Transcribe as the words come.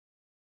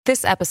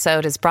This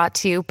episode is brought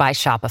to you by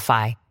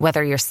Shopify.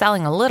 Whether you're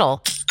selling a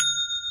little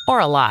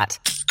or a lot,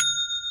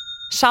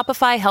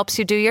 Shopify helps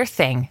you do your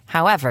thing,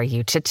 however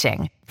you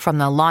cha-ching. From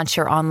the launch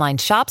your online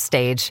shop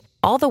stage,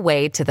 all the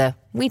way to the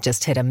we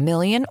just hit 1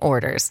 million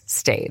orders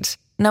stage.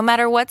 No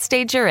matter what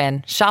stage you're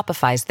in,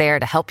 Shopify's there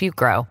to help you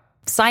grow.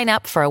 Sign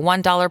up for a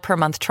 $1 per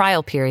month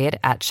trial period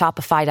at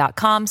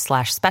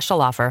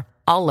shopify.com/special offer,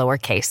 all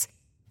lowercase.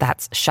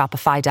 That's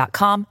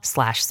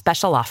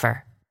shopify.com/special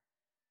offer.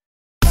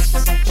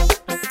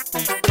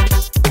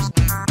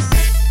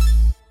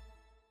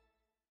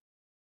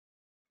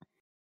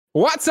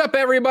 What's up,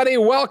 everybody?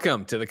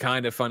 Welcome to the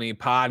Kind of Funny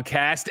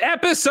podcast,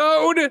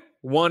 episode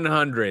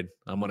 100.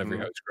 I'm one of your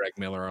hosts, Greg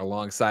Miller,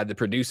 alongside the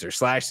producer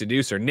 /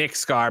 seducer, Nick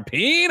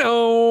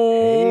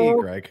Scarpino. Hey,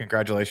 Greg.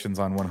 Congratulations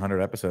on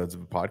 100 episodes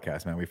of the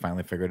podcast, man. We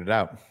finally figured it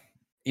out.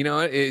 You know,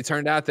 it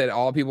turned out that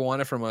all people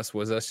wanted from us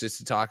was us just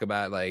to talk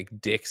about like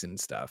dicks and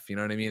stuff. You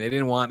know what I mean? They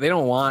don't want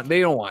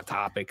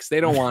topics. They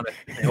don't want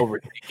to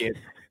overtake it.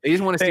 They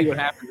just want to see what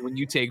happens when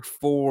you take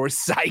 4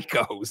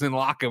 psychos and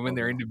lock them in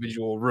their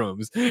individual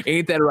rooms.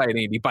 Ain't that right,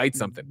 Andy? Bite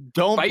something.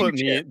 Don't put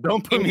me in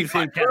the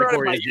same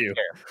category as you.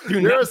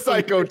 You're a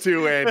psycho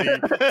too, Andy. Deal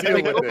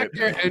with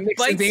it.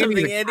 Bite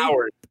something, Andy.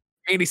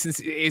 Andy,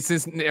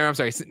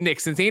 Nick,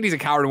 since Andy's a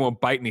coward and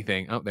won't bite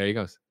anything. Oh, there he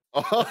goes.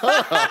 What is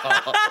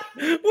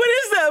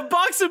that?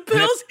 Box of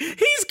pills?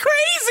 He's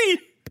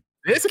crazy.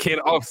 This kid.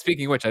 Oh,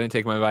 speaking of which, I didn't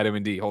take my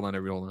vitamin D. Hold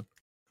on.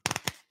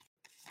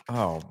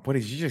 Oh, what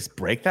did you just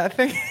break that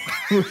thing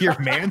with your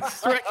man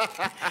strike?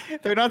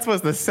 They're not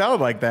supposed to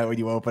sound like that when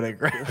you open it,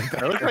 Greg.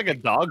 That looks like a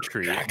dog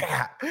treat.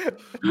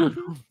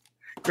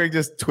 Greg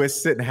just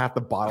twists it and half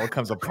the bottle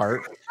comes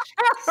apart.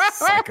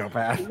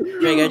 Psychopath.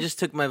 Greg, I just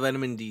took my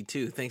vitamin D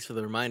too. Thanks for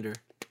the reminder.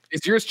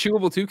 Is yours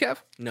chewable too, Kev?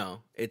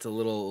 No, it's a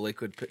little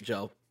liquid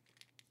gel.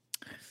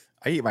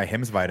 I eat my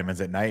Hims vitamins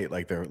at night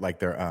like they're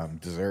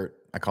dessert.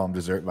 I call them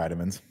dessert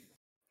vitamins.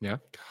 Yeah.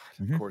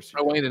 Of course.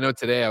 I want you to know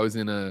today I was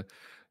in the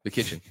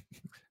kitchen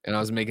and I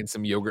was making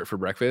some yogurt for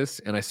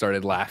breakfast and I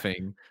started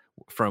laughing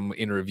from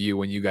in review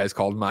when you guys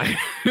called my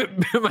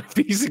my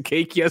piece of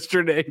cake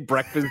yesterday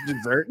breakfast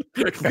dessert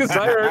because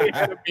I already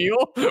had a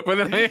meal, but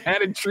then I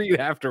had a treat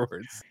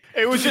afterwards.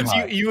 It was just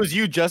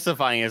you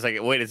justifying it. It's like,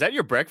 wait, is that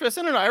your breakfast?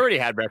 No, I already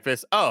had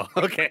breakfast. Oh,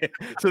 okay.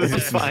 So this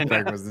is fine.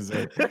 Breakfast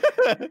dessert. God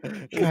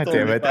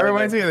damn it. That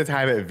reminds me of the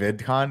time at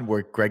VidCon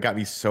where Greg got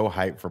me so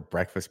hyped for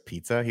breakfast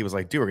pizza. He was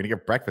like, dude, we're going to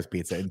get breakfast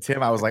pizza. And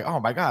Tim, I was like, oh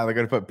my God, they're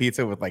going to put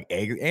pizza with like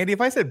eggs. Andy,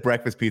 if I said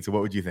breakfast pizza,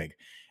 what would you think?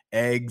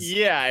 Eggs?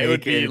 Yeah, it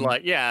would be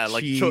like,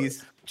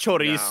 cheese.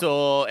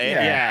 Chorizo,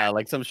 and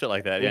like some shit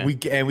like that. Yeah, we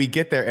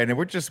get there and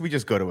we just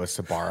go to a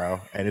Sbarro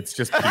and it's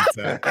just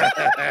pizza.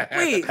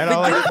 Wait, and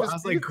I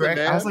was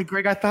like,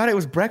 Greg, I thought it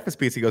was breakfast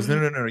pizza. He goes,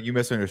 no, you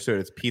misunderstood.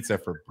 It's pizza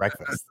for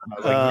breakfast. I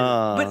was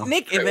like, but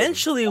Nick,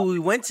 eventually we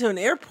went to an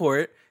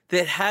airport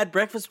that had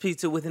breakfast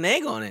pizza with an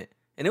egg on it,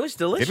 and it was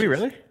delicious. Did we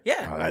really?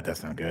 Yeah. Oh, that does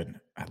sound good.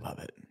 I love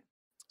it.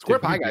 Square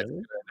Pie guys,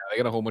 they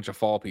got a whole bunch of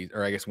fall pizza,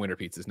 or I guess winter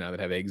pizzas now that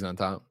have eggs on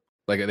top.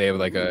 Like they have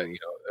like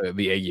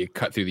the egg you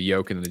cut through the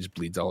yolk and then it just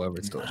bleeds all over.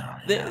 It's delicious.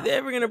 They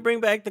ever gonna bring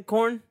back the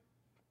corn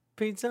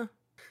pizza?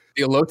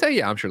 The elote?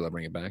 Yeah, I'm sure they'll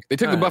bring it back. They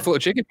took the buffalo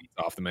chicken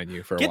pizza off the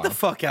menu for a while. Get the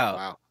fuck out!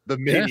 Wow, the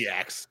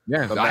maniacs.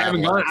 Yeah, I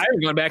haven't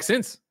gone back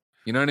since.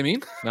 You know what I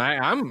mean?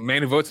 I'm a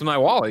man who votes with my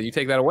wallet. You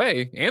take that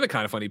away, and the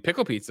Kind of Funny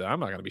pickle pizza.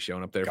 I'm not gonna be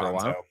showing up there for a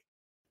while.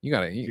 You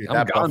gotta eat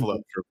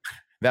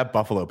that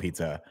buffalo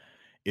pizza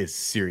is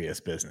serious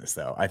business,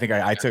 though. I think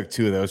I took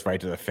 2 of those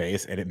right to the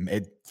face, and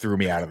it threw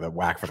me out of the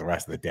whack for the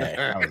rest of the day.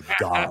 I was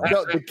gone.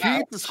 No, the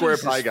key to Square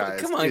Pie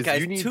guys. Come on,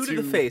 guys, 2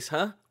 to the face,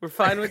 huh? We're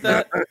fine with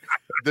that.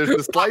 There's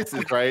the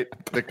slices, right?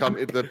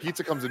 The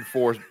pizza comes in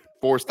four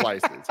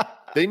slices.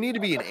 They need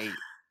to be an 8.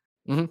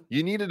 Mm-hmm.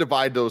 You need to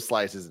divide those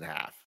slices in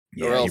half.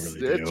 Yeah, or else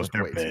you really it's just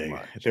They're way big. too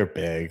much. They're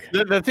big.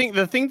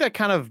 The thing that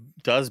kind of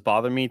does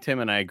bother me, Tim,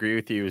 and I agree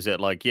with you, is that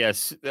like,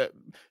 yes,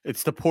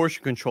 it's the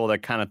portion control that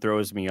kind of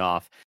throws me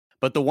off.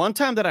 But the one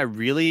time that I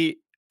really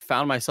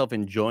found myself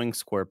enjoying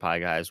Square Pie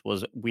guys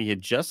was we had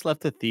just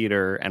left the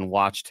theater and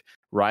watched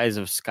Rise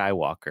of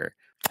Skywalker,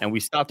 and we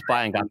stopped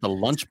by and got the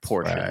lunch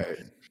portion. Right.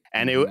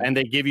 And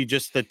they give you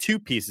just the 2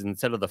 pieces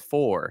instead of the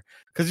 4.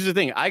 Because here's the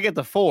thing, I get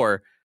the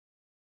 4.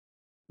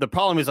 The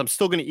problem is I'm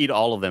still going to eat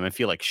all of them and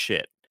feel like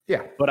shit.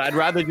 Yeah. But I'd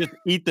rather just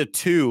eat the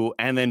 2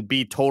 and then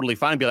be totally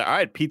fine and be like, all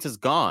right, pizza's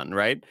gone,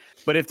 right?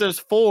 But if there's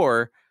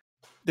 4,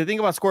 the thing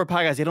about Square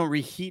Pie guys, they don't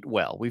reheat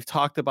well. We've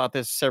talked about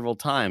this several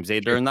times.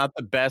 They're not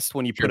the best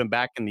when you put them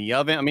back in the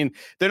oven. I mean,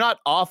 they're not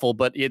awful,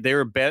 but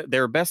they're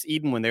best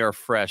eaten when they are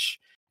fresh.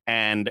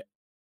 And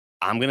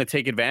I'm going to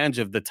take advantage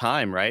of the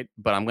time, right?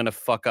 But I'm going to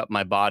fuck up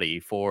my body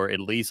for at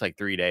least like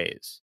 3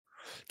 days.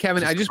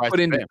 Kevin, I just put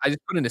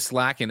into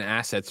Slack and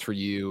assets for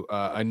you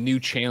a new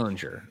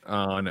challenger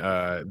on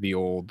the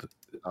old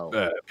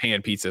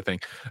pan pizza thing.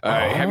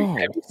 Have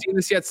you seen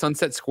this yet?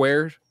 Sunset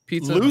Square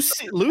pizza.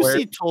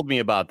 Lucy told me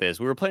about this.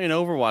 We were playing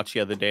Overwatch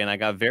the other day, and I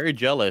got very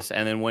jealous.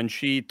 And then when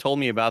she told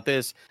me about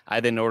this, I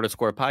then ordered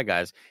Square Pie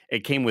Guys.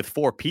 It came with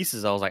 4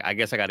 pieces. I was like, I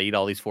guess I got to eat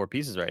all these 4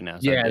 pieces right now.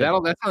 So yeah,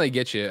 that's how they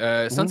get you.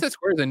 Sunset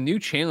Square is a new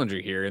challenger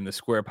here in the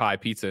Square Pie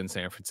Pizza in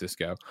San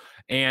Francisco,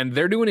 and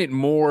they're doing it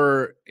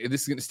more.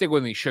 This is going to stick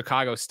with the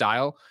Chicago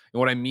style, and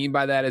what I mean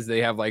by that is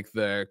they have like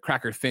the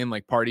cracker thin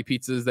like party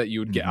pizzas that you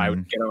would get. I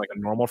would get on like a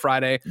normal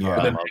Friday. Yeah.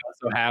 But then they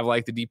also have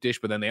like the deep dish,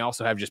 but then they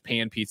also have just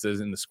pan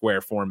pizzas in the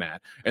square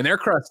format, and their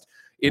crust.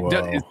 It's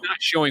not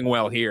showing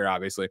well here,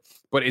 obviously,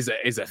 but is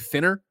a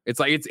thinner. It's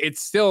like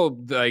it's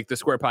still like the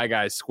Square Pie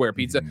Guys square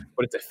pizza,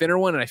 but it's a thinner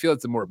one, and I feel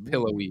it's a more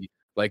pillowy,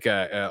 like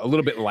a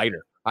little bit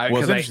lighter.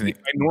 Because I ate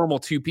my normal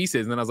 2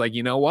 pieces, and then I was like,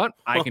 you know what,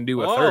 I can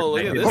do a third.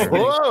 Look at this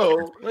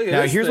thing.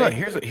 Now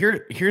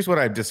here's what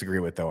I disagree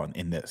with though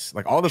in this.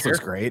 Like all this looks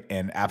great,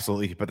 and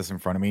absolutely, if you put this in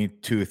front of me,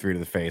 2 or 3 to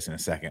the face in a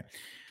second.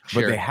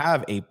 But they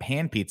have a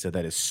pan pizza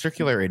that is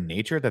circular in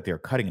nature that they're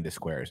cutting into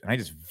squares, and I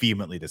just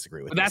vehemently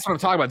disagree with. But that's what I'm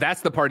talking about.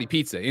 That's the party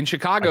pizza in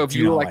Chicago. If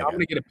you were like, I'm going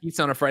to get a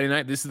pizza on a Friday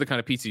night, this is the kind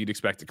of pizza you'd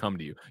expect to come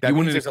to you. That you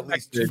means wouldn't there's at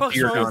least What the fuck's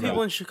wrong with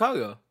people in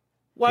Chicago?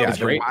 Why was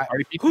great.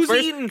 Who's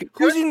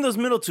eating those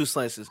middle 2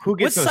 slices? Who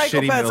gets What those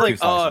shitty psychopath's middle like, 2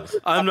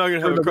 slices? I'm not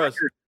gonna have a crust.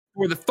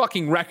 For the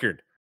fucking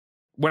record,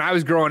 when I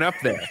was growing up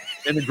there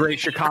in the great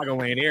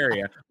Chicagoland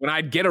area, when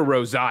I'd get a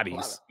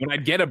Rosati's, when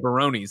I'd get a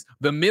Baroni's,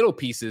 the middle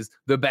pieces,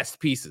 the best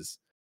pieces.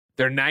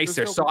 They're nice.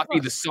 They're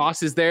saucy. The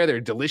sauce is there. They're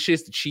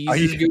delicious. The cheese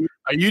is good.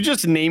 Are you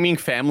just naming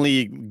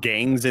family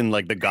gangs in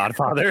like The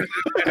Godfather?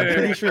 I'm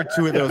pretty sure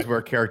 2 of those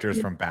were characters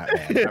from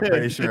Batman. I'm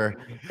pretty sure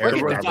the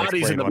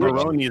Rosatis and the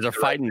Baronis are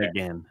fighting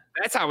again.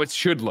 That's how it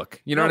should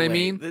look. You know what I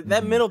mean?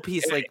 That middle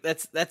piece, like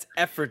that's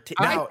effort.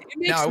 Now, it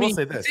makes I will me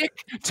say this.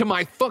 sick to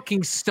my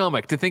fucking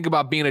stomach to think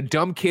about being a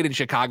dumb kid in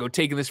Chicago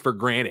taking this for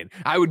granted.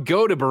 I would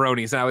go to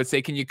Baroni's and I would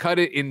say, "Can you cut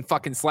it in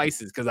fucking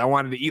slices?" Because I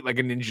wanted to eat like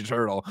a Ninja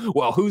Turtle.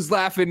 Well, who's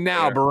laughing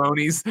now,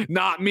 Baroni's?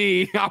 Not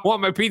me. I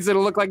want my pizza to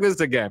look like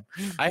this again.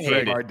 I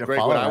hate it. Greg,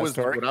 when I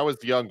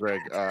was young, Greg,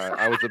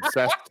 I was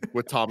obsessed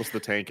with Thomas the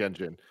Tank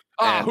Engine.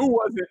 Who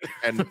was it?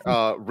 And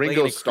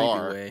Ringo Like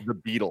Starr, the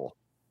Beatle,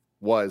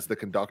 was the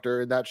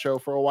conductor in that show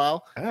for a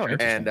while. Oh,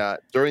 and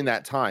during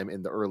that time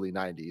in the early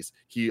 90s,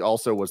 he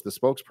also was the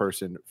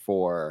spokesperson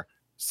for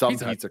some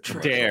Pizza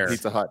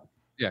Hut.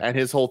 Yeah. And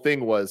his whole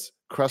thing was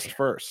crust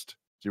first.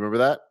 Do you remember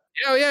that?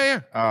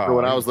 Yeah. So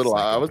when I was little,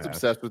 I was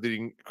obsessed with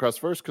eating crust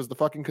first because the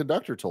fucking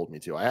conductor told me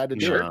to. I had to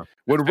do it.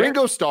 When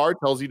Ringo Starr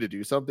tells you to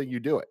do something, you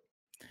do it.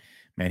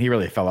 Man, he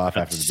really fell off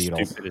after the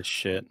Beatles. Stupid as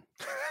shit.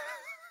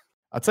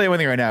 I'll tell you one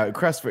thing right now.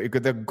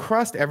 The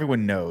crust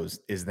everyone knows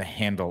is the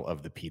handle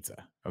of the pizza.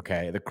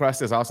 Okay, the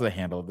crust is also the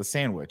handle of the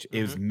sandwich.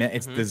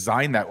 It's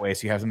designed that way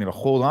so you have something to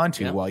hold on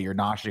to while you're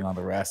noshing on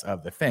the rest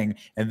of the thing.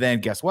 And then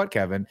guess what,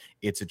 Kevin?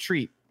 It's a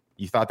treat.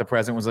 You thought the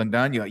present was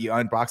undone. You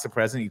unboxed the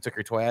present. You took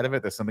your toy out of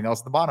it. There's something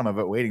else at the bottom of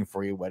it waiting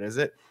for you. What is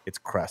it? It's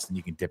crust, and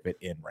you can dip it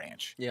in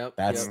ranch. Yep,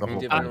 that's the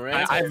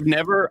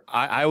whole.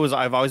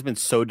 I've always been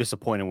so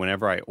disappointed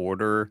whenever I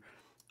order.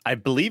 I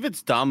believe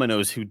it's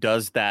Domino's who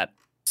does that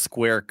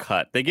square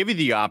cut. They give you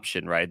the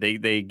option, right?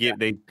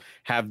 They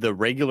have the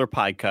regular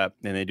pie cut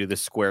and they do the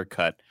square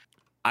cut.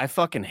 I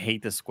fucking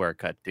hate the square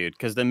cut, dude,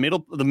 because the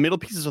middle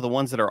pieces are the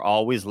ones that are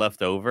always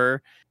left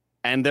over,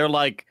 and they're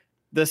like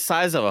the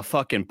size of a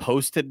fucking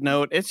Post-it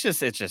note. It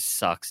just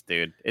sucks,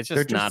 dude. It's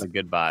just not a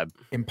good vibe.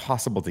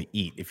 Impossible to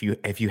eat if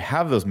you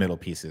have those middle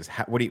pieces.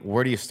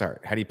 Where do you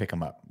start? How do you pick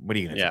them up? What are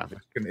you gonna do?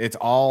 It's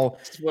all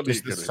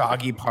just the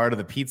soggy part of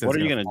the pizza. What are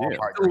you gonna do?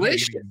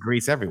 Delicious.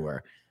 Grease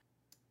everywhere.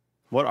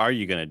 What are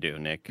you gonna do,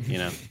 Nick? You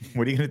know,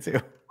 what are you gonna do?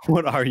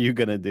 What are you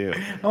gonna do?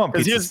 I want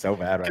pizza so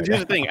bad right now.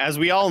 Here's the thing: as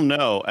we all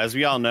know,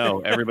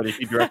 everybody, if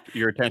you direct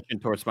your attention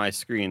towards my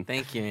screen.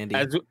 Thank you, Andy.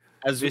 As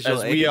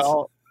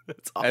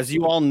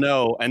you all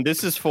know, and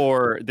this is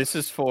for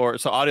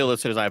so audio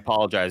listeners, I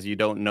apologize. You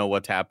don't know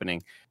what's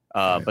happening,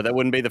 but that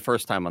wouldn't be the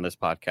first time on this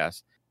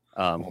podcast.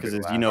 Because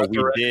as you know,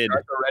 we did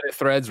the Reddit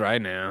threads right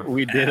now.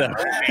 We did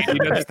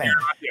the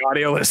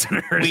audio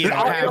listeners. We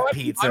don't have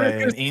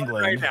pizza in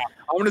England. Right now.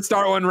 I'm going to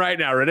start one right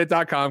now.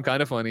 Reddit.com,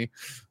 kind of funny.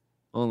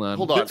 Hold on.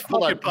 Nick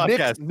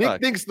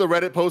thinks the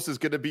Reddit post is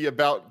going to be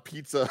about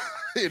pizza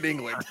in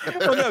England.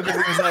 Well, no, because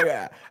it was like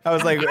I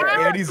was like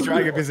Andy's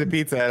trying a piece of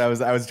pizza, and I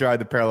was drawing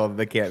the parallel that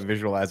they can't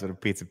visualize what a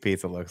pizza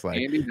looks like.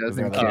 Andy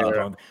doesn't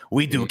care.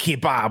 We do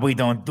kebab. We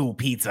don't do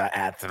pizza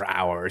after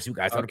hours. You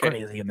guys are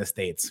crazy in the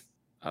States.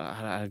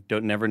 I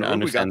don't never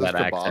understand that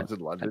accent. In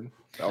London.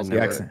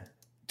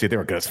 Dude, they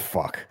were good as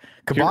fuck.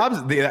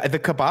 Kebabs, the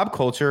kebab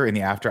culture in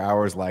the after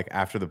hours, like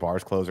after the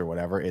bars close or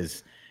whatever,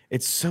 it's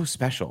so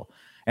special.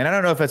 And I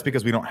don't know if that's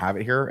because we don't have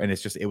it here, and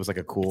it was like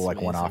a cool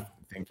one-off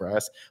thing for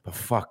us. But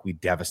fuck, we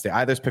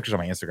devastate. There's pictures on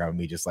my Instagram of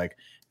me just like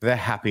the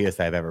happiest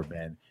I've ever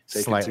been,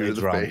 slightly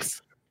drunk,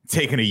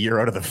 taking a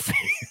euro to the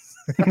face.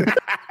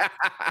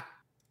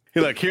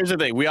 Look, here's the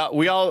thing. We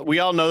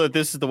all know that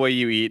this is the way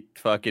you eat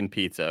fucking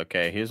pizza.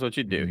 Okay, here's what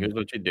you do. Here's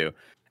what you do.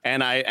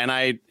 And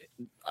I,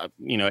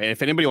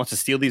 if anybody wants to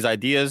steal these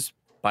ideas,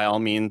 by all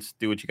means,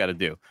 do what you got to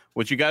do.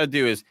 What you got to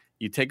do is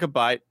you take a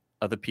bite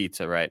of the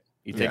pizza, right?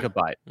 You take a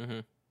bite.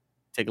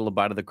 Take a little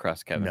bite of the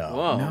crust, Kevin.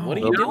 Whoa, what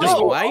are you doing?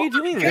 No. Why are you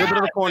doing that? A little bit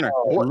of the corner.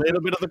 A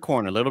little bit of the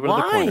corner. A little bit of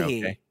the corner. Why?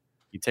 Okay.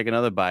 You take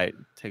another bite.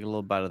 Take a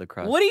little bite of the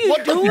crust. What are you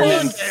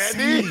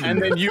doing?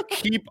 And then you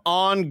keep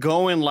on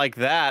going like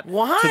that.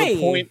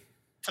 Why?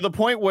 To the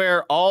point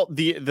where all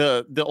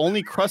the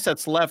only crust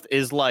that's left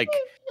is like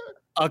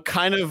a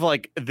kind of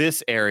like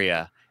this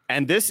area.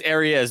 And this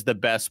area is the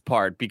best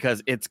part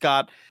because it's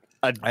got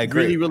a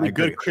really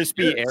good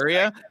crispy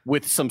area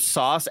with some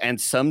sauce and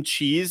some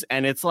cheese,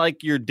 and it's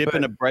like you're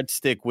dipping a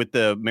breadstick with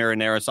the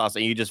marinara sauce,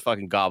 and you just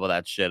fucking gobble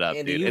that shit up,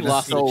 Andy, dude. You've It's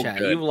lost so the chat.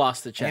 good. You've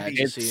lost the chat. Andy,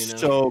 just it's so you know.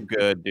 so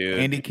good, dude.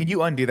 Andy, can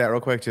you undo that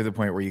real quick to the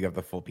point where you got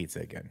the full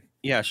pizza again?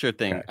 Yeah, sure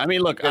thing. Okay. I mean,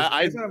 look,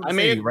 I people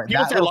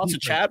say I lost the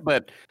chat,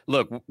 but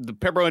look, the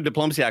Pepperoni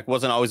Diplomacy Act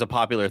wasn't always a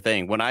popular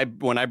thing. When I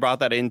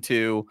brought that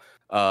into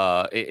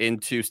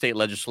state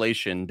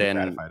legislation,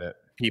 then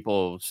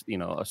people,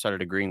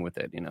 started agreeing with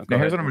it. Now,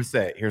 here's what I'm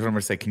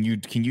gonna say. Can you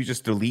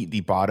just delete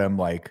the bottom,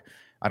 like,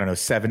 I don't know,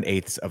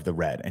 7/8 of the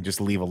red and just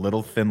leave a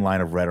little thin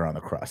line of red around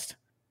the crust?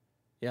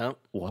 Yeah.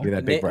 What?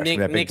 That big brush.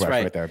 That big brush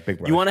right there. Big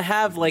brush. You want to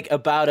have like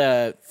about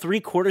a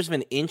 3/4 of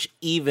an inch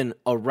even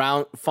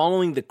around,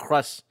 following the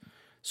crust,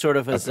 sort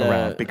of as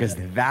around, because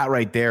that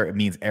right there, it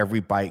means every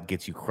bite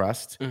gets you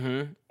crust.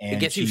 And it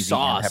gets you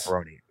sauce. And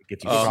pepperoni.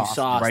 Get you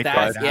sauce. Right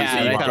That's there.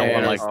 yeah, you right kinda there.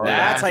 want like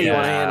That's how you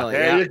want to handle it.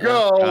 There you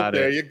go. Got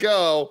There it. you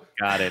go.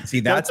 Got it. See,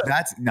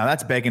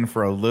 that's begging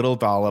for a little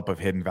dollop of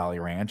Hidden Valley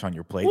Ranch on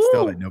your plate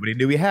still that nobody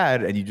knew we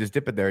had, and you just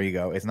dip it there. You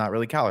go. It's not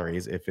really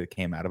calories if it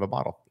came out of a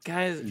bottle.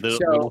 Guys,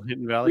 Little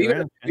Hidden Valley.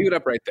 Leave it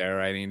up right there,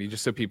 right, Andy,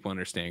 just so people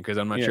understand, because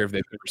I'm not sure if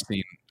they've ever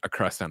seen a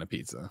crust on a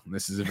pizza.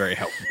 This is a very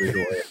helpful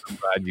visual. I'm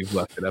glad you've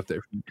left it up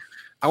there.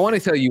 I want to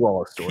tell you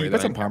all a story. You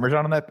put some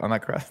Parmesan on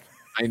that crust.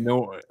 I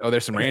know. Oh,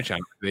 there's some ranch on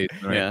it.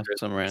 Yeah,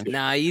 some ranch.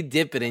 nah, you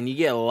dip it and you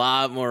get a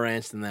lot more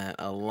ranch than that.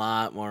 A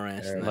lot more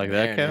ranch than like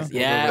that. that, Kev?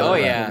 Yeah. Oh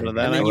yeah. Little And bit of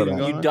that then going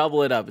you on?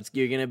 double it up.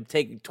 You're gonna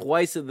take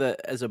twice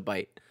as a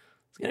bite.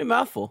 It's gonna be a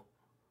mouthful.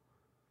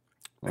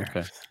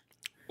 Okay.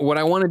 What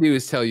I want to do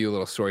is tell you a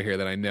little story here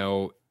that I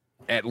know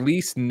at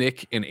least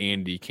Nick and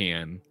Andy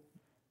can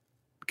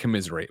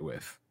commiserate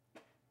with.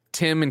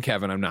 Tim and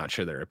Kevin, I'm not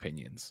sure their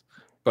opinions,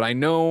 but I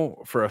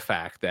know for a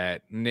fact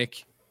that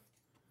Nick,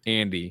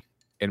 Andy,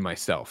 and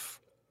myself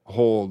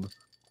hold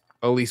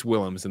Elise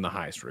Willems in the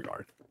highest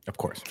regard. Of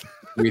course.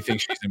 We think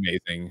she's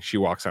amazing. She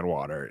walks on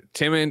water.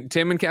 Tim and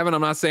Kevin,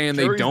 I'm not saying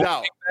they Jury's don't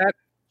out. think that.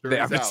 Jury's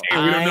I'm not out.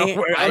 saying we don't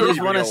know. I just want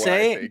to know what I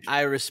say think.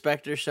 I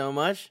respect her so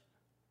much.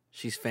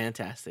 She's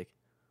fantastic.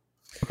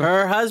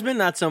 Her husband,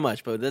 not so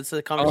much, but that's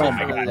a conversation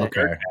for another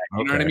day. Okay.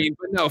 You know what I mean?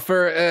 But no,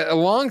 for a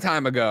long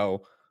time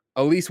ago,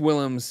 Elise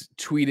Willems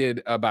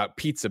tweeted about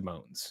pizza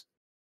bones,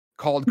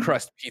 called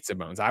crust pizza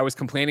bones. I was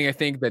complaining, I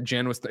think, that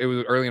Jen it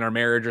was early in our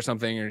marriage or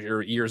something,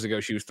 or years ago,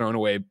 she was throwing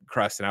away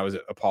crust, and I was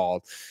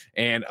appalled.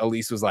 And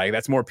Elise was like,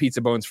 "That's more pizza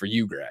bones for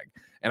you, Greg."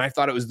 And I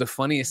thought it was the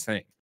funniest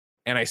thing.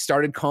 And I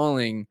started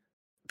calling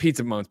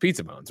pizza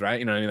bones, right?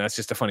 You know what I mean? That's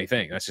just a funny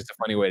thing. That's just a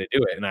funny way to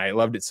do it. And I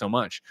loved it so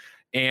much.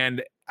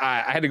 And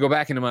I had to go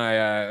back into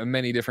my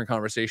many different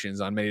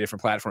conversations on many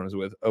different platforms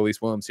with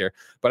Elise Willems here.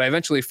 But I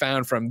eventually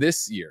found from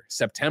this year,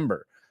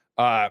 September,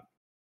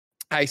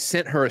 I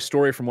sent her a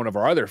story from one of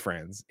our other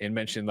friends and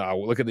mentioned,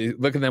 look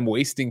at them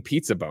wasting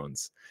pizza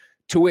bones.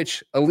 To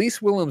which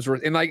Elise Willems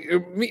and like,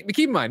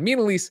 keep in mind, me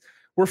and Elise,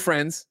 we're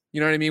friends. You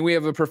know what I mean? We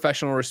have a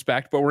professional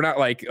respect, but we're not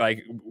like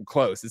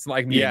close. It's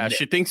like me. Yeah,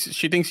 she thinks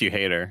you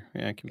hate her.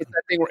 Yeah, it's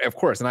that thing where, of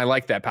course, and I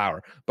like that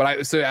power. But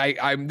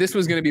this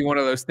was going to be one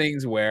of those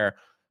things where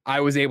I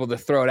was able to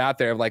throw it out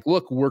there of like,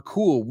 look, we're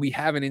cool. We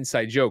have an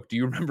inside joke. Do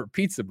you remember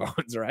pizza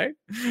bones, right?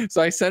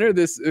 So I sent her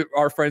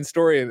our friend's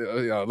story.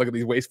 Look at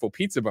these wasteful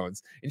pizza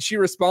bones. And she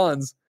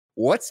responds,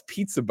 "What's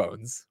pizza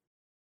bones?"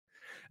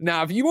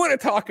 Now, if you want to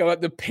talk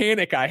about the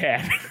panic I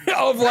had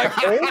of like,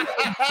 oh my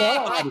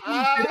God, did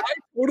I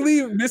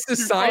totally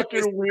misassign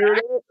this weirdo?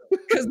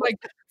 Because like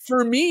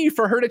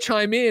for her to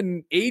chime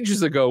in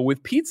ages ago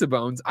with pizza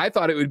bones, I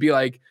thought it would be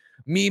like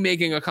me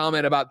making a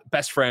comment about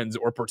Best Friends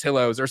or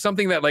Portillo's or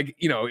something that like,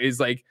 is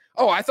like,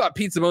 oh, I thought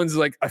pizza bones is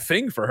like a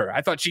thing for her.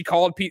 I thought she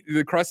called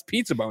the crust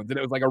pizza bones and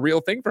it was like a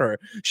real thing for her.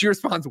 She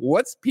responds,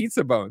 "What's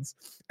pizza bones?"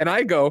 And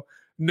I go,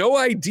 "No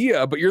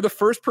idea, but you're the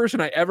first person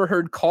I ever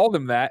heard call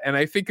them that. And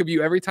I think of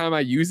you every time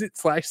I use it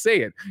 / say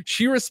it."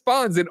 She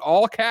responds in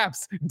all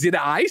caps, "Did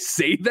I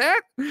say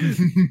that?"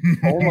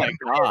 Oh my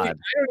God.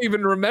 I don't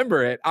even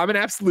remember it. I'm an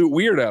absolute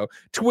weirdo.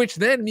 To which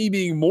then me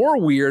being more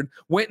weird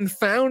went and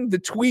found the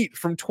tweet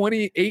from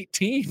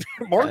 2018.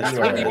 That's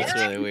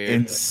really weird.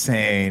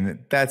 Insane.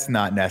 That's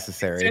not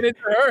necessary. Sent it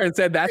to her and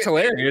said, "That's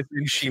hilarious."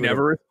 And she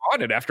never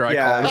responded after I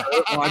called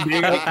her. On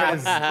being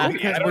because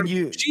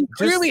when she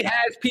clearly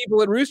has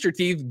people at Rooster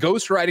Teeth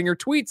ghostwriting her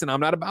tweets, and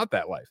I'm not about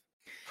that life.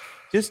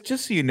 Just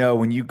so you know,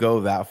 when you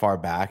go that far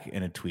back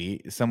in a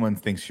tweet, someone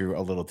thinks you're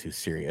a little too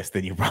serious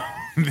than you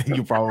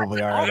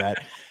probably are at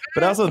that.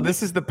 But also,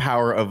 this is the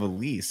power of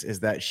Elise, is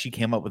that she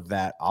came up with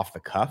that off the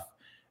cuff,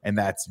 and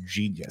that's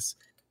genius.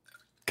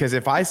 Because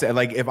if I said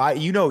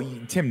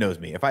Tim knows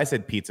me. If I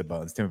said pizza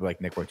bones, Tim would be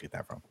like, Nick, where'd you get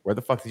that from? Where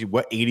the fuck did you?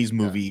 What 80s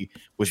movie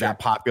was that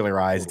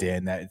popularized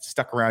in that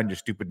stuck around your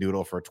stupid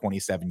noodle for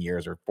 27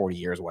 years or 40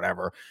 years,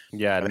 whatever?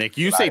 Yeah, Nick,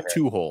 you say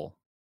two hole.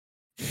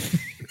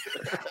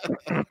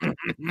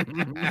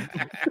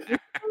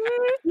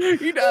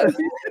 He does.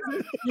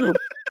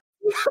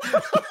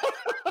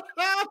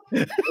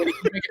 Make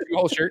a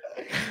whole shirt.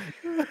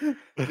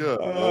 Good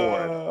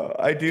Lord.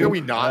 I do. Can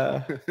we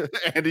not?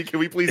 Andy, can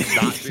we please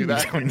not do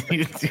that? Don't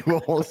need to do a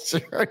whole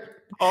shirt.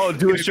 Oh,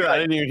 do a shirt. I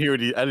didn't even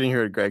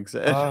hear what Greg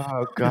said.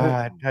 Oh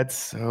God, that's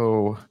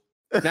so.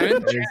 Now,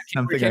 in the chat,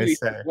 something I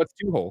said. What's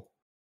two hole?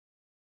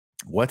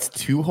 What's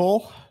two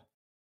hole?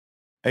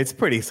 It's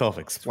pretty Where you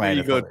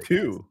self-explanatory. go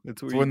two.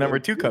 It's when number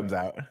two comes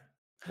out.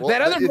 Well,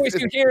 That other voice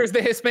you hear is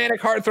the Hispanic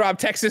heartthrob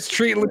Texas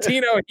Street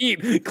Latino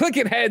Heat,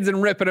 clicking heads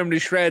and ripping them to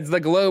shreds. The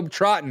Globe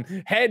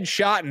Trotting, Head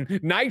Shotting,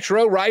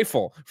 Nitro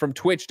Rifle from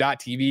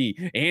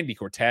Twitch.tv. Andy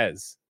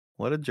Cortez.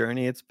 What a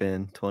journey it's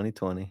been,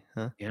 2020,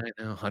 huh? Yeah,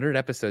 I know. 100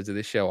 episodes of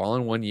this show all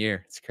in 1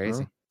 year. It's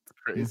crazy. It's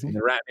crazy. And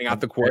they're wrapping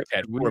out the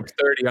quartet. Forbes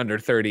 30 under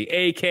 30,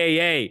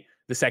 a.k.a.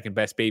 the second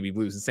best baby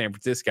blues in San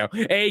Francisco,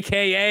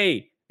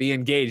 a.k.a. the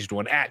engaged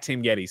one at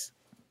Tim Geddes.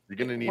 You're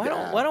gonna need Why to don't-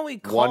 add why don't we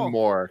call- one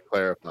more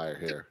clarifier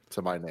here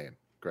to my name,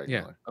 Greg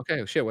Yeah. Miller.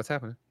 Okay. Shit. What's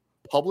happening?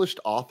 Published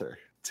author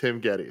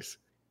Tim Geddes.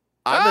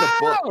 I'm in a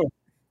book. Oh!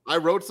 I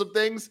wrote some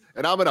things,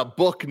 and I'm in a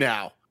book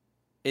now.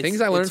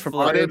 Things I learned it's from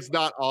My flooded. name's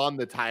not on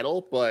the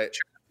title, but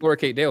Laura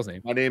Kate Dale's name.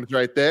 my name's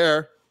right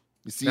there.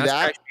 You see That's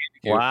that?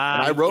 Crash Wow.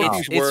 And I wrote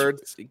It's- these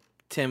words.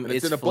 Tim, and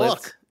it's it's in a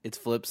flipped. book. It's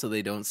flipped, so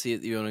they don't see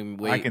it. You don't even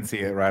wait. I can see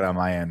it right on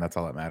my end. That's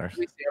all that matters.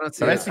 I don't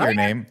see Did I that. see your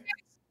name?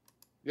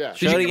 Yeah.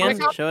 Show Did it you get my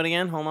again. copy? Show it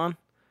again. Hold on.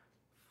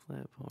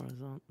 Flip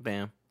horizontal.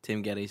 Bam.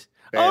 Tim Geddes.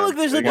 Bam. Oh, look,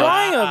 there's a There you go.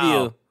 drawing of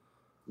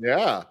you.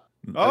 Yeah.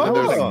 Oh, then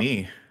there's like like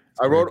me.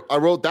 I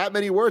wrote that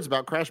many words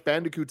about Crash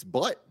Bandicoot's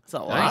butt. That's a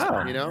Nice.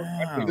 lot. You know?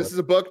 Wow. This is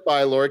a book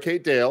by Laura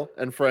Kate Dale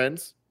and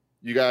friends.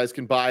 You guys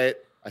can buy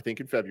it, I think,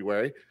 in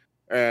February.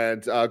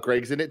 And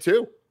Greg's in it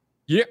too.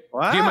 Yeah.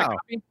 Wow. Do you have my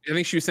copy? I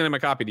think she was sending my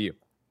copy to you.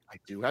 I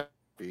do have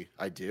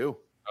I do.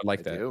 I'd like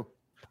I that. do.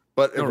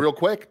 But No. real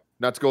quick,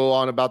 not to go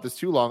on about this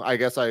too long, I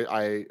guess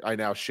I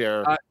now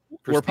share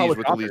we're prestige public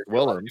with Elise authors.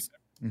 Willems.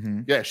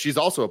 Mhm. Yeah, she's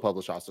also a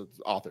published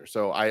author.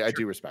 So I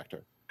do respect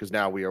her because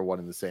now we are one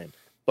and the same.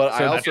 But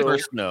So I at also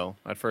first no.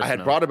 At first I had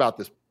no.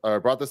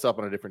 brought this up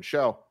on a different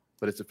show,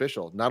 but it's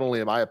official. Not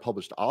only am I a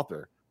published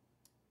author,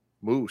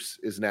 Moose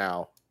is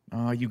now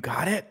Oh, you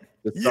got it?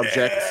 the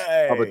subject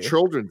of a Yay.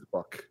 children's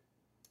book.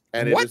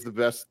 And What? it is the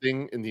best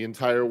thing in the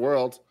entire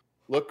world.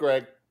 Look,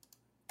 Greg.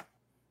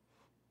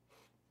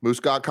 Moose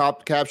got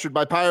captured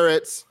by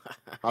pirates.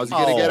 How's he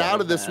going to get Oh,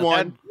 out of this man.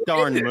 one?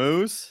 Darn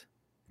moose.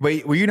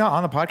 Wait, were you not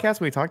on the podcast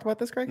when we talked about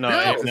this, Greg? No,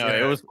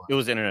 No. it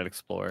was Internet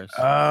Explorers.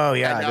 Oh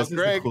yeah, And now, this is the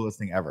Greg, coolest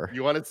thing ever.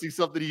 You want to see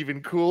something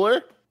even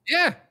cooler?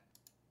 Yeah.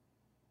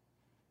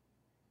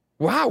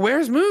 Wow.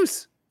 Where's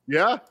Moose?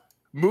 Yeah.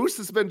 Moose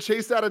has been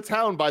chased out of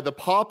town by the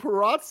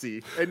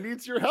paparazzi and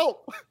needs your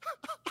help.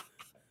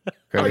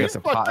 Greg, Are you it's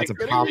a fucking it's a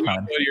kidding pop me?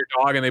 hunt. Go to your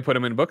dog and they put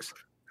him in books.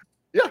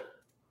 Yeah.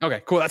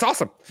 Okay. Cool. That's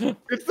awesome.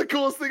 It's the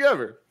coolest thing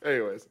ever.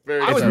 Anyways,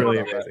 very I was really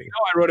really amazing.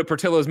 I wrote a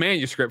Portillo's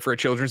manuscript for a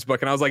children's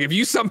book, and I was like, if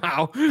you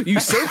somehow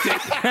usurped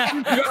it,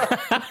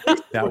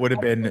 That would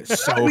have been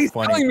so at least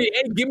telling funny. me,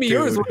 hey, give me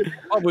yours Dude. when it's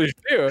published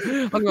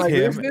too. I'm like,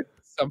 Tim, is this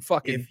some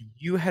fucking? If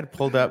you had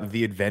pulled up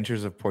The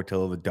Adventures of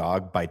Portillo the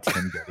Dog by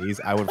Tim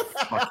Geddes, I would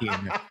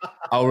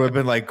have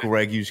been like,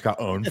 Greg, you just got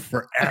owned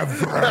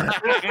forever.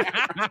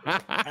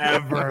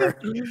 Ever.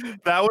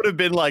 That would have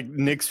been like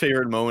Nick's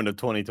favorite moment of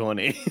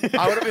 2020.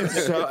 I would have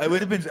been it would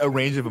have been a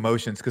range of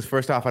emotions because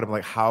first off, I'd have been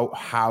like,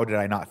 how did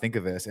I not think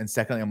of this? And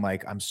secondly, I'm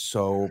like, I'm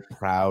so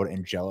proud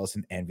and jealous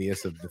and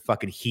envious of the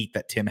fucking heat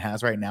that Tim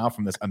has right now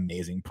from this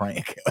amazing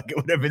prank. Like it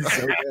would have been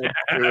so good.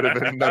 It would have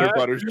been Nutter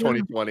Butters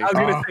 2020. I was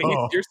gonna say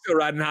Oh. you're still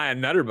riding high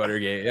on Nutter Butter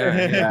Gate.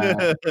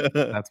 Yeah.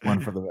 That's one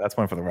for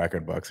the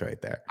record books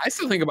right there.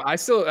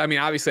 I mean,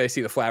 obviously I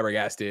see the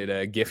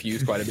flabbergasted GIF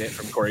used quite a bit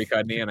from Corey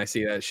Cudney, and I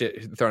see that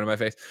shit thrown in my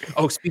face.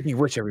 Oh, speaking of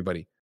which,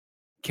 everybody,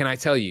 can I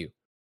tell you,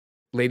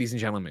 ladies and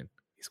gentlemen,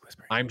 He's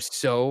whispering. I'm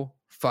so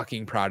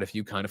fucking proud of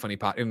you, Kind of Funny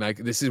Pot. And like,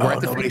 this is where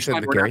at the nobody finish said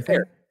line, the we're not Gary thing?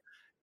 there.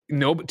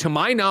 No, but to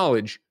my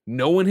knowledge,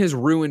 no one has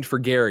ruined for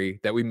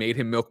Gary that we made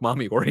him milk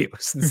mommy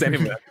Oreos and sent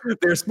him them.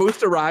 They're supposed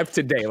to arrive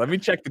today. Let me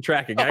check the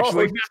tracking.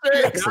 Actually,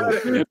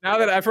 now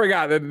that I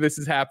forgot that this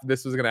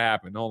was going to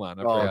happen. Hold on.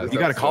 I forgot. this You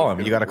got to call him.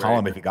 episode's You got to gonna be call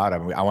him great. if you got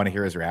him. I want to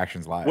hear his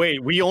reactions live.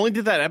 Wait, we only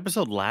did that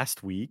episode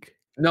last week.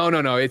 No.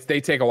 They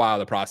take a while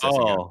to process.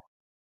 Again. Oh,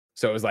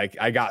 So it was like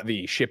I got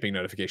the shipping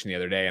notification the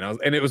other day,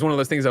 and it was one of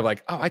those things of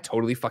like, oh, I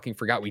totally fucking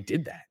forgot we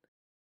did that.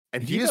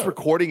 And he is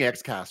recording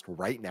XCast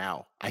right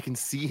now. I can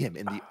see him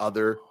in the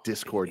other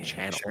Discord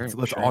channel. Sure.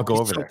 Let's all go He's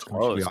over so there.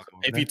 close.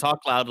 If you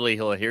talk loudly,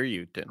 he'll hear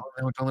you. Tim.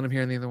 Don't let him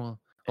hear any other one.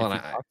 Hold on,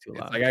 If you talk too it's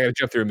loud. like I got to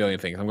jump through a million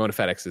things. I'm going to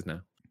FedEx's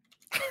now.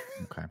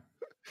 Okay.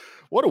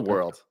 What a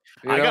world.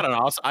 You I know? got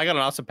an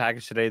awesome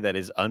package today that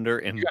is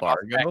under You got off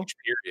embargo. package,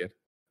 period.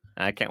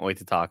 I can't wait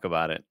to talk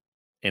about it.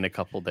 in a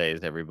couple days,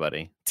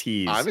 everybody.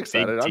 Tease. I'm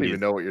excited. I don't even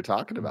know what you're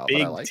talking about, Big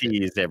but I like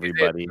tease,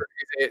 everybody.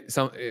 Can't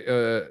tell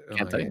you. I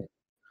can't tell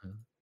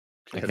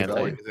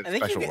you. I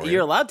think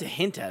you're allowed to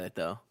hint at it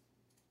though.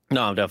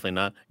 No, I'm definitely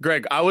not.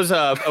 Greg, I was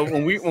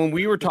when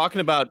we were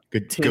talking about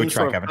Tim's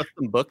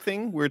custom book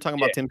thing, we were talking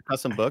about Tim's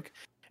custom book,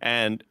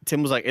 and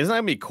Tim was like, "Isn't that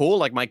gonna be cool?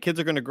 Like my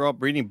kids are gonna grow up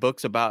reading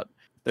books about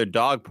their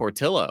dog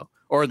Portillo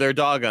or their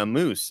dog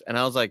Moose." And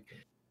I was like,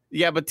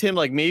 "Yeah, but Tim,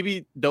 like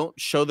maybe don't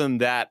show them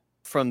that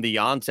from the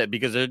onset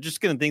because they're just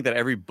gonna think that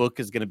every book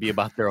is gonna be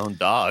about their own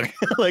dog.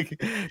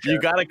 Like you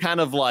gotta kind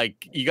of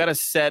like you gotta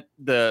set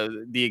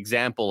the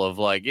example of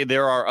like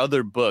there are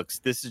other books.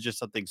 This is just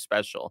something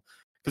special."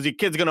 Because your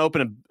kid's gonna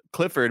open a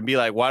Clifford and be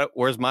like,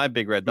 "Where's my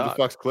big red dog?" Who the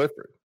fuck's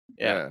Clifford?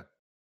 Yeah.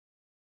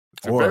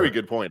 It's a very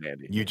good point,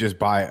 Andy. You just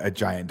buy a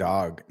giant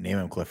dog, name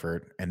him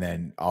Clifford, and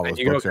then all those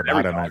books are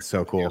about him. It's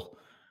so cool.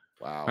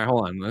 Wow. All right,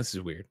 hold on. This is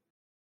weird.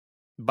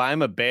 Buy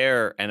him a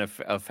bear and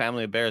a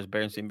family of bears,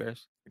 Berenstain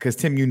Bears. Because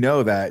Tim, you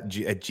know that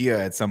Gia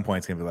at some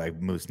point is gonna be like,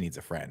 Moose needs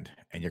a friend,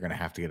 and you're gonna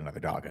have to get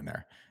another dog in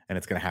there, and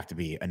it's gonna have to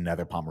be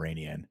another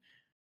Pomeranian,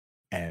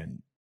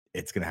 and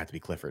it's gonna have to be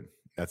Clifford.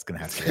 That's gonna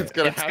have to. It's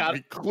gonna have to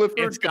be Clifford.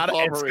 It's got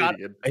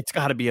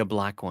to be a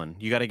black one.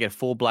 You got to get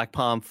full black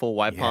palm, full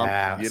white palm.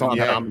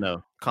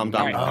 Domino.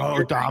 Domino.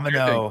 Oh,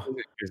 Domino. All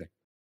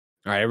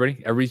right,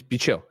 everybody, be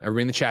chill.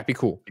 Everybody in the chat, be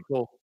cool. Be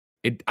cool.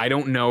 I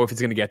don't know if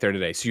it's gonna get there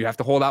today, so you have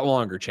to hold out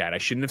longer, Chad. I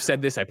shouldn't have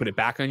said this. I put it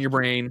back on your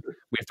brain.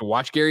 We have to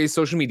watch Gary's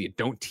social media.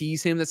 Don't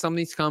tease him that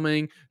something's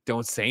coming.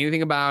 Don't say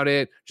anything about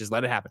it. Just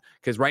let it happen.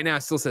 Because right now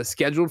it still says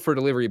scheduled for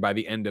delivery by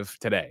the end of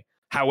today.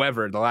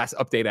 However, the last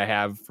update I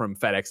have from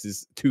FedEx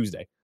is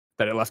Tuesday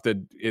that it left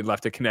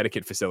a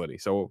Connecticut facility.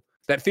 So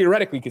that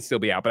theoretically could still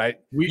be out,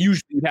 but we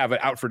usually have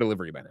it out for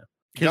delivery by now.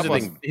 Here's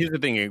the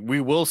thing. We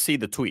will see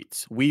the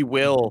tweets. We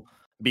will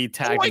be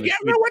tagged. What the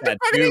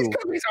fuck are these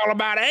cookies all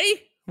about, eh?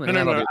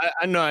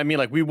 No. I mean,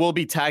 like we will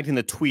be tagged in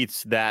the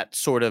tweets that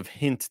sort of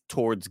hint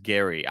towards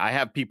Gary. I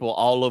have people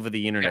all over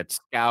the internet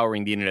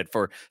scouring the internet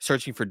for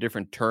searching for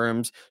different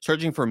terms,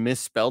 searching for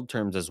misspelled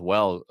terms as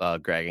well,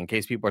 Greg, in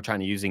case people are trying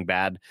to using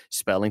bad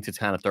spelling to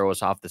kind of throw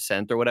us off the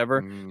scent or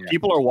whatever.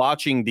 People are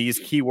watching these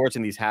keywords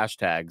and these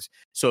hashtags.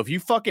 So if you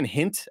fucking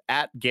hint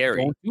at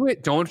Gary, don't do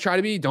it. Don't try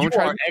to be. You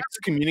are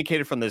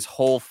excommunicated from this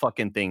whole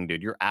fucking thing,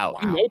 dude. You're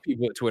out. We know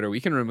people at Twitter.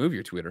 We can remove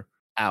your Twitter.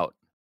 Out.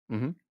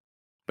 Mm-hmm.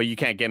 But you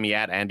can't get me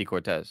at Andy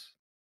Cortez.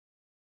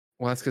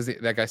 Well, that's because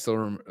that guy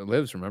still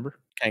lives, remember?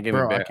 Can't get me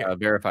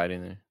verified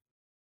in there.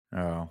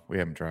 Oh, we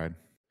haven't tried.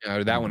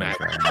 Yeah, that one.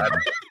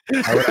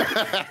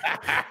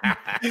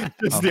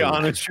 It's the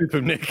honest truth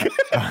of Nick.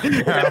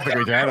 I don't think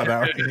we tried on that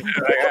one.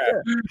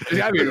 I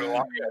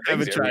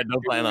haven't tried. No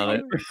plan on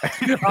it.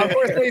 Of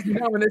course, ladies and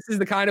gentlemen, this is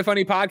the Kind of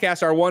Funny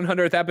podcast, our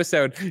 100th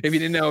episode. If you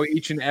didn't know,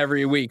 each and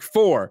every week,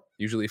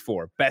 usually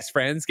four best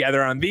friends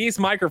gather on these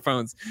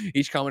microphones,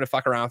 each coming to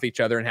fuck around with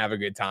each other and have a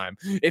good time.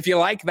 If you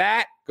like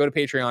that, go to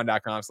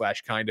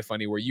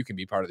patreon.com/kindoffunny, where you can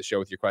be part of the show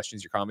with your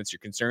questions, your comments, your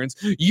concerns.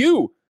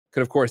 You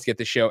could, of course, get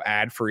the show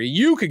ad-free.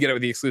 You could get it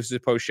with the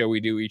exclusive post show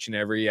we do each and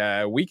every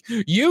week.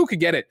 You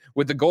could get it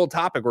with the gold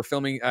topic we're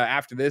filming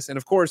after this. And,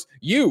 of course,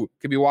 you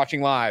could be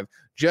watching live,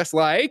 just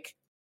like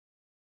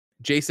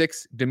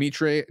J6,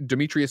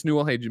 Demetrius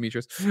Newell. Hey,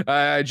 Demetrius.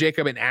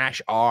 Jacob and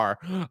Ash R.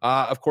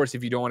 Of course,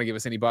 if you don't want to give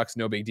us any bucks,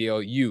 no big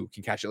deal. You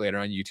can catch it later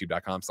on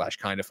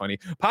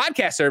youtube.com/kindoffunny.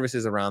 Podcast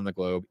services around the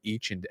globe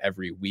each and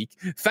every week.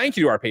 Thank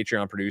you to our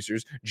Patreon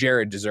producers,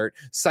 Jared Dessert,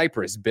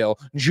 Cypress Bill,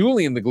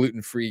 Julian the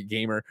Gluten-Free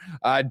Gamer,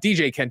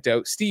 DJ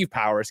Kento, Steve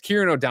Powers,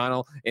 Kieran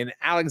O'Donnell, and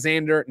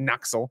Alexander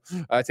Nuxel.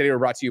 Today we're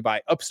brought to you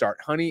by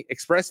Upstart, Honey,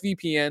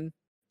 ExpressVPN,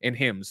 and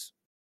Hims.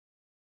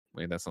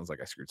 Wait, that sounds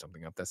like I screwed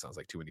something up. That sounds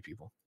like too many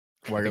people.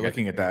 While you're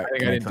looking at that,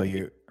 can I tell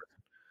you?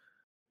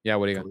 Yeah,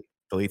 what do you got?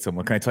 Delete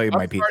someone. Can I tell you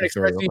my pizza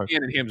story?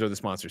 ExpressVPN and Hims are the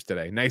sponsors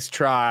today. Nice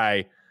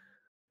try,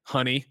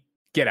 Honey.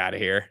 Get out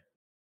of here.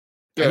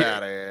 Get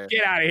out of here.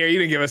 Get out of here. You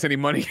didn't give us any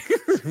money.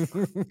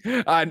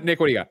 Nick,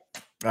 what do you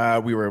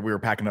got? We were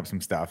packing up some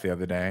stuff the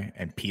other day,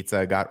 and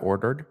pizza got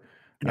ordered.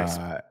 Nice.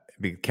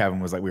 Kevin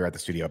was like, we were at the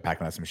studio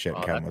packing up some shit.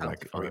 And Kevin was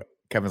like,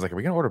 are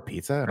we gonna order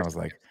pizza? And I was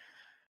like,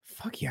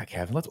 fuck yeah,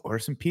 Kevin, let's order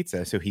some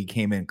pizza. So he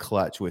came in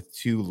clutch with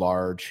two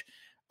large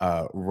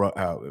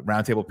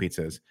round table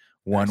pizzas,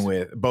 one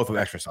with both with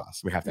extra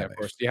sauce. We have to have of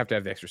course. You have to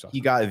have the extra sauce.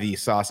 He got the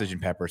sausage and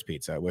peppers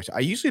pizza, which I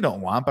usually don't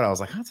want, but I was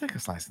like, I'll take a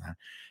slice of that.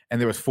 And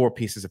there was 4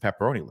 pieces of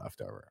pepperoni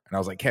left over. And I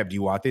was like, Kev, do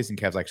you want these? And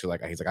Kev's actually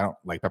like, he's like, I don't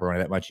like pepperoni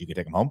that much. You can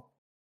take them home.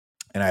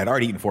 And I had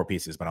already eaten 4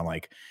 pieces, but I'm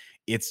like,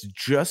 it's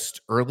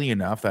just early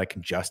enough that I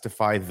can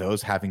justify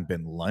those having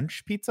been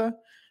lunch pizza.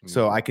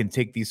 So I can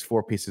take these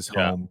 4 pieces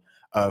home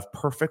of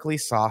perfectly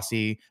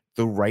saucy,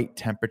 the right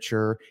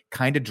temperature,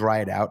 kind of dry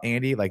it out,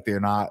 Andy. Like they're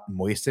not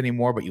moist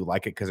anymore, but you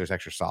like it because there's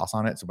extra sauce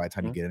on it. So by the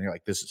time you get in, you're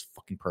like, this is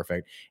fucking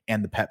perfect.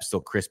 And the pep's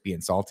still crispy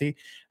and salty.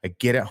 I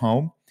get it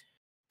home,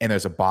 and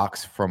there's a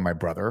box from my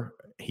brother.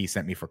 He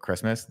sent me for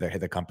Christmas.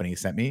 The company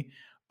sent me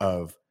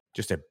of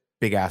just a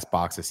big ass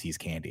box of See's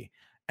candy.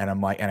 And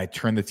I'm like, and I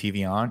turn the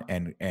TV on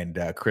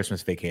and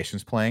Christmas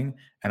Vacation's playing.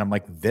 And I'm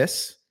like,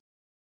 this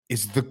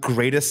is the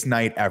greatest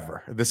night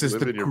ever. This is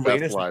the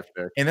greatest life,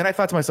 Nick. And then I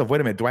thought to myself, wait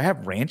a minute, do I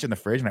have ranch in the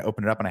fridge? And I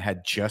opened it up and I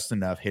had just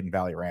enough Hidden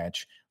Valley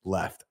Ranch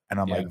left. And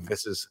I'm like,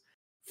 this is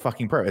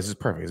fucking perfect. This is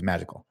perfect. It's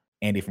magical.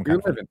 Andy from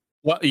California.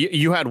 What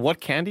you had?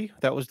 What candy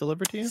that was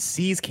delivered to you?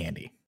 See's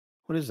candy.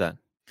 What is that?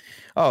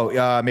 Oh,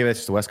 maybe that's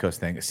just a West Coast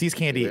thing. See's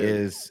candy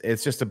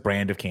it's just a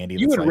brand of candy.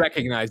 You would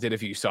recognize it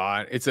if you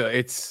saw it.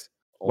 It's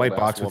white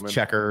box with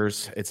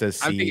checkers. It says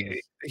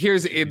Se's.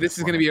 This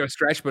is going to be a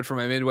stretch, but for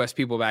my Midwest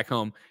people back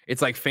home,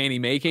 it's like Fannie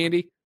Mae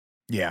candy.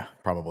 Yeah,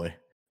 probably.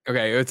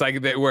 Okay, it's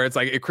like where it's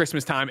like at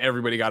Christmas time,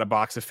 everybody got a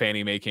box of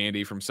Fannie Mae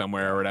candy from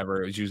somewhere or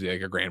whatever. It was usually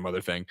like a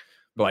grandmother thing.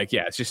 But like,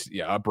 it's just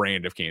a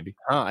brand of candy.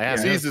 Oh, yeah.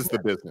 See's is the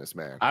business,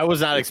 man. I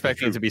was not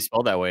expecting it to be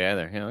spelled that way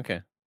either. Yeah,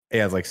 okay.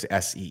 Yeah, it's like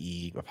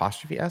SEE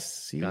apostrophe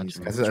S.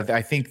 Gotcha.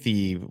 I think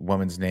the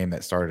woman's name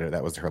that started it,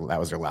 that was her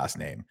last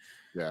name.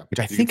 Yeah, which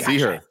I think see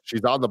her.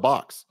 She's on the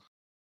box.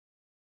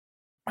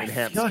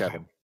 Enhance,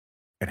 Kevin.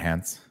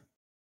 Enhance.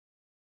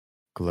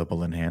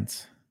 Global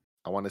enhance.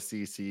 I want to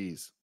see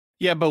C's.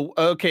 Yeah, but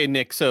okay,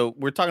 Nick. So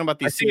we're talking about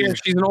these. I see her.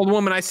 She's an old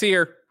woman. I see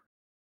her.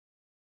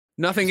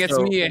 Nothing gets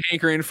me a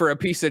hankering for a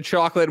piece of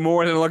chocolate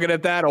more than looking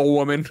at that old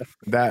woman.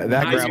 That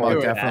grandma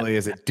definitely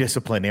is a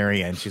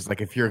disciplinarian. She's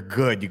like, if you're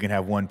good, you can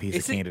have one piece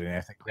of candy. And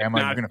I think,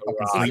 Grandma, you're gonna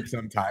fucking sleep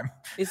sometime.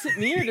 Is it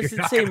me or does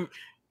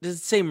it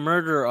say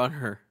murder on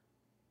her?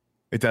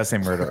 It does say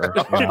murderer.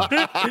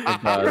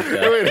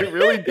 It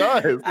really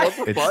does.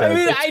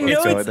 I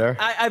know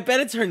I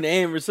bet it's her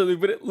name or something,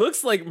 but it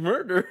looks like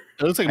murder.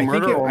 It looks like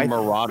murder or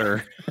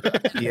marauder.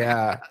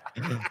 Yeah,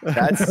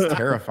 that's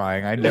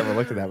terrifying. I never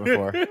looked at that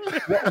before.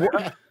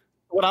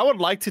 What I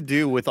would like to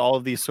do with all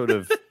of these sort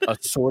of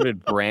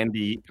assorted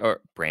candy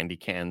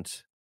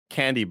brands,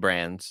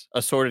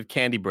 assorted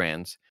candy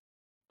brands,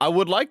 I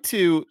would like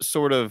to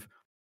sort of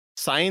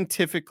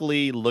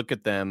scientifically look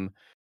at them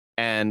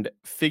and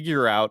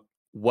figure out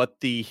what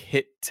the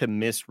hit to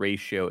miss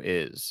ratio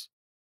is,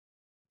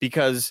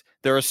 because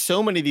there are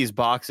so many of these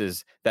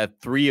boxes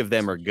that 3 of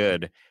them are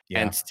good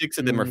and 6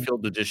 of them are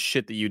filled with just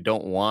shit that you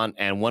don't want.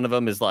 And one of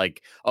them is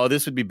like, oh,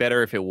 this would be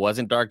better if it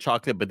wasn't dark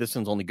chocolate, but this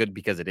one's only good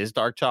because it is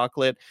dark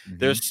chocolate.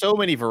 There's so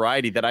many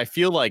variety that I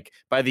feel like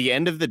by the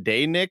end of the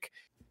day, Nick,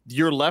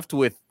 you're left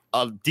with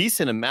a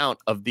decent amount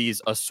of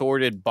these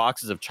assorted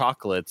boxes of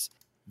chocolates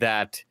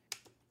that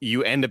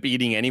you end up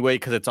eating anyway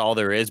because it's all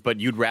there is, but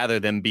you'd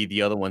rather them be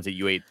the other ones that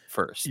you ate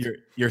first.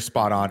 You're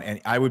spot on, and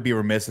I would be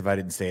remiss if I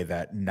didn't say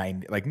that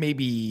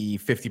maybe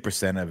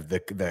 50% of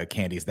the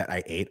candies that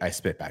I ate, I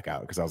spit back out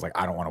because I was like,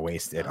 I don't want to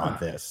waste it on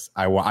this.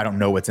 I don't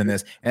know what's in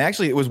this. And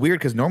actually, it was weird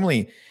because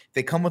normally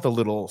they come with a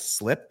little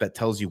slip that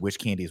tells you which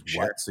candy is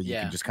what, so you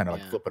can just kind of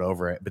like flip it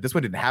over it. But this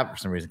one didn't have it for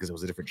some reason because it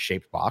was a different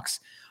shaped box.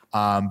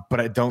 But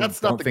I don't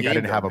think I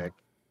didn't have a.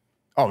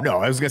 Oh no,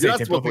 I was gonna say I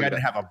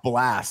didn't have a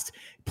blast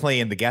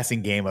playing the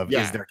guessing game of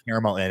is there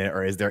caramel in it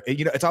or is there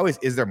it's always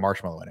is there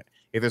marshmallow in it.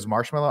 If there's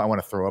marshmallow, I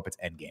want to throw up its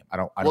end game. I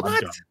don't who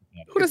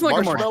doesn't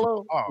like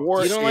marshmallow?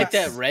 Or you don't like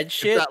that red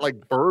shit? That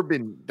like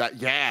bourbon that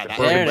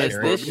there it is.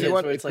 This shit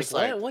where it's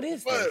like what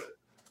is this?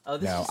 Oh,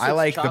 this no, I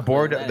like the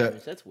Bordeaux.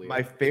 That's weird.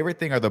 My favorite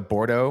thing are the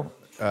Bordeaux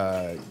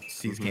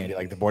See's candy,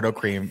 like the Bordeaux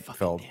cream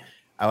filled.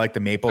 I like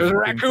the maple. There's a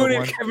raccoon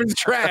in Kevin's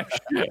trash.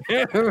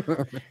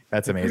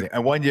 That's amazing.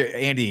 And one year,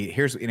 Andy,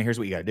 here's what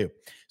you got to do.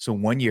 So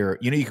one year,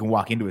 you can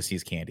walk into a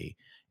See's candy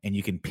and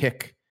you can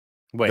pick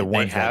the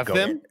ones that go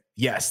in.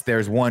 Yes,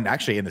 there's one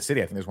actually in the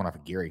city. I think there's one off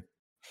of Geary.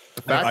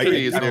 The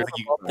factory is there.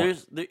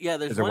 There's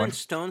one in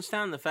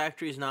Stonestown. The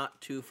factory is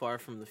not too far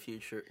from the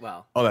future.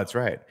 Wow. Oh, that's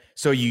right.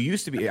 So you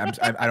used to be. I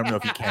don't know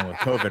if you can with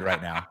COVID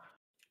right now.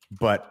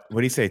 But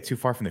what did he say? Too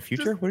far from the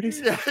future? What did he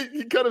say? Yeah,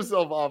 he cut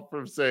himself off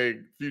from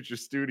saying future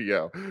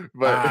studio,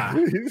 but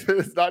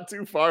it's not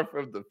too far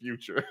from the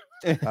future.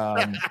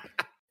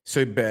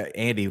 So,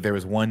 Andy, there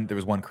was one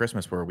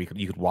Christmas where you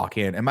could walk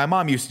in, and my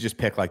mom used to just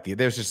pick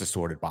there's just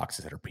assorted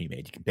boxes that are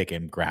pre-made. You can pick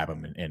them, grab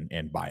them,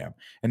 and buy them.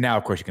 And now,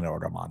 of course, you can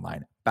order them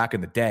online. Back in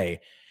the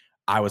day,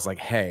 I was like,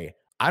 hey,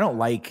 I don't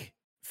like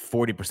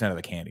 40% of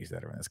the candies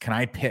that are in this. Can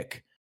I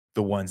pick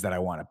the ones that I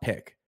want to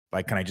pick?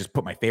 Like, can I just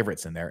put my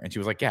favorites in there? And she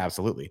was like, yeah,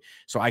 absolutely.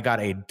 So I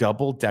got a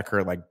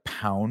double-decker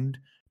pound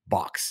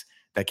box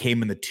that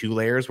came in the 2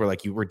 layers where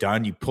you were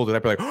done, you pulled it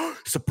up, you're like, oh,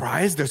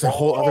 surprise, there's a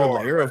whole other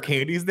layer of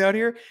candies down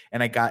here.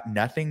 And I got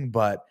nothing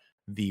but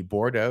the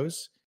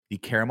Bordeaux's, the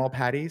caramel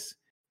patties,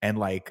 and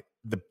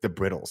the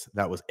Brittles.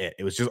 That was it.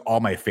 It was just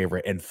all my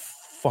favorite. And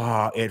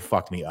it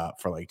fucked me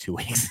up for 2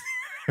 weeks.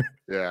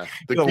 Yeah.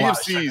 The key of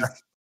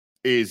See's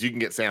is you can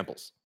get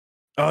samples.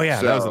 Oh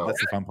yeah, that's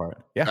the fun part.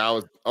 Yeah,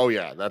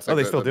 that's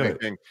they still do it.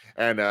 Thing.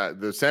 And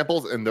the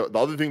samples and the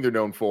other thing they're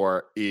known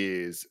for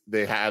is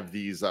they have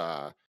these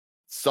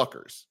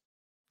suckers.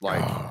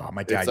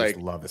 My dad used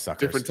to love the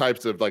suckers. Different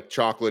types of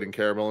chocolate and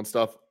caramel and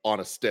stuff on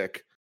a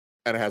stick,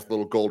 and it has a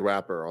little gold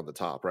wrapper on the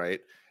top, right?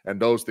 And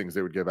those things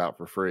they would give out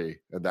for free,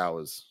 and that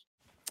was.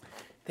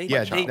 Greg,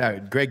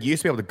 you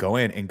used to be able to go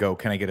in and go,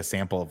 can I get a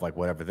sample of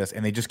whatever this?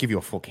 And they just give you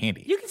a full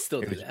candy. You can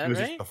still do that, It was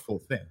right? just a full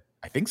thing.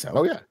 I think so.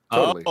 Oh yeah,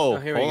 totally. Oh,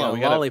 here we hold go. on. We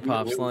gotta-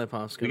 Lollipops. we-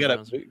 Lollipops. We Go gotta,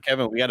 browser.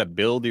 Kevin. We gotta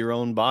build your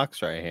own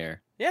box right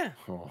here. Yeah.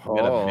 We gotta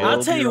Oh. I'll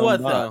build tell you your own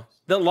what, box.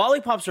 though. The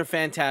lollipops are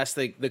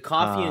fantastic. The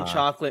coffee and Ah.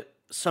 chocolate,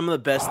 some of the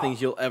best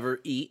things you'll ever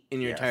eat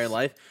in your entire Yes.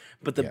 life.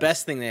 But the Yes.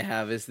 best thing they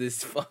have is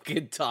this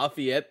fucking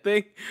toffeeette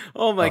thing.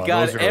 Oh my Oh,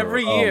 God. those are-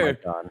 Every oh my year,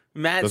 God.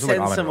 Matt Those are like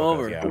sends almond some mochas,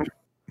 over yeah.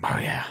 Oh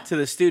yeah. to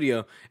the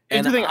studio.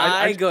 And the thing,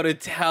 I go to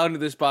town to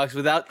this box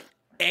without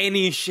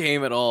any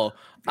shame at all.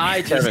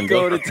 I just Kevin,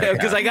 go to don't- town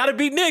because I got to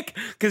beat Nick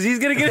because he's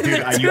going to get in Dude,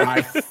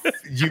 there too.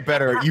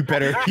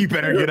 you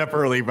better get up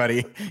early,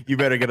 buddy. You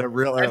better get up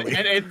real early.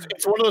 And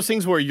it's one of those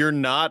things where you're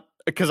not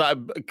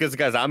because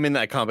guys, I'm in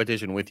that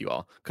competition with you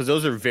all because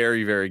those are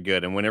very, very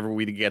good. And whenever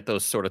we get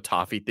those sort of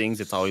toffee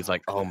things, it's always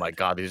like, oh my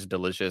God, these are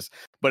delicious.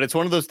 But it's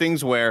one of those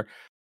things where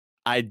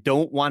I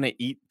don't want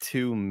to eat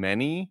too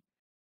many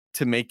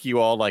to make you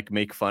all like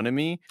make fun of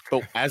me.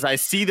 But as I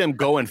see them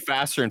going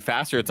faster and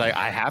faster, it's like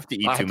I have to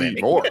eat I too have to many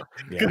eat more.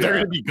 because they're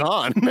gonna be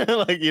gone.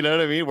 Like, you know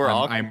what I mean? We're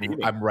all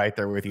competing. I'm right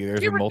there with you.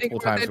 There's You been ever think multiple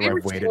about times that? You where ever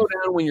I've waited. slow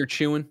down when you're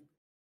chewing?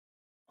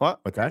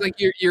 What's that? Like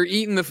you're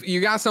eating you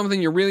got something,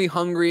 you're really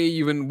hungry,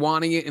 you've been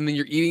wanting it, and then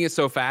you're eating it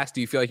so fast,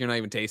 do you feel like you're not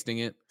even tasting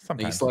it? Like you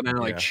Sometimes, slow down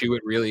and like yeah. chew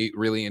it really,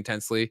 really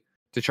intensely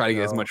to try to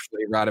get as No. much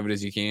flavor out of it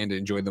as you can to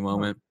enjoy the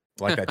moment.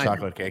 Like that I-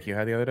 chocolate cake you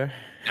had the other day.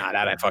 Nah,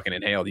 that I fucking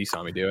inhaled. You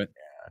saw me do it.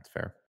 That's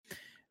fair.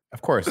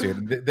 Of course,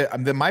 dude.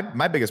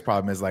 My biggest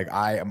problem is like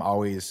I am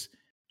always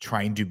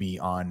trying to be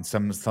on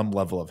some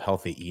level of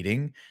healthy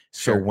eating.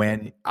 So Sure.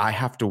 when I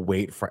have to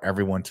wait for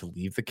everyone to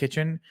leave the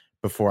kitchen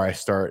before I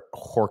start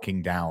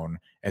horking down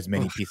as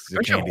many pieces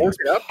of Don't you candy hork as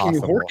it up? Can you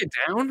possible. hork it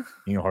down?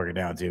 You can hork it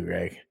down too,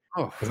 Greg.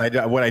 Oh,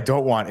 Because what I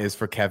don't want is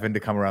for Kevin to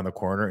come around the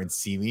corner and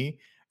see me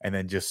and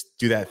then just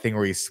do that thing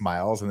where he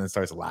smiles and then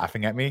starts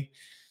laughing at me.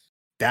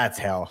 That's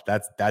hell.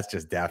 That's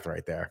just death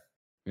right there.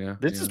 yeah.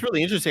 This is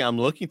really interesting. I'm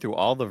looking through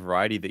all the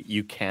variety that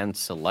you can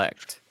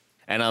select.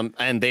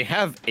 And they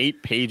have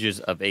 8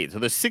 pages of 8. So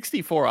there's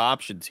 64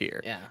 options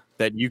here Yeah.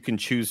 that you can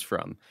choose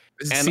from.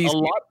 This is And season-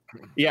 a lot,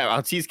 yeah,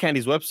 on Seas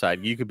Candy's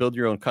website, you could build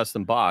your own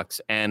custom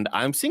box. And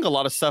I'm seeing a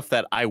lot of stuff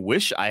that I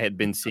wish I had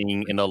been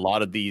seeing in a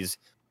lot of these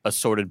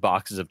assorted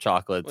boxes of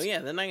chocolates. Well, yeah,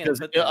 they're not going Because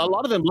to put that a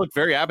lot of them look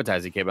very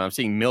appetizing, Kevin. I'm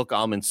seeing milk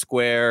almond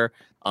square.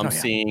 I'm Oh, yeah.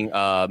 seeing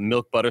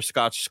milk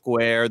butterscotch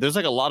square. There's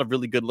like a lot of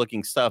really good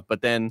looking stuff.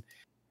 But then,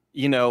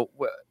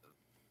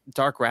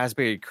 dark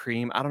raspberry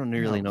cream. I don't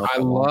really know. if I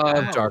want love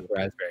that. dark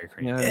raspberry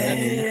cream. You know what I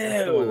mean?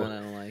 That's the one that I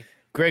don't like.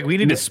 Greg, we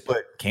need to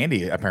split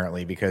candy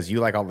apparently because you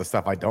like all the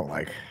stuff I don't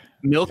like.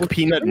 Milk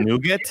peanut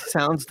nougat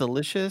sounds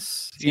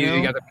delicious. You, You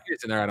know? got the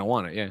peanuts in there. I don't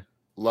want it. Yeah.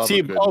 Love See,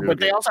 a good but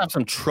they nougat. also have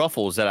some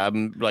truffles that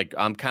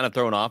I'm kind of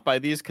thrown off by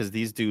these because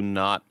these do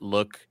not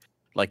look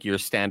like your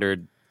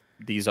standard.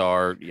 These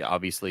are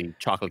obviously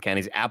chocolate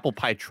candies. Apple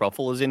pie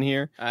truffle is in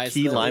here.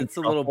 Key lime It's a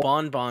little truffle.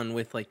 bonbon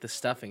with like the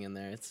stuffing in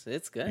there.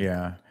 It's good.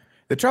 Yeah.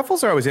 The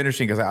truffles are always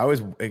interesting because I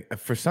always,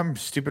 for some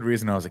stupid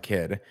reason, when I was a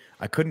kid,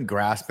 I couldn't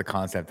grasp the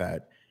concept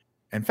that,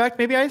 in fact,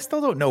 maybe I still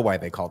don't know why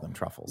they call them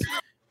truffles.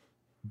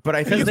 But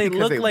I think Because it's they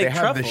because look like they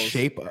have the truffles.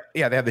 shape.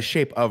 They have the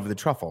shape of the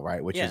truffle,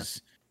 right? Which Yeah.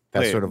 is that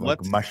Wait, sort of like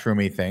what's-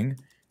 mushroomy thing.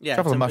 Yeah,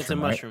 Truffle's it's a a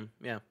mushroom, right? mushroom.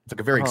 Yeah. It's like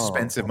a very Oh.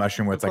 expensive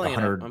mushroom where it's I'm like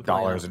pulling it up. I'm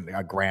 $100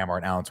 a gram or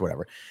an ounce,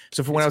 whatever.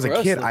 So for when It's I was a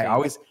gross kid,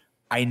 looking.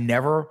 I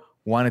never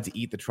wanted to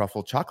eat the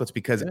truffle chocolates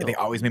because they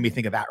always made me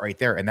think of that right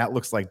there, and that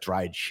looks like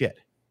dried shit.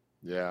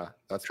 Yeah,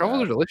 that's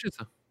Truffles bad. are delicious.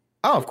 Though.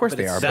 Oh, of course But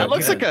they it's are. so That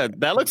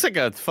but looks like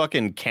a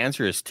fucking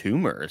cancerous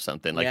tumor or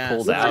something, like Yeah,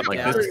 pulled looks out. like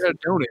Like a this, It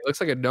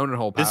looks like a donut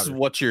hole powder. this is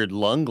what your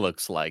lung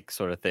looks like,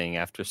 sort of thing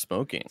after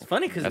smoking. It's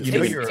funny because it That's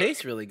really-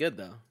 tastes really good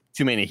though.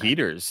 Too many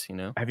heaters, you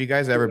know. Have you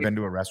guys ever been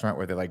to a restaurant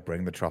where they like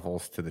bring the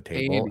truffles to the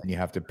table Maybe. and you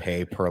have to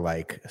pay per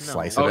like No.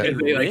 slice Oh, of yeah, it?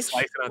 they, like, Rich?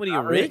 slice it on What are you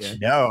top of it, rich?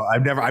 yeah. No,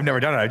 I've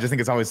never done it. I just think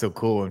it's always so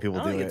cool when people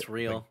I don't do think it. it's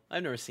real.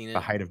 I've never seen it. The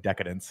height of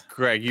decadence.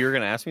 Greg, you were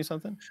gonna ask me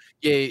something?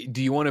 Yeah.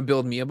 Do you want to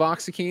build me a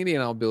box of candy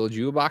and I'll build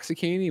you a box of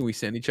candy and we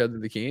send each other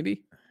the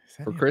candy?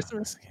 Send For me a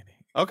Christmas? box of candy.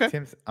 Okay.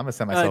 Tim's, I'm gonna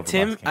send myself.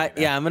 Tim, a box of candy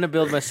now. yeah, I'm gonna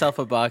build myself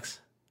a box.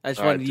 I just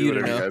All right, wanted do you to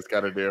whatever know. you guys got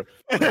to do.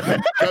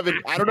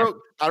 Kevin, I don't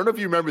know if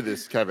you remember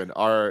this, Kevin.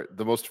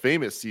 The most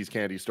famous Seas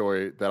Candy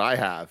story that I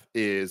have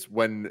is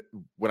when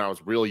I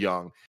was real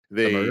young,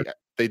 they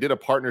did a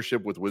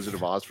partnership with Wizard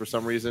of Oz for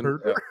some reason.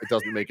 It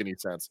doesn't make any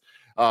sense.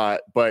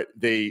 But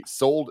they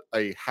sold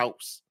a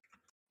house.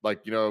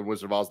 Like, in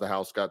Wizard of Oz, the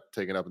house got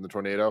taken up in the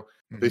tornado.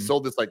 They Mhm.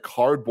 sold this like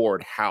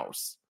cardboard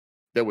house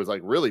that was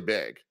like really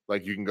big.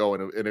 Like you can go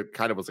in and it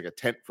kind of was like a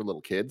tent for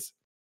little kids.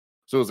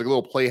 So it was like a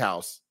little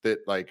playhouse that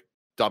like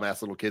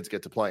dumbass little kids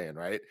get to play in,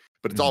 right?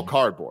 But it's all Mhm.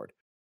 cardboard.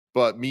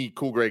 But me,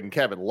 Cool Greg, and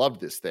Kevin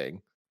loved this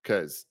thing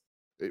because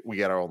we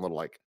got our own little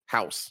like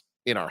house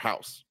in our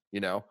house,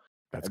 That's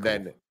and cool.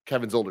 then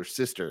Kevin's older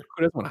sister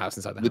Who doesn't want a house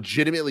inside the house?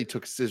 legitimately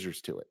took scissors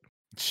to it.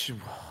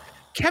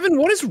 Kevin,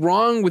 what is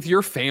wrong with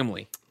your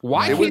family?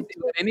 Why It can't was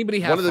they let anybody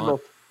have One of the fun?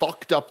 most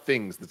fucked up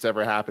things that's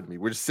ever happened to me.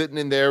 We're just sitting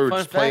in there, we're Fun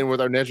just playing fact.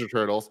 with our Ninja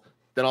Turtles.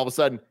 Then all of a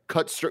sudden,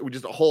 cut straight with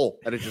just a hole,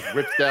 and it just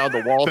rips down.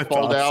 The walls That's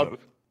fall down. awesome. It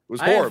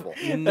was I have horrible.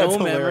 no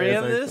That's memory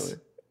hilarious, of this,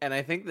 actually. and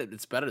I think that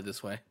it's better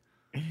this way.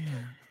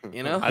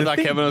 You know, I thought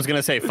Kevin was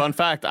gonna say, "Fun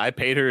fact: I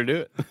paid her to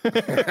do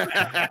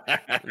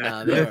it."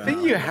 no, The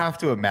thing you have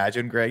to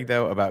imagine, Greg,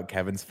 though, about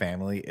Kevin's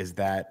family is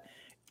that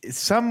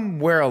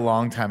somewhere a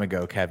long time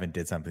ago, Kevin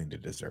did something to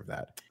deserve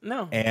that.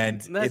 no,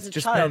 And that's it's a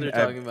just child been you're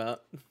talking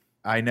about.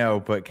 I know,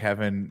 but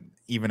Kevin,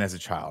 even as a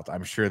child,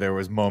 I'm sure there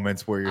was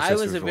moments where your I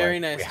sisters was a were very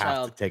like, nice we have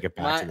child. to take it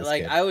back to this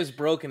kid. I was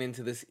broken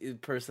into this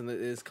person that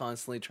is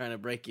constantly trying to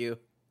break you.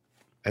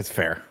 That's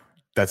fair.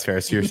 That's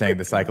fair. So you're saying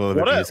the cycle of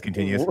abuse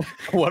continues?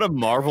 What a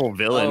Marvel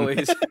villain!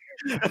 Always.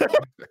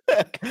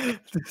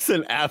 It's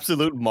an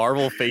absolute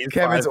Marvel phase.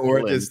 Kevin's 5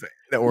 origins,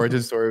 the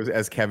origin story was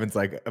as Kevin's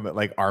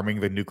like arming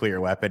the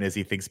nuclear weapon as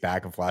he thinks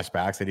back and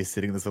flashbacks, and he's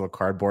sitting in this little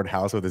cardboard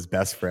house with his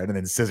best friend, and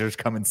then scissors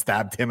come and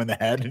stabbed him in the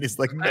head, and he's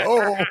like,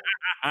 no,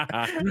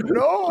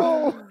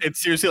 no.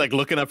 It's seriously like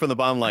looking up from the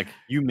bottom, like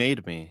you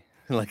made me.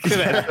 Like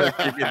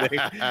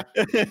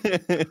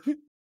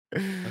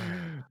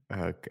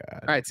Oh god.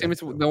 All right, Sam,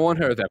 it's the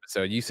One Earth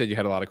episode. You said you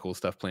had a lot of cool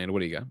stuff planned. What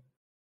do you got?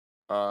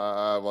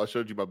 Well, I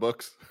showed you my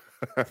books.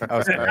 That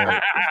was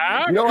great.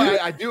 You know,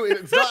 I do.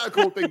 It's not a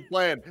cool thing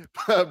planned,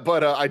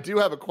 but I do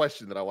have a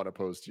question that I want to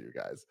pose to you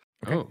guys.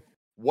 Oh,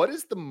 What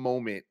is the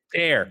moment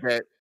dare.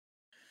 that?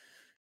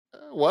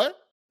 What?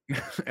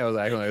 I was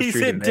actually. He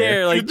said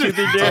dare, like truth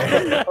or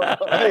dare. I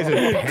thought you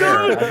said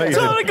pear. I thought you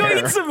Tell him said to go pear.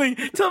 eat something.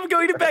 Tell him to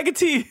go eat a bag of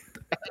tea.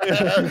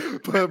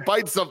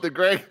 Bite something,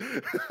 Greg.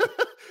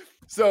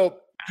 So,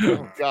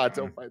 oh God,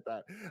 don't bite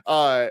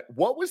that.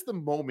 What was the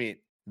moment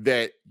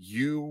that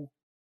you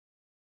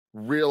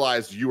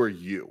realized you are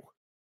you?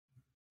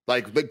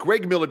 Like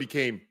Greg Miller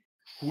became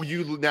who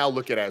you now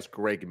look at as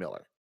Greg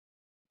Miller.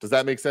 Does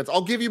that make sense?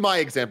 I'll give you my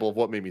example of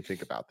what made me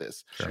think about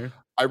this. Sure.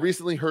 I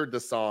recently heard the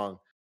song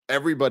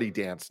 "Everybody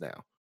Dance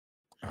Now."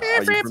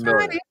 Are you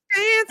familiar?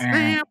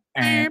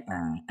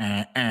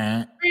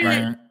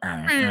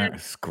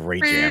 It's a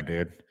great jam,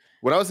 dude.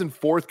 When I was in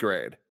 4th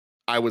grade,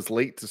 I was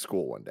late to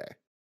school one day,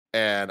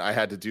 and I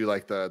had to do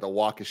like the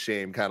walk of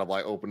shame, kind of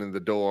like opening the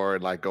door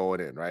and like going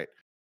in, right?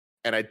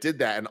 And I did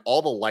that, and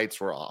all the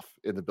lights were off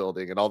in the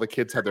building, and all the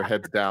kids had their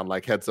heads down,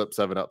 like heads up,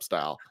 7-Up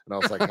style. And I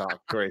was like, oh,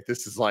 great,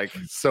 this is like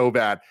so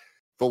bad.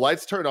 The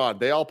lights turn on,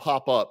 they all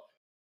pop up.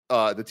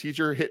 The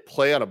teacher hit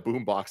play on a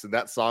boombox, and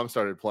that song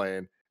started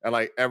playing, and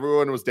like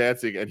everyone was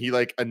dancing, and he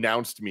like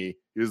announced me.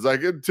 He was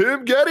like,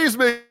 Tim Geddes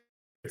mix.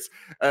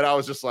 And I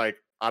was just like,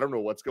 I don't know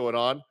what's going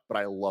on, but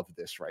I love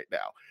this right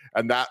now.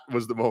 And that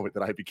was the moment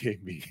that I became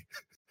me.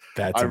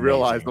 That's I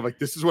realized amazing. I'm like,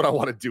 this is what I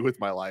want to do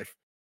with my life.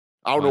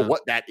 I don't know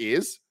what that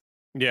is,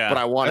 yeah, but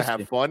I want to I have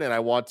see. fun, and I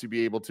want to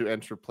be able to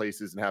enter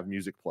places and have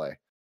music play.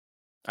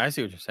 I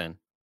see what you're saying.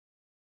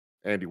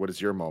 Andy, what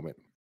is your moment?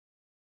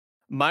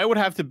 Mine would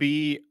have to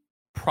be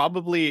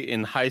probably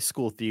in high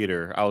school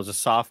theater. I was a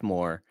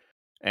sophomore,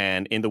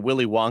 and in the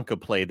Willy Wonka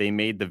play, they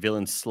made the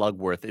villain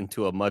Slugworth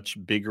into a much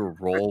bigger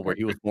role where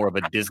he was more of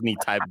a Disney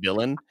type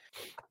villain.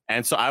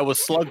 And so I was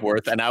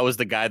Slugworth, and I was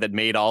the guy that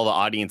made all the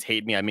audience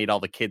hate me. I made all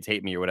the kids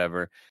hate me or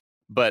whatever.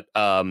 But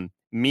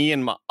me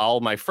and all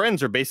my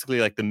friends are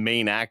basically like the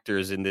main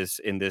actors in this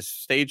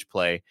stage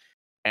play.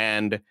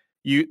 And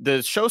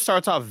the show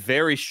starts off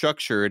very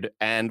structured,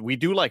 and we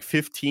do like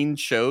 15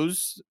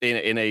 shows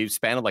in a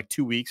span of like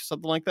 2 weeks or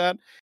something like that.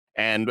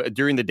 And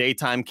during the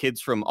daytime,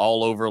 kids from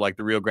all over like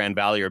the Rio Grande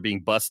Valley are being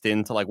bussed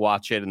in to like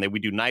watch it. And then we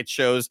do night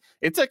shows.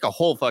 It's like a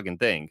whole fucking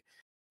thing.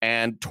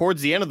 And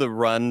towards the end of the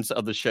runs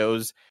of the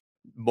shows,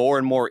 more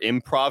and more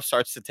improv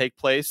starts to take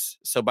place.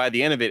 So by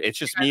the end of it, it's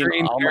just me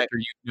and all my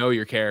You know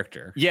your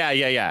character.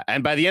 yeah.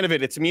 And by the end of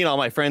it, it's me and all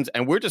my friends,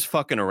 and we're just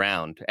fucking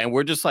around, and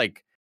we're just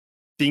like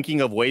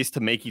thinking of ways to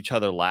make each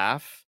other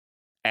laugh,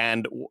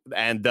 and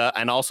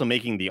also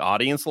making the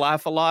audience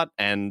laugh a lot.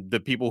 And the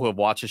people who have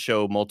watched the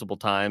show multiple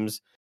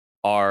times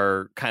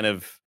are kind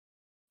of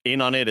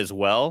in on it as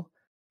well.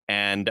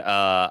 And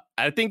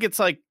I think it's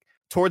like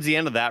towards the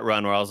end of that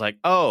run where I was like,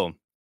 oh,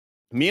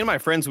 me and my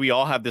friends, we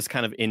all have this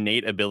kind of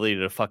innate ability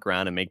to fuck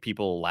around and make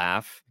people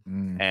laugh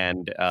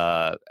and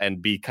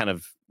be kind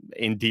of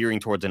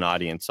endearing towards an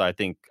audience. So I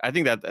think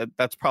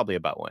that's probably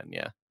about when,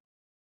 yeah.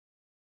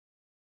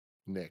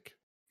 Nick.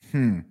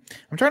 I'm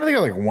trying to think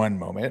of like one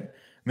moment. I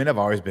mean, I've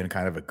always been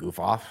kind of a goof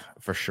off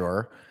for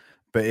sure,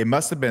 but it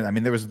must have been. I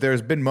mean,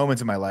 there's been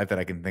moments in my life that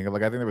I can think of.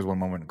 Like I think there was one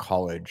moment in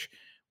college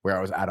where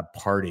I was at a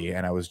party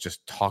and I was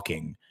just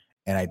talking,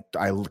 and I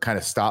kind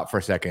of stopped for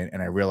a second,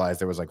 and I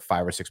realized there was like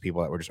 5 or 6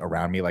 people that were just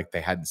around me, like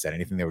they hadn't said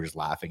anything, they were just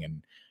laughing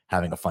and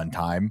having a fun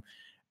time,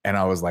 and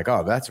I was like,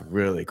 oh, that's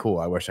really cool.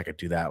 I wish I could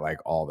do that like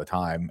all the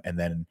time. And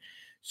then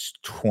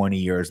 20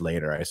 years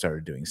later, I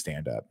started doing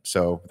stand up.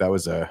 So that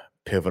was a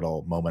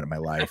pivotal moment in my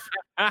life.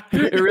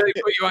 It really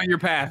put you on your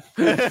path.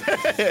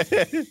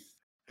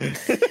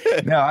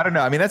 No, I don't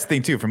know. I mean, that's the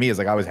thing too for me is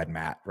like I always had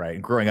Matt, right?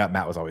 And growing up,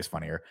 Matt was always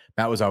funnier.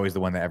 Matt was always the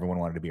one that everyone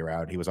wanted to be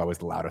around. He was always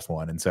the loudest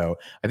one. And so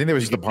I think there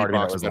was just a part of me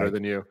that was better like,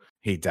 than you.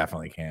 he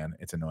definitely can.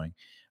 It's annoying.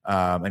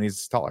 And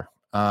he's taller.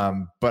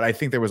 But I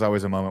think there was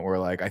always a moment where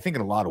like, I think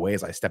in a lot of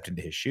ways I stepped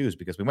into his shoes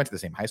because we went to the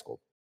same high school.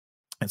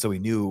 And so we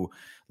knew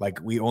like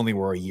we only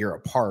were a year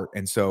apart.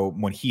 And so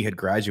when he had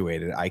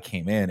graduated, I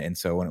came in. And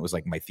so when it was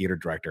like my theater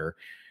director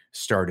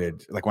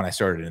started, like when I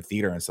started in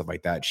theater and stuff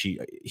like that, she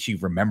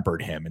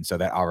remembered him. And so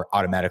that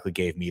automatically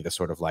gave me the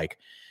sort of like,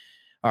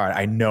 all right,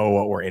 I know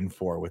what we're in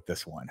for with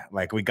this one.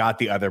 Like we got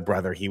the other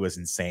brother. He was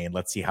insane.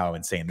 Let's see how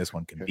insane this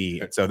one can be.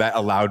 And so that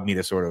allowed me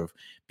to sort of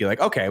be like,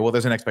 okay, well,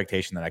 there's an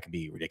expectation that I can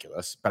be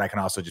ridiculous, but I can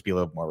also just be a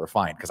little more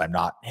refined because I'm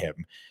not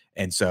him.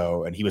 And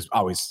so, and he was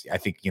always, I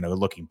think, you know,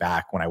 looking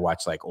back when I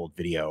watch like old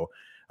video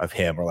of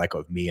him or like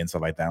of me and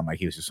stuff like that, I'm like,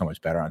 he was just so much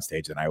better on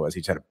stage than I was.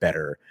 He just had a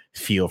better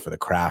feel for the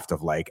craft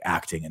of like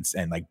acting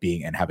and like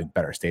being and having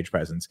better stage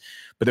presence.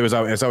 But it was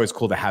always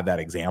cool to have that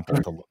example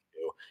to look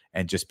to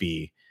and just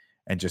be,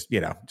 and just, you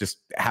know, just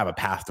have a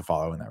path to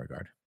follow in that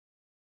regard.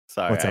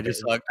 Sorry, I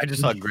just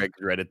saw Greg's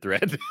Reddit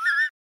thread.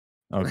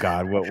 Oh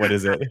God, what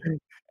is it?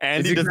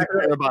 Andy doesn't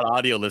care about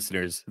audio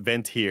listeners.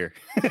 Vent here.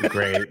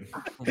 Great.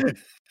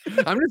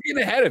 I'm just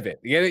getting ahead of it.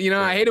 You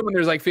know, I hate it when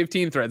there's like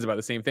 15 threads about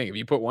the same thing. If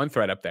you put one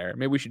thread up there,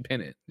 maybe we should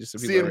pin it. Just so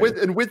See, and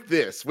with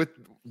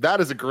that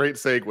is a great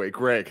segue.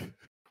 Greg,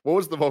 what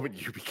was the moment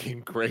you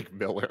became Greg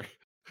Miller?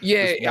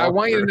 Yeah, I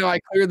want you to know I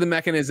cleared the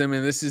mechanism,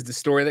 and this is the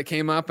story that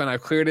came up, and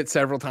I've cleared it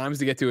several times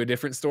to get to a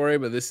different story,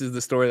 but this is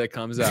the story that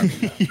comes up. So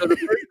the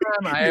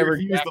first time I ever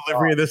used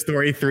delivery of this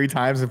story 3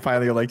 times, and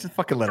finally you're like, just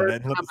fucking let it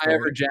in. The first time I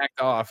ever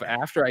jacked off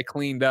after I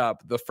cleaned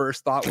up, the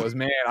first thought was,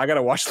 man, I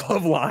gotta watch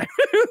Loveline.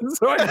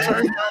 So I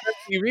turned on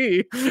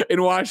TV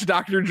and watched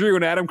Dr. Drew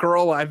and Adam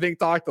Carolla. I think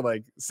talked to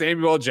like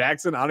Samuel L.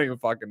 Jackson. I don't even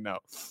fucking know.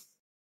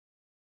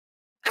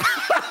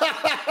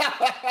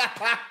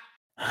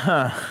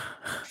 Huh.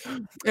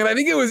 And I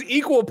think it was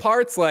equal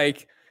parts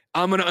like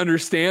I'm gonna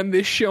understand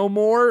this show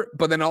more,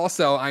 but then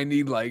also I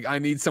need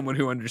someone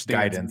who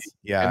understands guidance.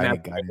 Me. Yeah, and I that's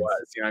need guidance. what it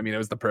was. You know, I mean, it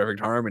was the perfect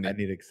harmony. I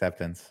need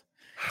acceptance.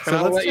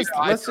 So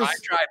I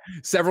tried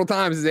several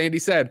times, as Andy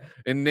said,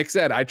 and Nick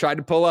said, I tried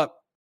to pull up.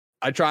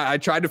 I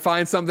tried to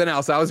find something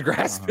else. I was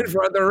grasping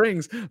for other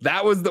rings.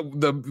 That was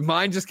the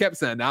mind just kept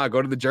saying, "Now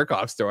go to the jerk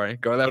off story.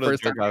 Go to that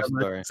first time I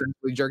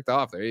essentially jerked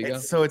off." There you go.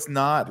 So it's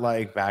not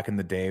like back in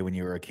the day when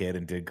you were a kid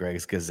and did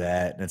Greg's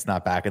Gazette, and it's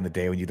not back in the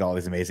day when you did all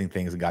these amazing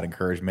things and got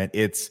encouragement.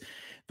 It's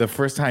the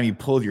first time you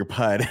pulled your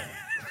pud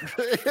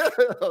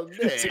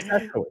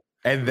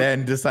and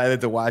then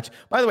decided to watch.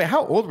 By the way,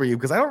 how old were you?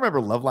 Because I don't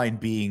remember Loveline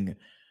being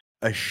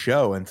a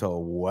show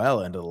until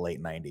well into the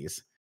late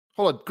 90s.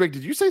 Hold on, Greg,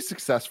 did you say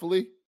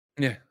successfully?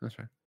 Yeah, that's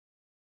right.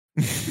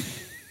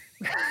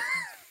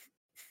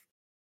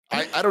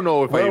 I don't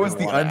know if what was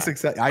the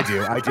unsuccess. I do.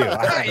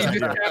 You just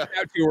tapped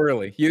out too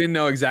early. You didn't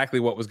know exactly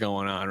what was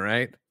going on,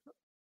 right?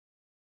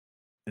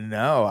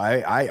 No,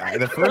 I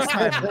the first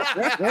time.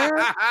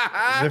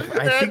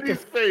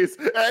 Andy's face.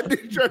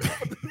 Andy tried to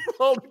put this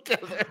all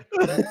together.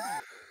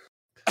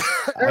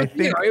 I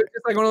think it's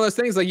just like one of those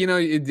things. Like, you know,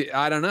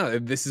 I don't know.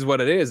 This is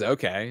what it is.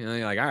 Okay, and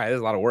you're like, all right, there's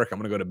a lot of work. I'm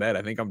gonna go to bed.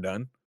 I think I'm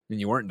done. And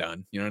you weren't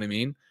done. You know what I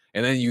mean?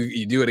 And then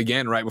you do it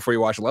again right before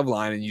you watch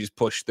Loveline, and you just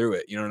push through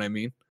it. You know what I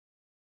mean?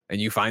 And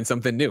you find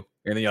something new,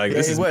 and then you're like,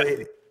 "This is."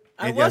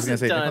 I was gonna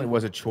say, it definitely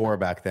was a chore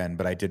back then,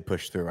 but I did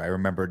push through. I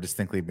remember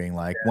distinctly being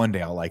like, "One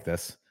day I'll like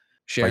this."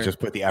 Sure. I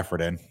just put the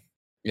effort in.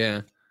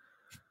 Yeah.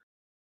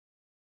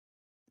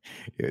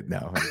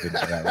 No, I didn't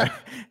do that.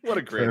 What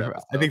a great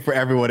episode. I think for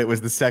everyone, it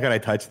was the second I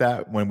touched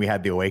that when we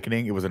had the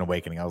awakening. It was an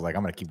awakening. I was like,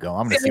 I'm gonna keep going.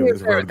 I'm gonna see where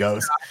this road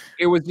goes.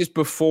 It was just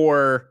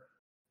before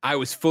I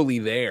was fully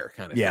there,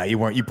 kind of. Yeah, thing. you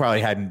weren't. You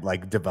probably hadn't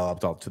like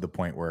developed all to the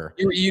point where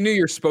you knew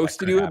you're supposed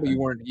to do it, but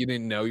you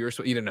didn't know you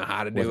didn't know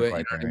how to do it. You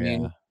know what I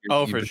mean? Yeah.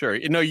 Oh, for sure.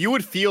 You know, you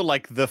would feel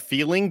like the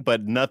feeling,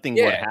 but nothing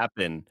would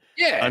happen.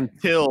 Yeah.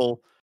 Until,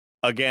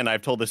 again,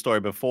 I've told this story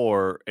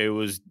before. It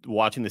was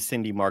watching the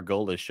Cindy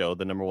Margolis show,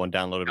 the #1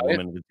 downloaded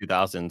woman in the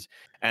 2000s,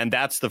 and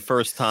that's the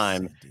first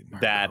time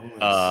that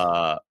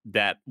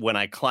that when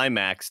I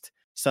climaxed,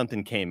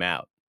 something came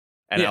out.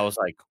 And I was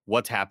like,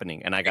 what's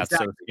happening? And I got so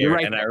scared.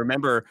 Right. And I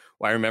remember,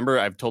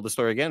 I've told the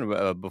story again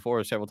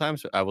before several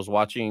times. I was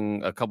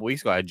watching a couple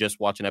weeks ago. I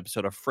just watched an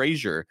episode of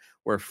Frasier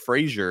where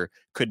Frasier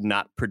could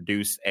not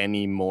produce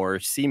any more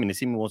semen. The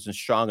semen wasn't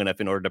strong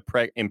enough in order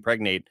to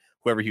impregnate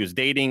whoever he was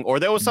dating. Or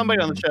there was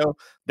somebody on the show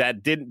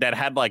that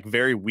had like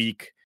very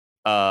weak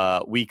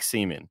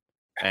semen.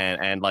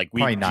 And like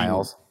probably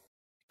Niles.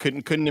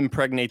 Couldn't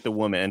impregnate the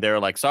woman, and they were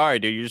like, "Sorry,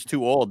 dude, you're just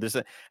too old."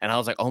 And I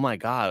was like, "Oh my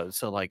god!"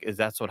 So like,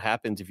 that's what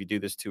happens if you do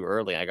this too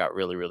early? I got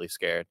really, really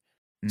scared.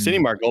 Cindy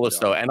Margolis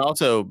though, and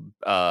also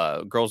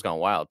Girls Gone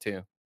Wild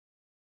too.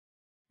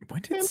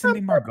 When did Cindy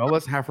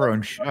Margolis have her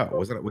own show?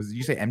 Was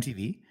you say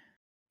MTV?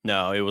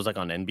 No, it was like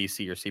on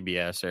NBC or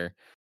CBS or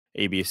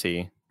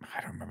ABC.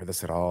 I don't remember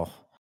this at all.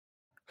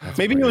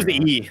 Maybe it was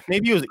E.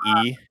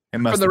 It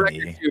must for the be.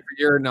 record, for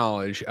your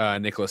knowledge,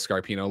 Nicholas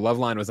Scarpino,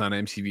 Loveline was on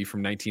MTV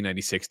from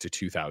 1996 to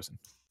 2000.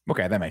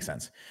 Okay, that makes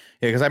sense.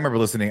 Yeah, because I remember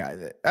listening.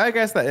 I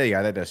guess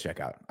that does check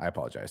out. I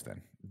apologize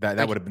then.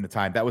 That would have been the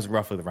time. That was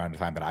roughly around the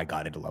time that I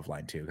got into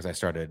Loveline too, because I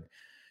started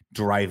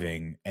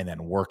driving and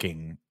then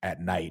working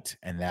at night.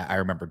 And that I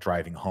remember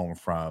driving home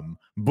from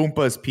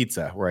Boompa's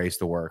Pizza, where I used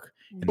to work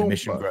in the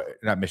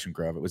not Mission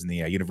Grove. It was in the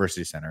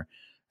University Center.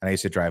 And I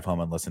used to drive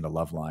home and listen to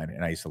Loveline,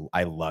 and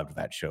I loved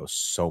that show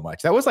so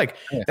much. That was like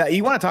that.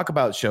 You want to talk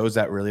about shows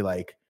that really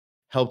like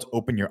helped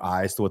open your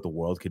eyes to what the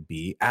world could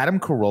be. Adam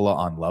Carolla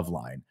on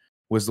Loveline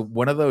was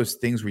one of those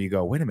things where you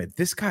go, wait a minute,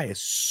 this guy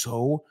is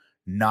so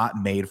not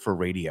made for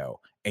radio,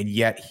 and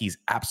yet he's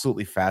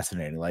absolutely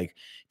fascinating. Like,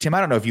 Tim,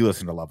 I don't know if you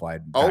listened to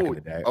Loveline back in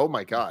the day. Oh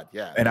my God,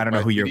 yeah. And I don't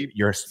know who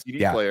your CD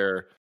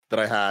player that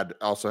I had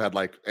also had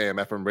like AM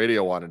FM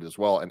radio on it as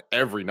well, and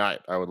every night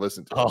I would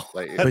listen to it.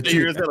 Like, I thought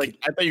you were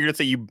gonna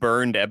say you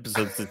burned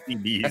episodes of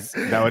CDs.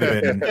 That would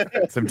have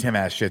been some Tim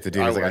ass shit to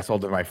do. I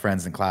sold it to my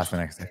friends in class the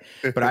next day.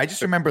 But I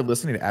just remember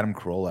listening to Adam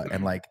Carolla,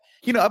 and like,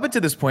 you know, up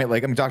until this point,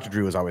 like, I mean, Dr.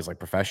 Drew was always like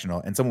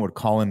professional, and someone would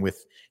call in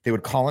with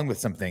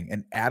something,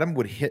 and Adam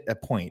would hit a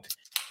point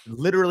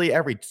literally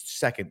every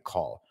second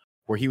call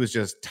where he was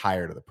just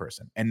tired of the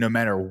person, and no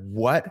matter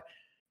what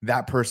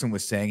that person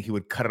was saying, he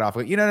would cut it off.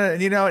 Like,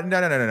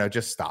 no,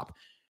 just stop,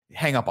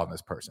 hang up on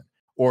this person,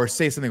 or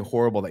say something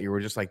horrible that you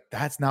were just like,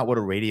 that's not what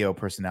a radio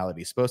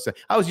personality is supposed to.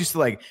 I was used to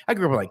like, I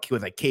grew up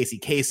with like Casey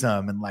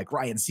Kasem and like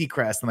Ryan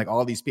Seacrest and like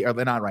all these people.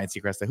 Or not Ryan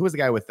Seacrest. Who was the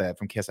guy with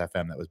from Kiss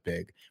FM that was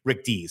big?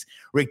 Rick Dees,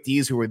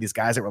 who were these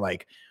guys that were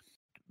like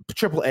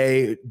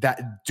AAA,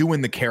 that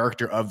doing the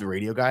character of the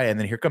radio guy. And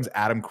then here comes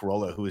Adam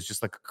Carolla, who is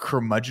just like a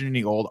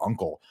curmudgeon-y old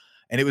uncle.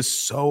 And it was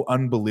so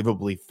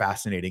unbelievably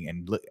fascinating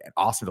and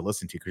awesome to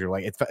listen to, because you're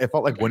like, it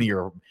felt like one of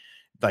your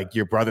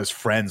brother's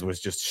friends was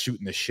just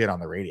shooting the shit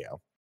on the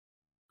radio.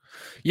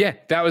 Yeah,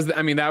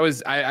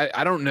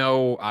 I don't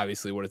know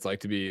obviously what it's like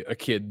to be a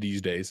kid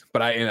these days,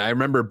 but I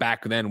remember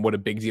back then what a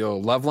big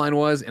deal Loveline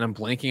was, and I'm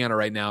blanking on it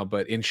right now,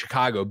 but in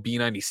Chicago,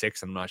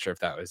 B96, I'm not sure if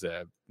that was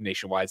a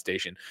nationwide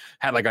station,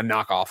 had like a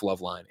knockoff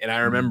Loveline. And I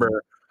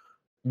remember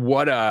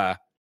what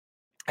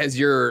as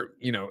you're,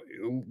 you know,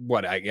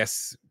 what I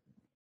guess,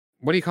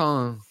 what do you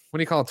call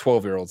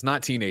 12-year-olds?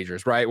 Not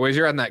teenagers, right? Whereas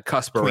you're on that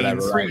cusp or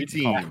whatever, right?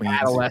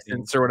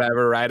 Adolescence or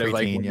whatever, right? Of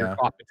like when you're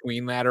caught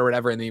between that or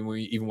whatever, and then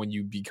even when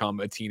you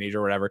become a teenager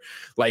or whatever,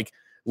 like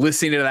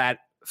listening to that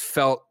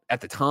felt at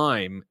the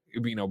time,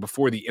 you know,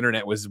 before the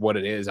internet was what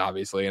it is,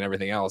 obviously, and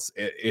everything else,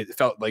 it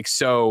felt like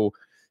so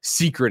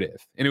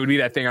secretive. And it would be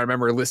that thing I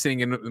remember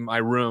listening in my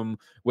room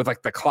with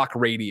like the clock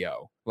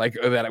radio, like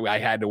that I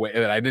had to wait,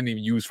 that I didn't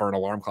even use for an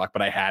alarm clock,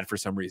 but I had for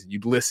some reason.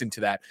 You'd listen to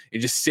that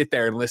and just sit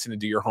there and listen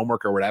and do your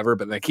homework or whatever,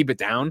 but then keep it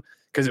down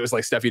because it was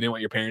like stuff you didn't want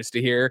your parents to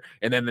hear.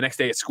 And then the next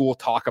day at school,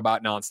 talk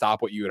about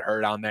nonstop what you had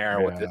heard on there,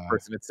 or what this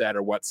person had said,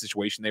 or what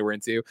situation they were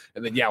into.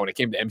 And then when it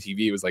came to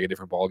MTV, it was like a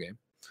different ballgame.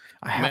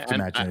 I have to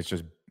imagine it's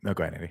just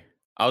go ahead, Eddie.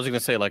 I was gonna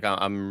say, like,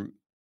 I'm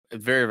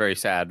very, very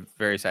sad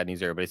news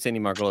there, but Cindy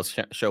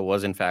Margolis show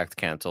was in fact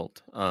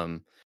canceled.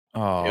 It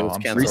was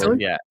canceled.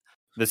 Yeah.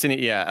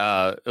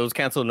 It was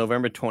canceled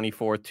November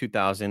 24th,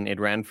 2000. It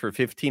ran for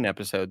 15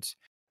 episodes.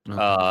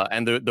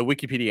 And the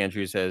Wikipedia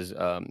entry says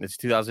it's a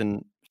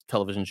 2000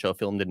 television show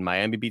filmed in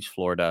Miami Beach,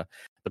 Florida.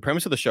 The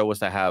premise of the show was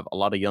to have a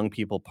lot of young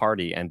people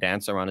party and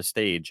dance around a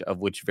stage, of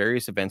which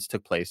various events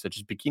took place, such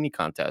as bikini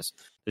contests.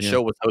 The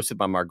show was hosted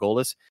by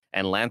Margolis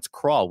and Lance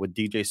Kroll, with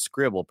DJ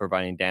Scribble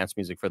providing dance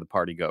music for the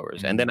party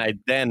goers. And then I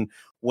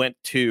went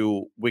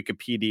to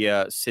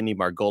Wikipedia, Cindy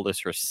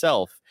Margolis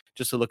herself,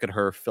 just to look at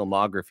her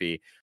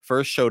filmography.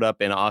 First showed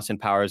up in Austin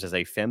Powers as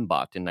a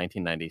fembot in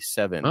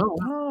 1997.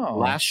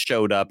 Last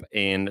showed up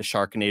in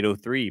Sharknado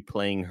 3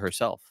 playing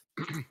herself.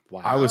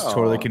 Wow. I was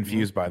totally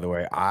confused, by the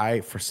way.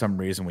 I, for some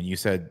reason, when you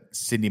said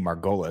Cindy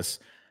Margolis,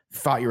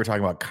 thought you were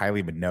talking about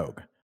Kylie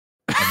Minogue.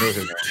 And those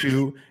are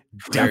two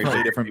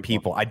definitely different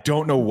people. I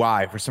don't know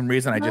why. For some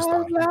reason, I just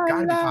thought he's got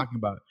to be talking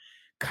about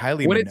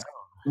Kylie Minogue.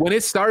 When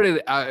it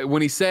started,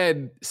 when he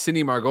said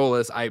Cindy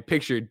Margolis, I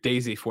pictured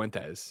Daisy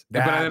Fuentes.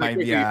 Because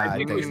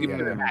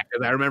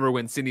I remember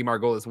when Cindy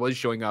Margolis was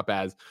showing up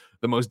as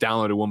the most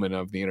downloaded woman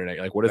of the internet.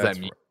 Like, what does that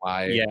mean?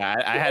 Why? Yeah,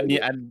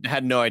 I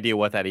had no idea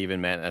what that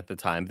even meant at the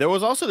time. There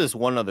was also this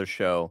one other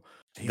show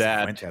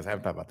Fuentes. I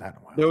haven't thought about that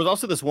in a while. There was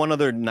also this one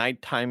other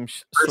nighttime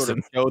sort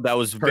of show that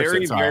was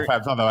very. I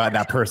thought about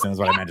that person is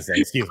what I meant to say.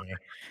 Excuse me.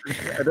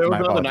 There was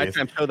another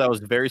nighttime show that was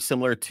very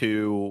similar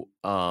to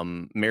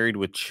Married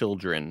with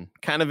Children,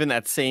 kind of in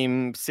that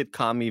same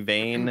sitcom-y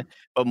vein,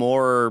 but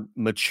more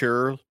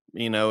mature,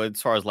 you know,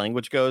 as far as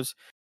language goes.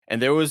 And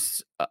there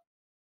was a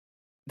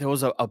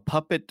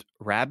puppet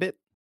rabbit,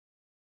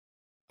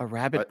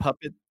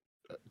 puppet.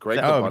 Greg.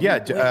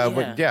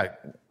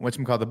 What's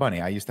him called the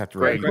bunny? I used to have to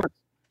write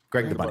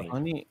Greg the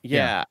bunny.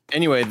 Yeah.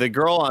 Anyway, the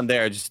girl on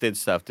there just did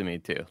stuff to me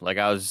too. Like,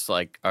 I was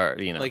like,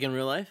 you know, like in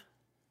real life.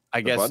 I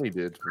guess the bunny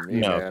did for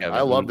me. No, man.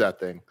 I love that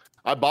thing.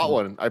 I bought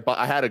one.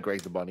 I had a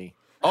Greg the bunny.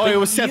 Oh, it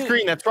was Seth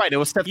Green. That's right. It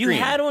was Seth Green. You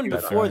had one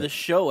before the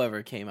show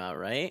ever came out,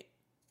 right?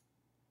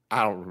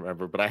 I don't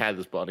remember, but I had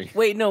this bunny.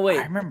 Wait.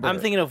 I remember. I'm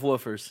thinking of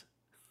Woofers.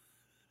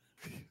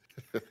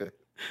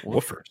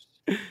 Woofers.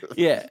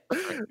 Yeah.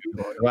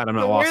 Glad I'm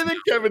not the way that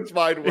Kevin's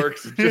mind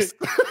works, just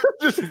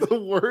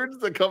the words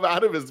that come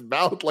out of his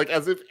mouth, like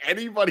as if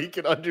anybody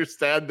can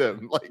understand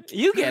them. Like,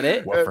 you get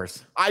it.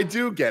 Woofers. I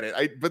do get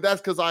it. But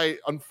that's because I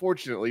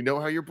unfortunately know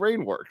how your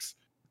brain works.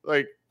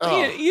 Like,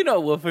 you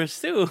know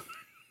Woofers too.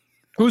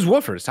 Who's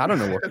Woofers? I don't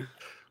know Woofers.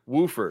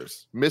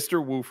 Woofers.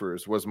 Mr.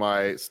 Woofers was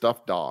my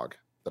stuffed dog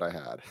that I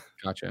had.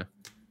 Gotcha.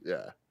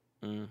 Yeah.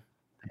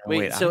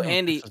 Wait, I so don't know if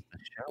Andy, this was the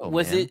show,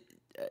 was man.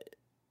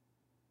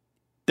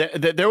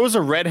 it There was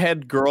a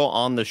redhead girl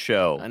on the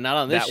show. not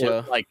on this that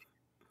was, show? like,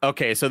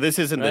 okay, so this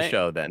isn't the Right?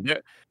 show then.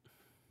 There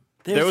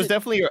There's was a-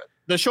 definitely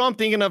the show I'm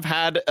thinking of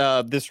had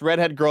this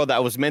redhead girl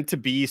that was meant to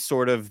be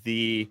sort of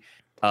the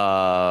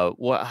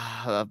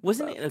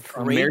wasn't it a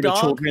from gray Married to dog?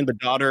 Children, the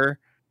daughter.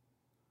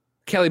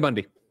 Kelly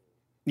Bundy.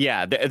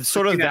 Yeah, it's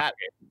sort of Christina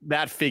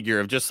that figure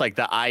of just like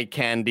the eye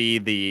candy,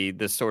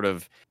 the sort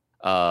of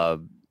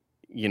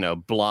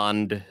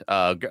blonde.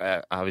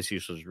 Obviously,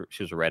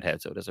 she was a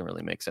redhead, so it doesn't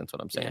really make sense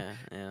what I'm saying.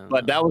 Yeah,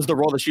 But that was the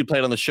role that she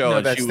played on the show. No,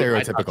 and that's she was-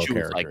 I thought stereotypical she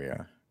was, like,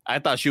 character. I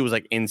thought she was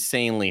like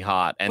insanely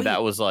hot, and Wait.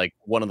 that was like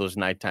one of those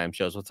nighttime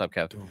shows. What's up,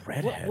 Kev? The What,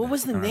 redhead. what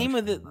was the I don't know name what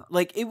of you're the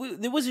talking about.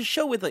 like? There was a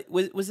show with like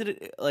was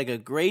it like a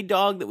gray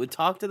dog that would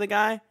talk to the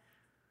guy?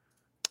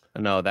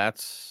 No,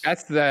 that's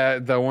That's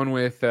the one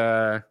with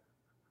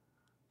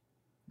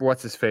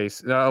what's his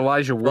face?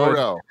 Elijah Wood.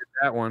 Frodo.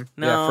 That one.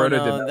 No, yeah, Frodo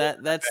no,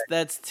 did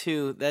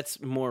that.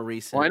 that's more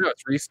recent. Well, I know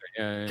it's recent.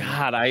 Yeah.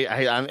 God.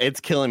 I'm it's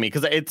killing me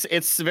because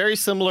it's very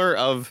similar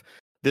of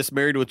this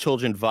Married with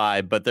Children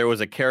vibe, but there was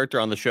a character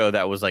on the show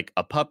that was like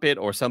a puppet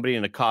or somebody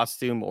in a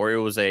costume, or it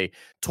was a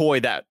toy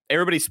that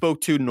everybody spoke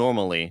to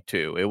normally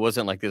too. It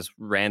wasn't like this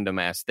random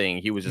ass thing.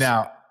 He was just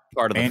Now,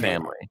 part of the Andy,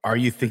 family. are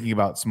you thinking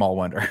about Small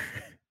Wonder?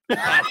 Damn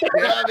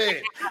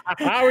it.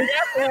 Ah, we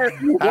got there.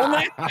 One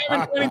last time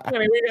in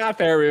 2020. We got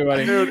there,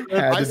 everybody. Dude,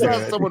 Had I to saw do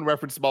it. someone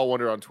reference Small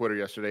Wonder on Twitter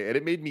yesterday, and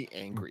it made me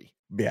angry.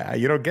 Yeah,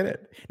 you don't get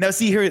it. Now,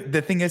 see here,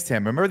 the thing is, Tim,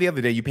 remember the other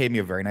day you paid me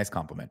a very nice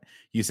compliment.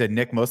 You said,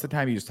 Nick, most of the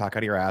time you just talk out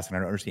of your ass and I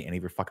don't understand any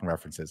of your fucking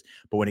references.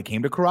 But when it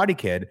came to Karate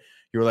Kid,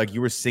 you were like,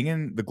 you were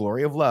singing The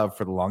Glory of Love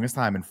for the longest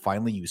time. And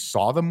finally you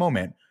saw the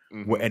moment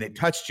Mhm. and it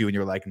touched you. And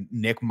you're like,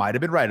 Nick might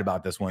have been right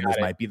about this one. Got This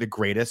it. might be the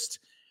greatest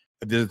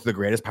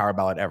power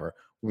ballad ever.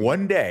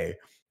 One day,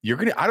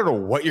 I don't know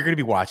what you're going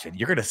to be watching.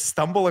 You're going to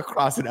stumble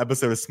across an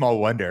episode of Small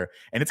Wonder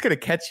and it's going to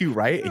catch you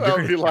right. And I'll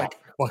you're be gonna like,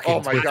 fucking oh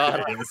my twisted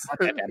God. it is.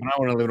 I don't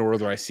want to live in a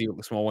world where I see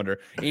Small Wonder.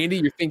 Andy,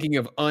 you're thinking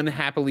of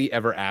Unhappily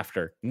Ever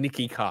After.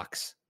 Nikki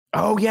Cox.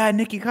 Oh, yeah,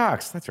 Nikki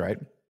Cox. That's right.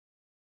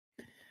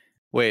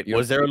 Wait, You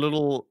was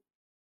don't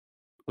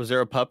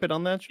there a puppet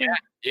on that show?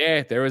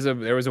 Yeah, there was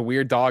a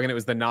weird dog, and it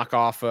was the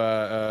knockoff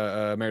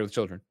Married with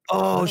Children.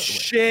 Oh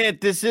shit!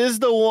 This is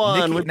the one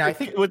Nikki- with, now, I the,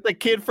 think- with the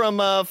kid from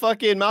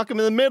fucking Malcolm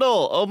in the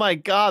Middle. Oh my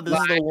god, this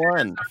is the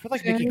one. I feel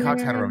like Nikki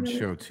Cox had her own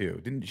show too.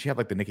 Didn't she have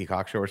like the Nikki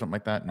Cox show or something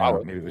like that? No,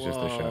 Probably. maybe it was just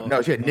the show. Whoa.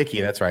 No, she had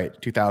Nikki. That's right.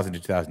 2000 to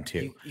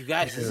 2002. You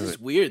guys, this is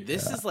weird.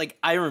 This is like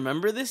I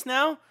remember this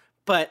now,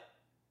 but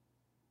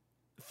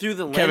through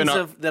the lens Kevin,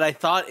 of that, I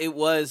thought it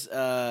was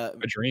A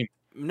dream.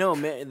 no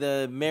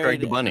the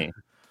Greg the Bunny.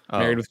 Oh.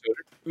 Married with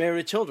Children. Married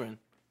with Children.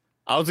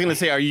 I was gonna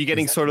say, are you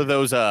getting sort of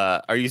those?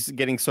 Are you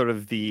getting sort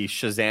of the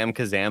Shazam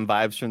Kazam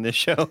vibes from this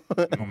show?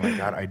 Oh my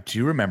god, I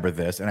do remember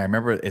this, and I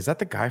remember. Is that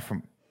the guy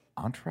from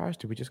Entourage?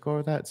 Did we just go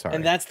over that? Sorry,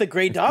 And that's the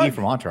gray It's dog. Steve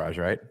from Entourage,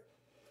 right?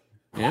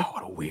 Yeah. Oh,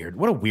 what a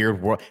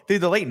weird world,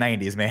 dude. The late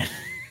 90s, man.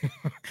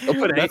 They'll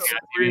put That's Hank a on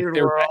TV. weird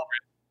They were world.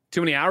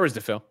 too many hours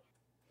to fill.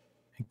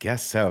 I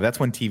guess so. That's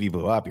when TV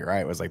blew up. You're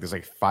right. It was like there's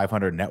like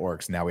 500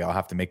 networks now. We all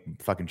have to make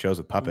fucking shows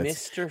with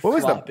puppets. Mr. What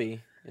was the-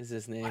 Floppy is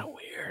his name. What a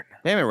weird.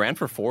 Damn, it ran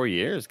for 4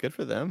 years. Good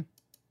for them.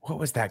 What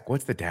was that?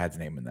 What's the dad's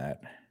name in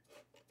that?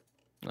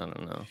 I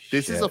don't know.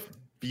 This is a Shit.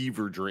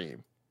 fever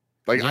dream.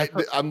 Like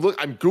I'm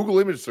Google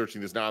image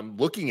searching this now. I'm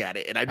looking at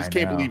it and I just I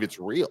can't know. believe it's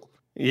real.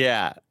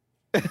 Yeah.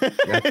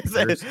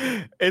 That's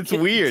it's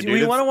weird. Do dude. we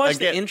It's- want to watch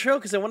again- the intro?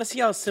 Because I want to see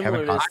how similar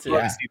Kevin it is Costner. to.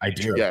 Yeah, I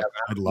do. Yeah.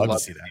 I'd love to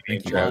see that.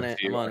 Thank you. I'm on Kevin.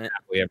 it. I'm on it.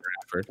 Happily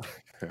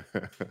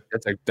Ever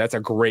After. That's a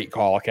great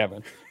call,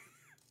 Kevin.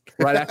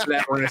 Right after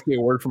that, we're gonna see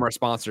a word from our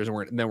sponsors, and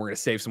then we're gonna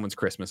save someone's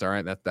Christmas. All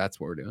right, that's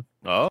what we're doing.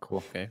 Oh,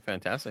 Cool. okay,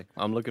 fantastic.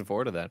 I'm looking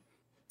forward to that.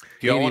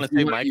 Do y'all Andy, want if to you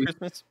save wanna my use-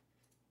 Christmas?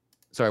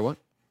 Sorry, what?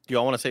 Do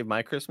y'all want to save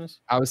my Christmas?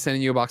 I was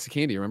sending you a box of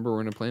candy. Remember, we're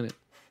gonna plan it.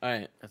 All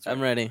right, That's I'm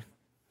right. ready.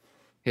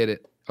 Hit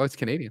it. Oh, it's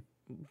Canadian.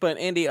 But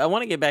Andy, I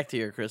want to get back to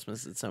your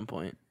Christmas at some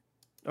point.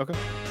 Okay.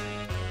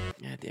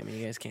 God damn it,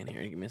 you guys can't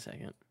hear it. Give me a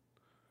second.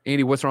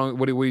 Andy, what's wrong?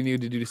 What do you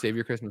need to do to save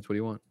your Christmas? What do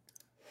you want?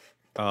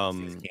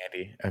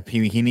 Candy.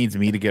 He needs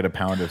me to get a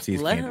pound of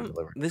Seas Let candy him.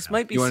 delivered. This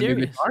might be You want to do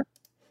serious. guitar?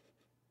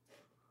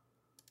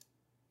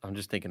 I'm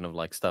just thinking of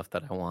like stuff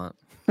that I want.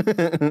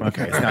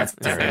 Okay, it's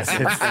not serious. It's,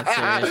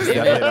 Not serious. it's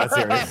definitely not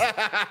serious.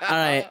 All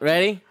right,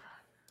 ready?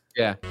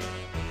 Yeah.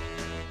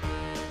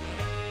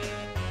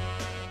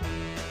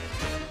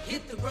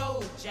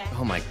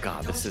 Oh my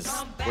god, this is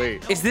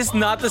Wait. Is this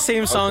not the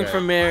same song Okay.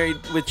 from Married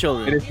with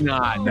Children? It is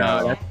not.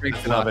 No, that breaks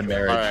it Love up. and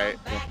marriage. All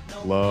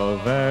right.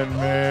 Love and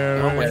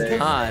marriage. Oh my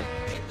god.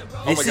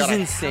 This my is God, I-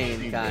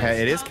 insane, Yeah, guys.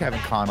 it is Kevin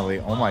Connolly.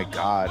 Oh my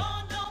god.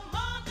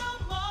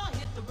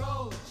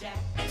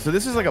 So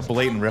this is like a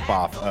blatant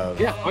ripoff of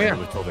Yeah, oh yeah.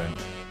 with Children.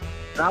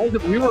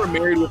 We were a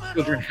Married with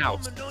Children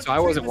house, so I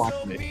wasn't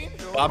watching it.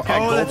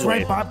 Bobcat Oh, that's Goldthwait.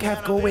 right.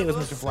 Bobcat Goldthwait was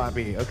Mr.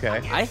 Floppy.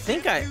 Okay. I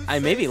think I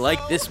maybe like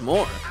this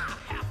more,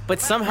 but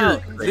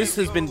somehow this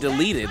has been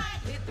deleted.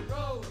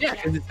 Yeah,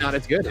 because it's not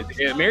as good.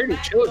 Married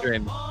with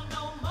Children.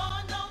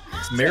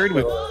 Married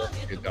with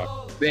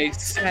They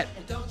set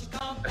a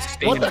What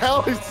standard. the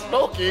hell is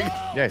smoking?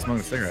 yeah, he's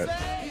smoking a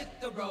cigarette.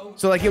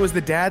 So like it was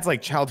the dad's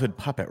like childhood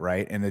puppet,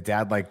 right? And the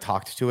dad like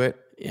talked to it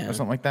Yeah. or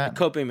something like that.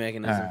 Coping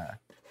mechanism.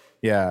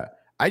 Yeah.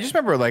 I just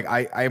remember like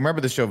I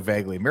remember the show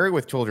vaguely. Married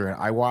with Children.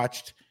 I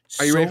watched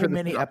Are you so ready for the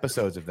many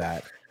episodes of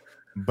that,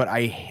 but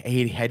I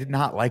did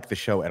not like the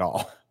show at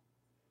all.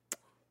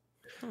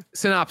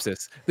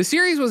 Synopsis. The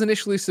series was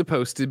initially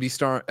supposed to be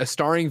a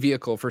starring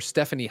vehicle for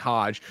Stephanie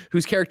Hodge,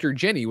 whose character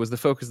Jenny was the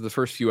focus of the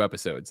first few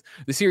episodes.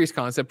 The series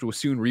concept was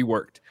soon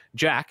reworked.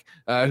 Jack,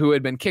 who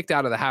had been kicked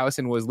out of the house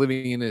and was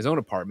living in his own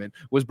apartment,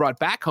 was brought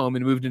back home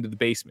and moved into the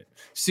basement.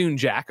 Soon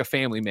Jack, a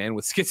family man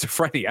with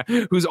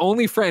schizophrenia, whose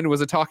only friend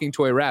was a talking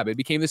toy rabbit,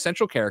 became the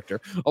central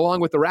character, along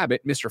with the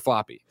rabbit, Mr.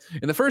 Floppy.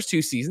 In the first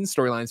 2 seasons,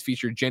 storylines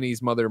featured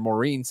Jenny's mother,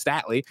 Maureen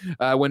Statley,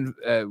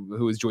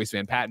 who was Joyce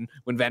Van Patten.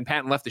 When Van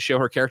Patten left the show,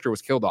 her character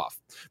was killed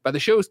off. By the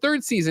show's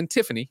 3rd season,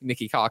 Tiffany,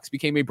 Nikki Cox,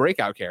 became a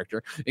breakout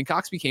character, and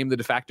Cox became the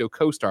de facto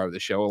co-star of the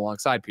show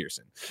alongside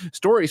Pearson.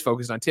 Stories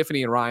focused on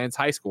Tiffany and Ryan's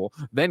high school,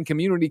 then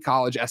community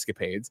college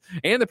escapades,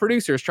 and the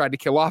producers tried to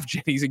kill off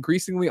Jenny's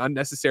increasingly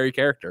unnecessary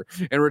character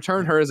and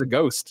return her as a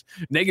ghost.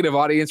 Negative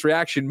audience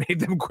reaction made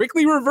them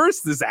quickly reverse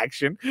this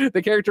action.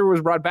 The character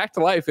was brought back to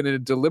life in a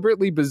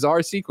deliberately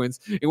bizarre sequence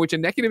in which a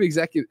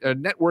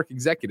network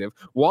executive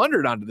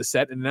wandered onto the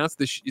set and announced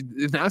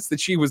that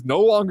she was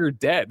no longer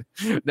dead.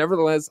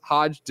 Nevertheless,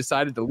 Hodge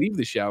decided to leave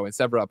the show, and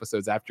several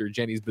episodes after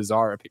Jenny's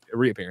bizarre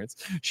reappearance,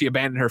 she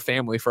abandoned her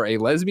family for a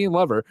lesbian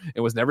lover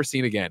and was never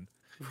seen again.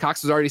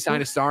 Cox was already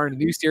signed to star in a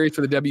new series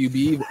for the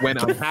WB when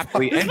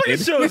unhappily ended.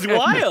 This show is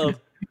wild.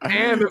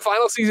 And the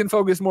final season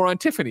focused more on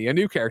Tiffany, a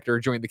new character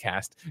joined the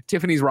cast.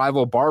 Tiffany's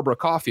rival, Barbara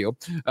Caulfield.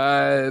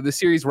 The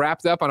series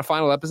wrapped up on a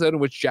final episode in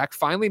which Jack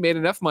finally made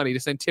enough money to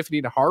send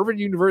Tiffany to Harvard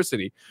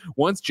University.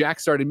 Once Jack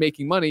started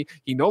making money,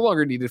 he no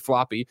longer needed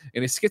Floppy,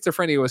 and his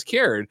schizophrenia was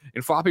cured,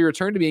 and Floppy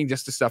returned to being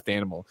just a stuffed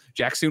animal.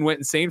 Jack soon went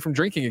insane from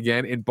drinking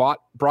again and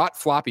brought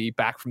Floppy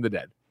back from the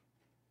dead.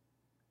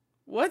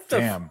 What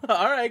the?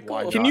 All right,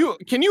 cool.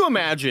 Can you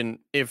imagine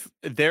if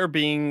there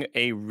being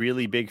a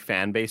really big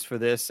fan base for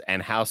this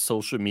and how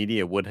social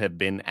media would have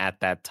been at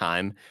that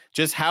time?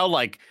 Just how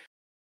like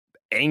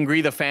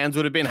angry the fans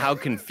would have been, how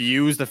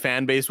confused the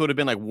fan base would have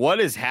been. Like, what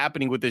is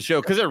happening with this show?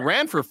 Because it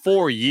ran for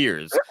 4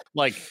 years.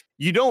 Like,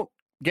 you don't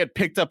get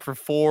picked up for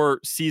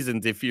 4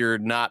 seasons if you're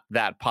not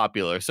that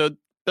popular. So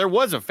there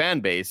was a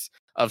fan base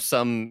of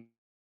some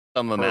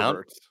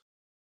amount.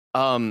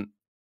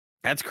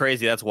 That's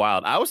crazy. That's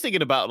wild. I was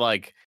thinking about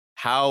like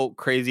how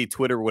crazy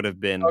Twitter would have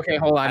been. Okay,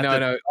 hold on.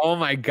 No. Oh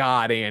my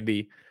God,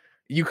 Andy.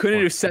 You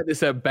couldn't have set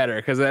this up better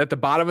because at the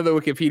bottom of the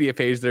Wikipedia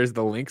page, there's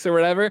the links or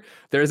whatever.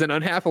 There's an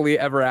Unhappily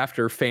Ever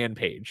After fan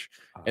page.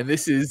 And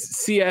this is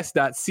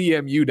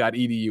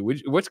cs.cmu.edu.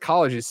 Which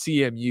college is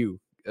CMU,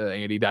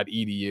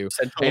 Andy.edu?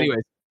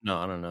 Anyways. No,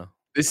 I don't know.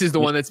 This is the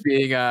one that's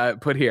being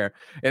put here.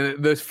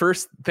 And the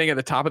first thing at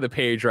the top of the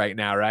page right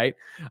now, right?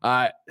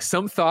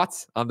 Some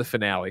thoughts on the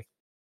finale.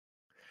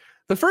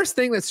 The first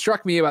thing that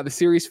struck me about the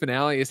series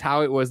finale is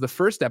how it was the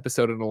first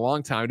episode in a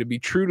long time to be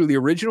true to the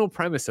original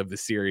premise of the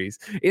series,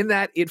 in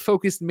that it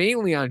focused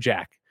mainly on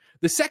Jack.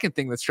 The second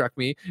thing that struck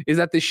me is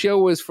that the show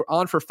was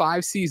on for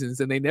 5 seasons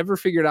and they never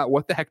figured out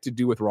what the heck to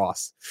do with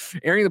Ross.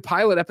 Airing the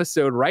pilot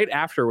episode right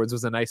afterwards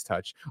was a nice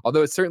touch,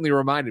 although it certainly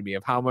reminded me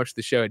of how much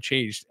the show had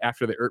changed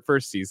after the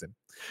first season.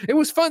 It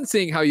was fun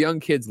seeing how young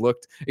kids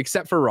looked,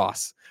 except for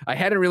Ross. I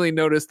hadn't really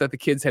noticed that the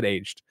kids had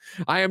aged.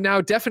 I am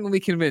now definitely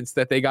convinced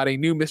that they got a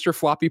new Mr.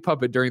 Floppy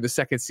puppet during the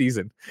second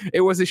season.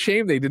 It was a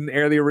shame they didn't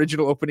air the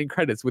original opening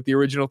credits with the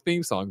original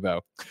theme song,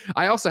 though.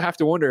 I also have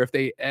to wonder if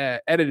they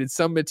edited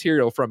some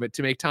material from it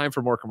to make time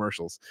for more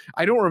commercials.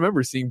 I don't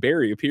remember seeing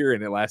Barry appear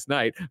in it last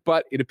night,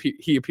 but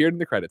he appeared in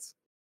the credits.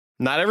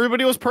 Not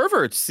everybody was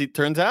perverts. It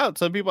turns out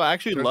some people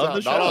actually love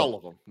the show. Not all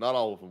of them. Not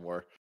all of them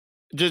were.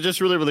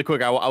 Just really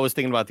quick. I was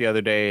thinking about the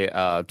other day,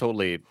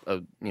 totally,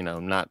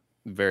 not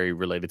very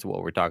related to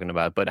what we're talking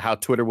about, but how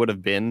Twitter would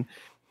have been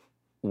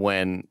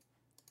when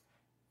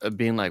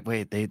being like,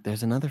 wait,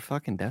 there's another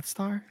fuking Death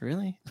Star?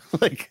 Really?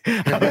 Like,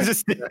 I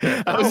was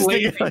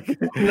thinking, like,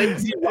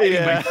 lazy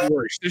writing by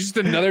George. There's just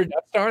another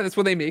Death Star? That's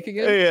what they make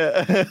again?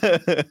 Yeah.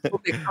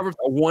 They covered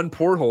one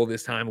porthole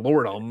this time.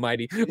 Lord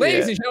almighty.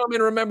 Ladies and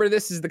gentlemen, remember,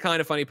 this is the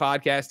Kind of Funny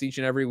podcast. Each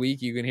and every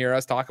week, you can hear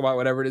us talk about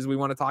whatever it is we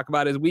want to talk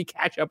about as we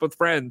catch up with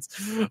friends.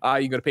 You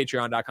can go to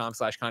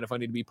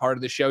patreon.com/kindoffunny to be part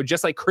of the show,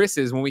 just like Chris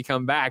is when we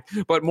come back.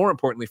 But more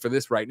importantly for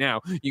this right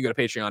now, you go to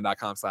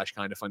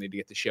patreon.com/kindoffunny to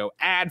get the show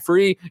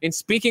ad-free. And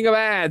speaking of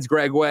ads,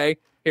 Greg Way,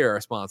 here are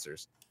our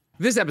sponsors.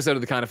 This episode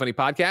of the Kind of Funny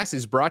podcast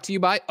is brought to you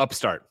by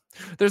Upstart.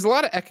 There's a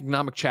lot of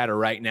economic chatter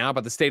right now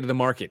about the state of the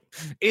market.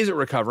 Is it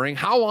recovering?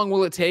 How long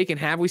will it take? And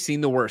have we seen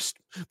the worst?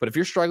 But if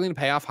you're struggling to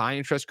pay off high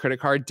interest credit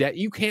card debt,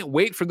 you can't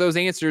wait for those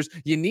answers.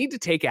 You need to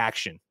take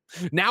action.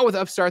 Now with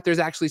Upstart, there's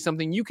actually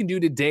something you can do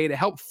today to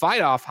help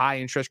fight off high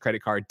interest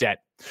credit card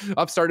debt.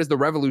 Upstart is the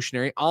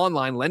revolutionary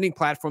online lending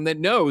platform that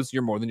knows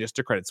you're more than just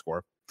a credit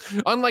score.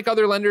 Unlike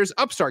other lenders,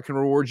 Upstart can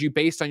reward you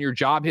based on your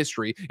job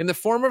history in the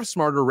form of a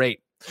smarter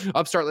rate.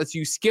 Upstart lets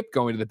you skip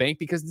going to the bank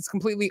because it's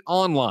completely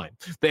online.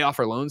 They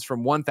offer loans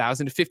from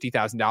 $1,000 to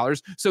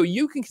 $50,000, so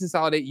you can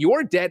consolidate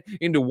your debt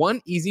into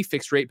one easy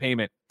fixed rate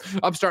payment.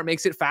 Upstart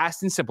makes it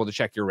fast and simple to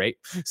check your rate.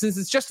 Since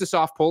it's just a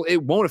soft pull,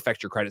 it won't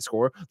affect your credit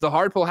score. The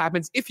hard pull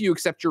happens if you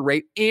accept your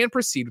rate and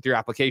proceed with your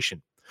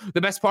application.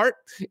 The best part,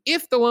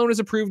 if the loan is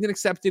approved and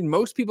accepted,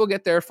 most people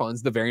get their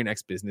funds the very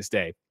next business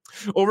day.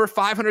 Over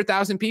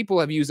 500,000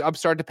 people have used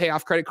Upstart to pay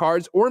off credit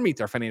cards or meet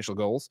their financial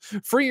goals.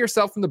 Free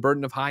yourself from the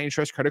burden of high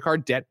interest credit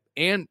card debt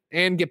and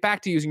get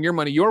back to using your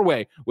money your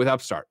way with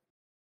Upstart.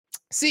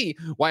 See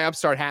why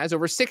Upstart has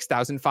over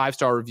 6,000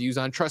 five-star reviews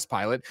on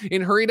Trustpilot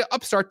and hurry to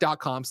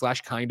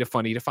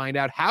upstart.com/kindafunny to find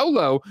out how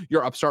low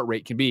your Upstart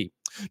rate can be.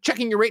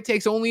 Checking your rate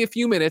takes only a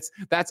few minutes.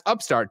 That's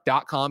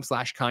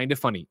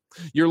upstart.com/kindafunny.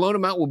 Your loan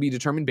amount will be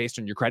determined based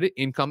on your credit,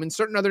 income, and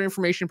certain other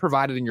information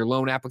provided in your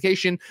loan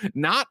application.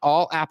 Not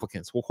all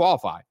applicants will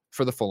qualify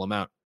for the full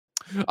amount.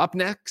 Up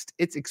next,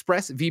 it's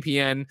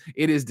ExpressVPN.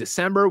 It is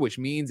December, which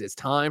means it's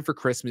time for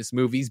Christmas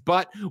movies.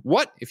 But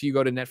what if you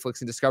go to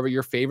Netflix and discover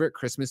your favorite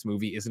Christmas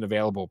movie isn't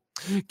available?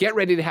 Get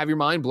ready to have your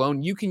mind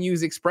blown. You can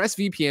use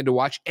ExpressVPN to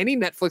watch any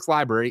Netflix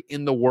library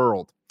in the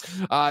world.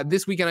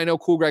 This weekend, I know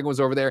Cool Greg was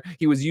over there.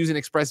 He was using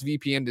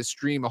ExpressVPN to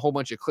stream a whole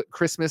bunch of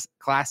Christmas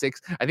classics.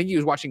 I think he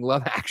was watching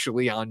Love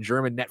Actually on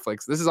German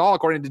Netflix. This is all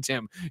according to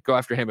Tim. Go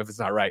after him if it's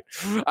not right.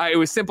 It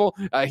was simple.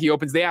 He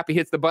opens the app, he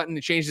hits the button,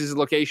 it changes his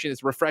location,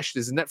 it's refreshed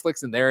as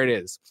Netflix, and there it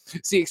is.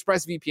 See,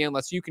 ExpressVPN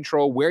lets you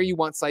control where you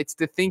want sites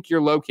to think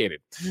you're located.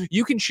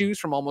 You can choose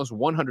from almost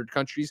 100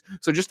 countries,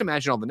 so just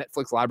imagine all the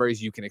Netflix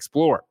libraries you can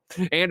explore.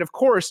 And of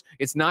course,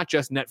 it's not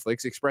just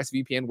Netflix.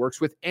 ExpressVPN works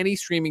with any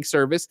streaming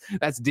service.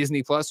 That's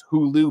Disney Plus,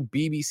 Hulu,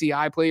 BBC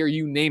iPlayer,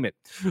 you name it.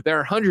 There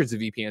are hundreds of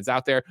VPNs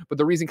out there, but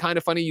the reason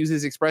Kinda Funny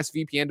uses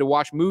ExpressVPN to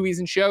watch movies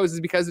and shows is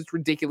because it's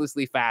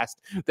ridiculously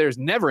fast. There's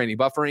never any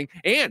buffering,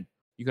 and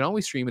you can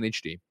always stream in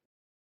HD.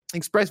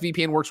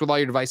 ExpressVPN works with all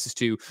your devices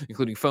too,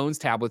 including phones,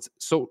 tablets,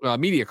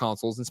 media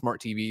consoles, and smart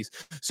TVs,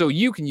 so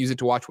you can use it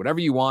to watch whatever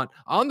you want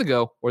on the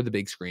go or the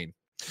big screen.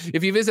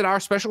 If you visit our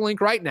special link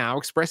right now,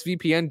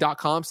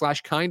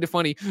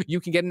 expressvpn.com/kindafunny,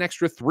 you can get an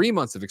extra 3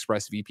 months of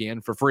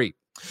ExpressVPN for free.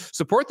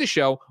 Support the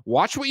show,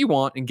 watch what you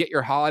want, and get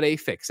your holiday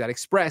fix at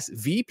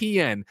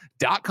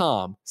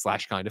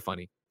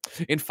expressvpn.com/kindafunny.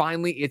 And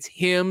finally, it's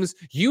Hims.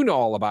 You know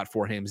all about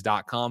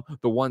forhims.com,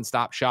 the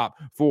one-stop shop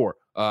for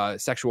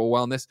sexual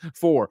wellness,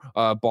 for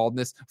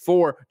baldness,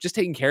 for just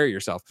taking care of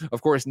yourself.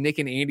 Of course, Nick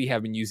and Andy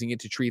have been using it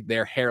to treat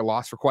their hair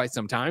loss for quite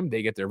some time.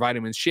 They get their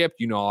vitamins shipped.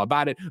 You know all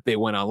about it. They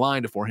went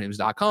online to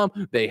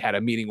forhims.com. They had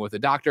a meeting with a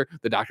doctor.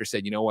 The doctor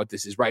said, you know what,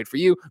 this is right for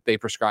you. They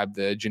prescribed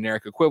the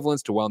generic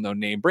equivalents to well-known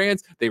name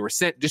brands. They were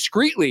sent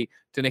discreetly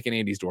to Nick and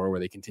Andy's door, where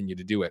they continue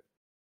to do it.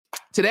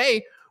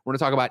 Today, we're going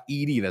to talk about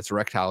ED, that's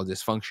erectile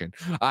dysfunction.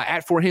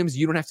 At For Hims,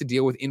 you don't have to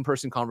deal with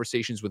in-person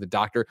conversations with a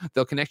doctor.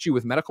 They'll connect you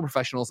with medical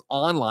professionals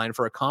online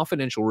for a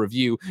confidential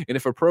review, and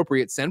if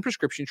appropriate, send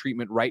prescription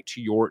treatment right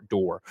to your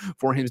door.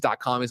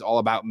 Forhims.com is all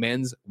about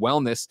men's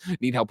wellness.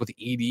 Need help with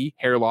ED,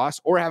 hair loss,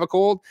 or have a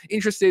cold?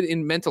 Interested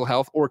in mental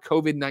health or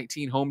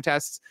COVID-19 home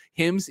tests?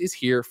 Hims is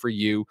here for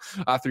you.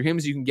 Through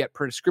Hims, you can get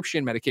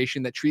prescription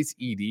medication that treats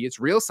ED. It's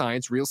real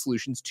science, real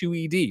solutions to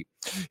ED.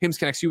 Hims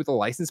connects you with a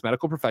licensed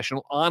medical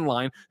professional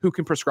online who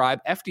can prescribe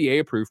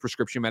FDA-approved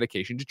prescription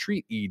medication to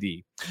treat ED.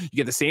 You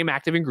get the same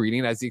active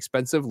ingredient as the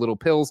expensive little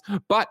pills,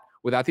 but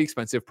without the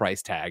expensive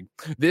price tag.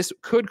 This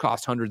could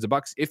cost hundreds of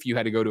bucks if you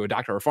had to go to a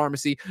doctor or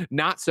pharmacy.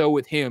 Not so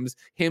with Hims.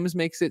 Hims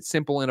makes it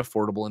simple and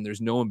affordable, and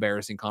there's no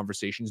embarrassing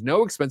conversations,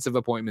 no expensive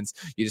appointments.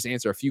 You just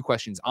answer a few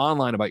questions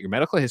online about your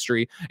medical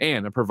history,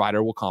 and a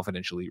provider will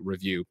confidentially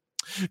review.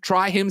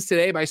 Try Hims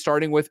today by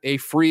starting with a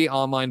free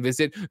online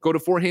visit. Go to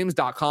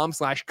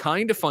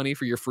forhims.com/kindafunny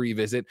for your free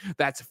visit.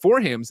 That's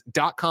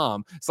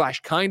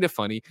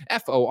forhims.com/kindafunny,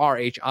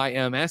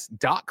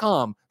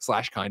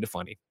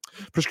 forhims.com/kindafunny.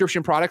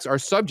 Prescription products are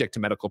subject to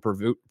medical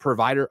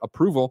provider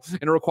approval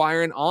and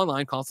require an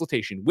online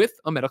consultation with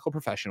a medical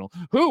professional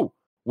who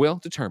will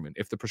determine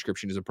if the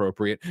prescription is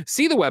appropriate.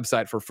 See the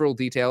website for full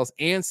details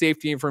and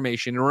safety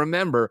information. And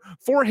remember,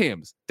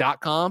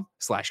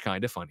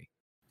 forhims.com/kindafunny.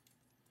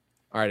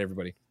 All right,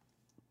 everybody.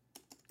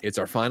 It's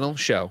our final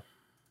show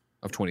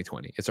of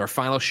 2020. It's our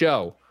final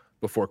show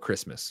before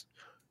Christmas.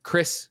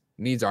 Chris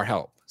needs our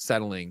help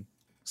settling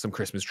some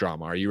Christmas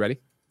drama. Are you ready?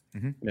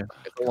 Mm-hmm. Yeah.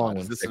 It's a long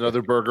one. Is this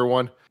another burger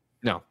one?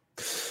 No.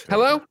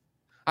 Hello?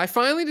 I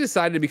finally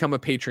decided to become a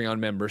Patreon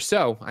member,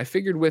 so I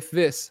figured with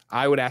this,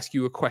 I would ask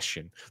you a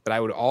question that I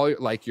would all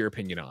like your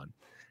opinion on.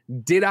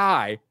 Did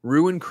I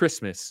ruin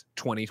Christmas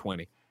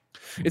 2020?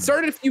 It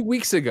started a few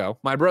weeks ago.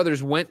 My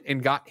brothers went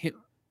and got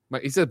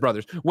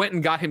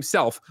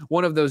himself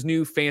one of those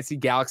new fancy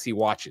Galaxy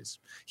watches.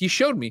 He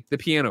showed me the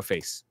piano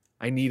face.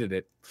 I needed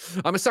it.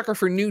 I'm a sucker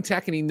for new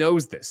tech, and he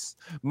knows this.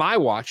 My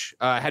watch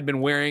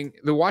the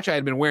watch I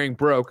had been wearing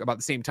broke about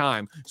the same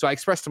time, so I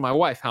expressed to my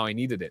wife how I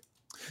needed it.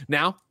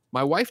 Now,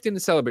 my wife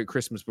didn't celebrate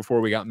Christmas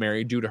before we got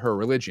married due to her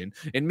religion,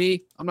 and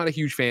me, I'm not a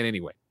huge fan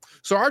anyway.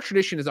 So our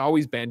tradition has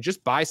always been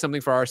just buy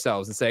something for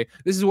ourselves and say,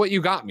 this is what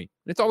you got me.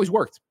 And it's always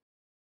worked.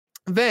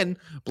 Then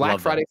Black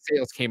Love Friday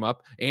sales came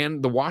up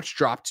and the watch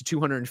dropped to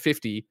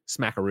 250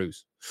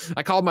 smackaroos.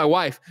 I called my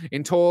wife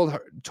and told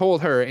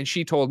her, and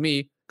she told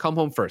me, come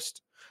home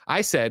first.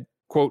 I said,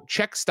 quote,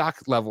 check stock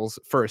levels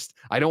first.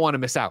 I don't want to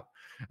miss out.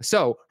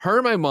 So her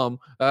and my mom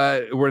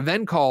were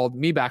then called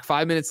me back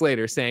 5 minutes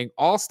later saying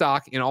all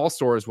stock in all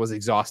stores was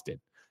exhausted.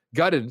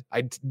 Gutted.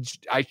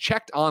 I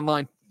checked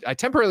online. I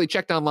temporarily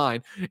checked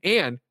online,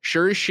 and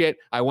sure as shit,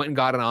 I went and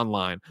got it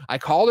online. I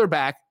called her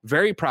back,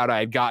 very proud I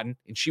had gotten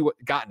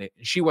it,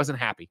 and she wasn't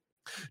happy.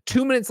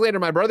 2 minutes later,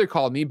 my brother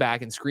called me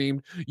back and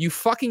screamed, you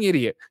fucking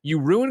idiot. You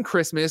ruined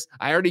Christmas.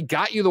 I already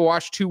got you the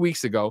watch 2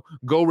 weeks ago.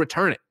 Go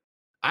return it.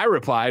 I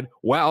replied,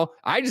 well,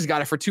 I just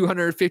got it for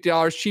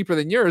 $250 cheaper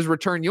than yours.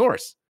 Return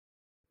yours.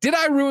 Did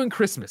I ruin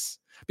Christmas?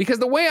 Because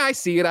the way I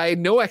see it, I had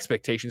no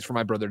expectations for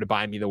my brother to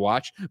buy me the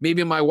watch.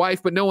 Maybe my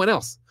wife, but no one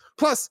else.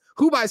 Plus,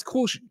 who buys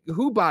cool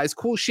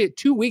shit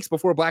 2 weeks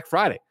before Black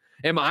Friday?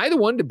 Am I the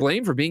one to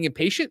blame for being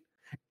impatient?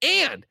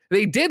 And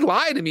they did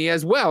lie to me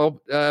as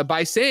well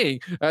by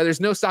saying there's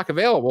no stock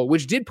available,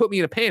 which did put me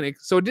in a panic,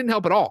 so it didn't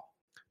help at all.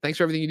 Thanks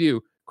for everything you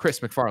do, Chris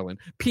McFarland.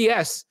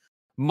 P.S.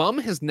 Mom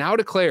has now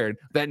declared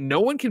that no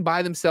one can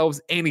buy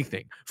themselves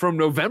anything from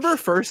November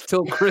 1st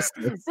till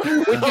Christmas.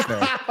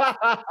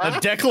 A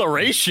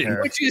declaration.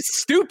 Which is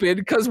stupid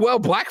because, well,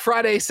 Black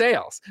Friday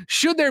sales.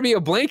 Should there be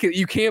a blanket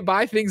you can't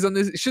buy things on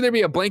this? Should there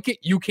be a blanket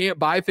you can't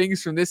buy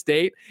things from this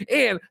date?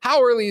 And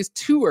how early is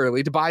too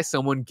early to buy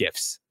someone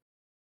gifts?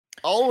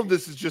 All of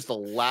this is just a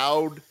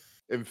loud,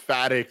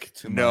 emphatic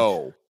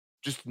no.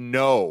 Just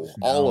no,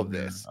 all of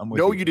this.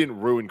 No, you didn't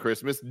ruin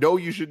Christmas. No,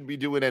 you shouldn't be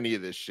doing any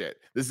of this shit.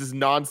 This is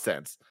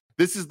nonsense.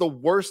 This is the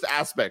worst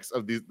aspects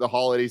of the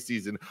holiday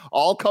season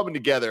all coming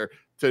together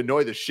to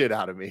annoy the shit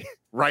out of me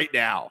right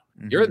now.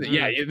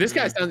 This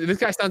guy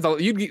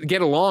sounds you'd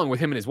get along with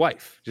him and his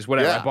wife. Just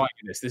whatever. I bought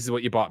you this. This is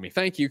what you bought me.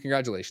 Thank you.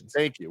 Congratulations.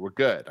 Thank you. We're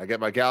good. I get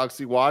my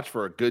Galaxy Watch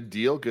for a good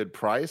deal, good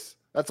price.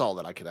 That's all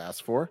that I could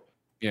ask for.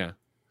 Yeah.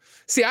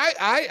 See,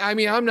 I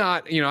mean, I'm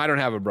not, I don't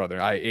have a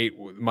brother. I ate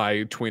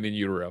my twin in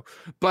utero.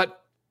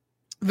 But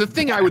the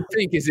thing I would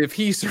think is if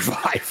he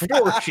survived,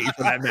 or she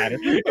for that matter,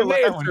 if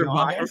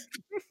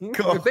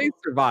they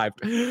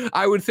survived,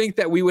 I would think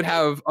that we would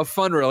have a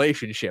fun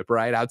relationship,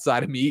 right?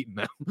 Outside of me eating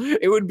them.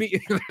 It would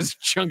be, there's a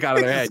chunk out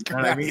of their head. You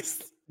know what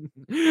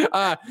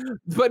I mean?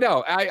 But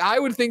no, I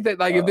would think that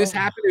like if this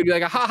happened, it would be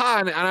like a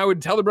haha, and I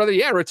would tell the brother,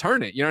 yeah,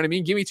 return it. You know what I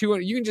mean? Give me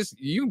 $200.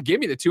 You can give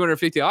me the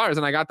 $250,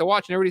 and I got the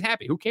watch, and everybody's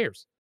happy. Who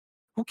cares?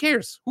 Who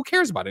cares? Who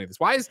cares about any of this?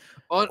 Why is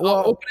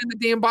opening the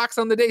damn box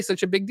on the day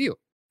such a big deal?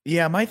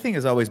 Yeah, my thing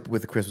is always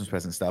with the Christmas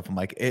present stuff. I'm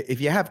like, if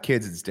you have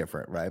kids, it's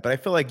different, right? But I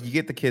feel like you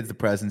get the kids the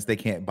presents they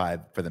can't buy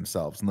for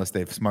themselves unless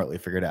they've smartly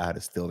figured out how to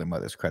steal their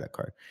mother's credit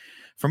card.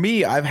 For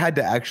me, I've had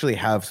to actually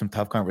have some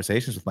tough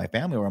conversations with my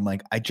family where I'm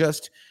like, I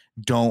just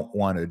don't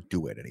want to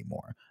do it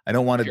anymore. I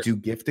don't want to do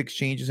gift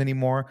exchanges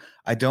anymore.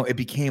 It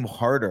became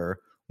harder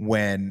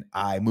when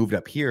I moved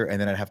up here, and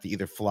then I'd have to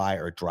either fly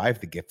or drive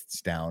the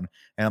gifts down.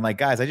 And I'm like,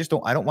 guys, I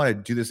don't want to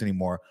do this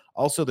anymore.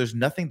 Also, there's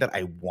nothing that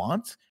I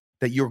want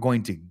that you're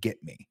going to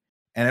get me.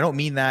 And I don't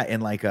mean that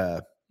in like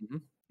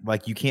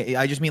like you can't,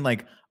 I just mean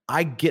like,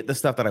 I get the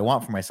stuff that I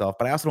want for myself,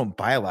 but I also don't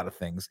buy a lot of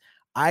things.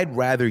 I'd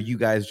rather you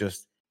guys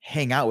just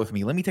hang out with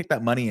me. Let me take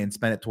that money and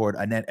spend it toward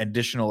an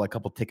additional, a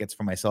couple tickets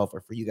for myself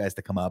or for you guys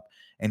to come up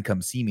and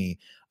come see me.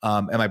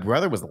 And my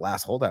brother was the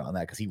last holdout on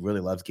that because he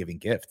really loves giving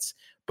gifts.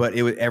 But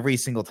it was every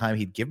single time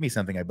he'd give me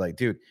something, I'd be like,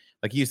 dude,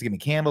 like he used to give me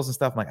candles and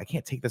stuff. I'm like, I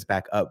can't take this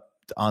back up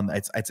on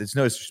it's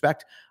no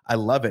disrespect. I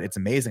love it. It's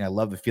amazing. I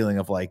love the feeling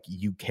of like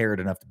you cared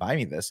enough to buy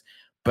me this.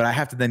 But I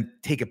have to then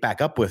take it back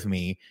up with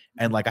me.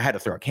 And like I had to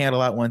throw a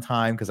candle out one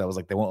time because I was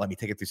like, they won't let me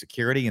take it through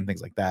security and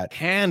things like that.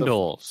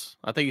 Candles.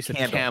 I think you said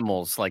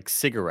camels, like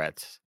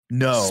cigarettes.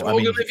 No. I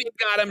mean, if you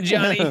got them,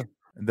 Johnny.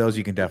 Those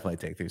you can definitely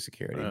take through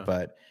security.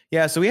 But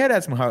yeah, so we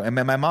had some hard, and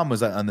my mom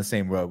was on the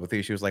same road with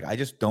you. She was like, I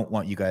just don't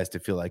want you guys to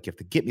feel like you have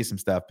to get me some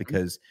stuff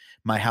because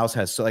my house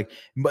has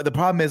but the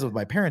problem is with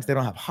my parents, they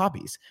don't have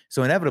hobbies.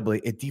 So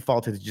inevitably it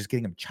defaulted to just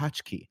getting them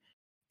tchotchke.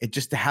 It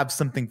just to have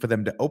something for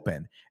them to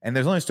open. And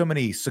there's only so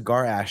many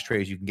cigar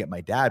ashtrays you can get my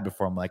dad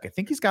before I'm like, I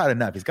think he's got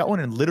enough. He's got one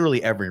in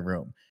literally every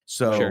room.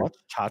 So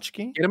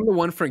tchotchke? Get him the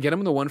one from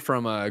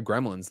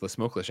Gremlins, the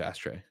smokeless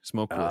ashtray.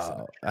 Smokeless.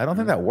 I don't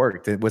think that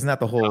worked. Wasn't that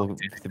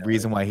the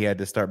reason why he had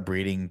to start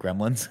breeding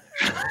gremlins?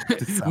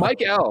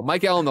 Mike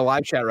L in the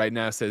live chat right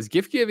now says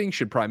gift giving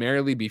should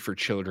primarily be for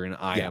children.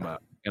 I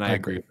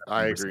agree.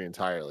 I agree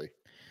entirely.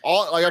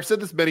 Like I've said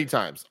this many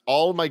times,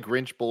 all my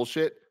Grinch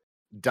bullshit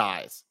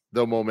dies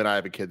the moment I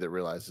have a kid that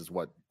realizes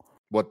what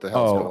the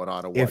hell's going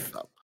on and what's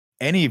up.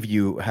 Any of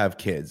you have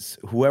kids,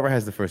 whoever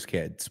has the first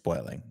kid,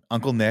 spoiling.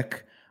 Uncle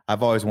Nick,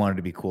 I've always wanted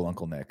to be cool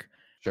Uncle Nick.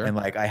 Sure. And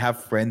like I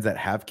have friends that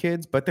have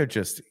kids, but they're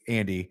just,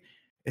 Andy,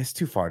 it's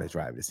too far to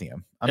drive to see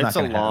him. It's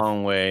a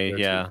long way.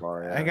 Yeah.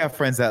 I got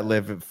friends that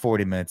live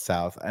 40 minutes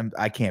south.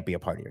 I can't be a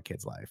part of your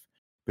kid's life.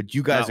 But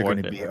you guys are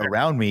going to be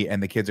around me,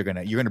 and the kids you're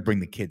going to bring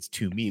the kids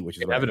to me, which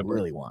is what I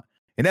really want.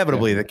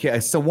 Inevitably, the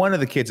kid. So one of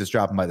the kids is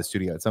dropping by the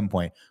studio at some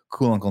point.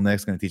 Cool Uncle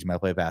Nick's going to teach him how to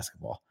play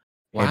basketball.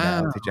 Hey,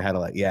 man, I'll teach you how to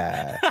like,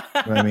 yeah. You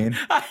know what I mean?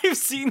 I've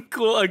seen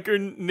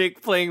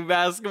Nick playing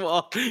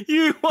basketball.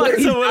 You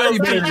want someone else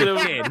teaching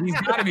him?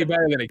 He's got to be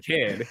better than a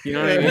kid. You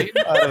know what I mean?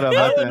 I don't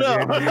know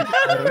about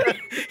that.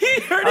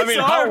 He hurt his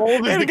how arm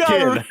old is and the got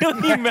kid?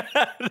 really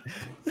mad.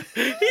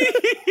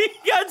 He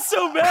got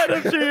so mad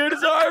after he hurt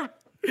his arm.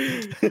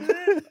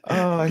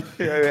 Oh, I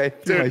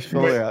threw my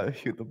shoulder out to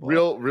shoot the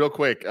ball. Real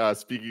quick.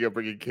 Speaking of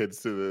bringing kids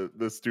to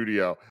the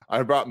studio,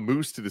 I brought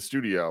Moose to the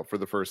studio for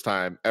the first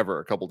time ever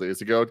a couple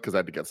days ago because I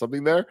had to get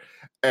something there,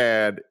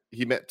 and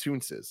he met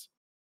Toonses.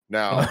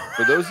 Now,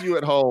 for those of you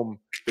at home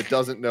that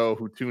doesn't know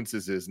who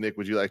Toonses is, Nick,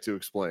 would you like to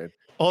explain?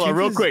 Hold on,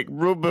 real quick,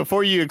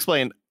 before you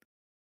explain.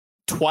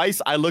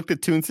 Twice I looked at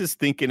Toonses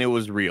thinking it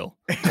was real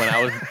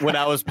when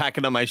I was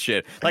packing up my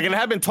shit. Like it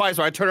happened twice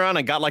where I turned around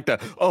and got like the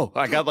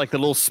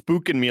little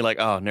spook in me, like,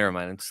 oh, never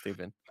mind, it's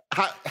Stephen.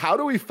 How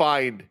do we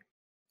find?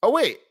 Oh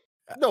wait,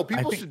 no,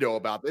 people should know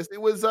about this.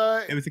 It was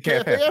a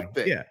KFAF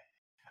thing. Yeah,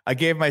 I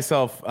gave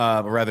myself,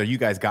 or rather, you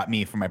guys got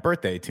me for my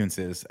birthday.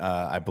 Toonses,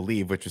 I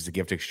believe, which was a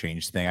gift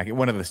exchange thing.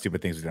 One of the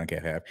stupid things we did on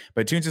KFAF,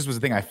 but Toonses was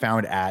the thing I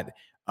found at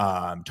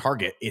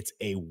Target. It's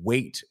a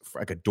weight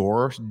for like a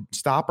door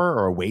stopper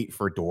or a weight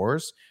for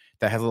doors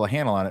that has a little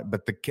handle on it,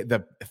 but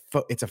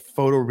it's a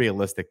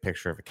photorealistic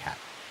picture of a cat.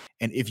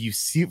 And if you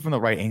see it from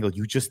the right angle,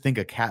 you just think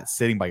a cat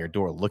sitting by your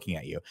door looking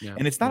at you. Yeah,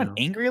 and it's not an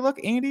angry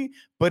look, Andy,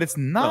 but it's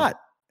not. No.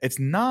 It's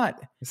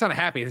not a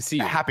happy to see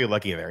you. Happy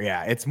look either.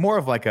 Yeah, it's more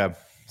of like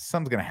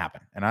something's gonna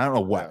happen, and I don't know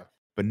what. Yeah.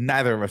 But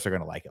neither of us are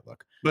gonna like it.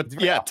 Look, but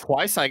yeah,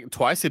 twice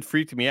it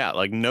freaked me out.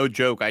 Like no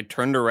joke, I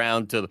turned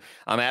around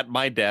I'm at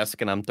my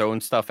desk and I'm throwing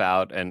stuff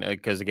out, and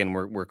because again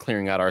we're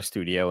clearing out our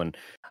studio, and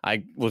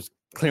I was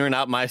clearing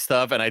out my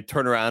stuff, and I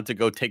turned around to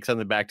go take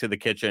something back to the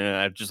kitchen, and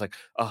I just like,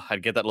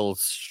 I'd get that little,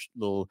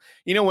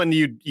 when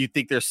you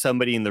think there's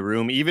somebody in the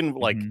room, even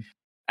like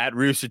at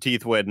Rooster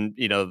Teeth when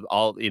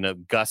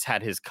Gus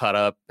had his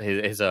cardboard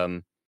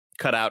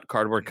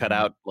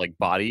cutout like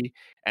body,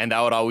 and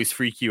that would always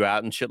freak you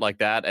out and shit like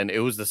that. And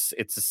it's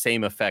the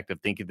same effect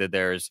of thinking that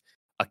there's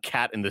a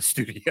cat in the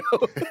studio.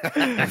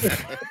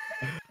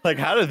 Like,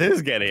 how did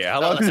this get here?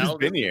 How long has this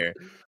been here?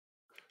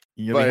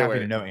 You'll be happy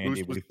to know,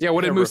 Andy.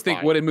 What did Moose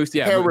think? What did Moose?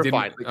 Yeah,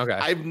 terrified. Okay,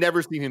 I've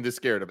never seen him this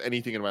scared of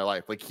anything in my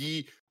life. Like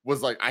he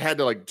was like, I had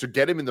to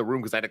get him in the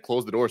room because I had to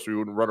close the door so he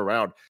wouldn't run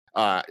around.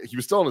 He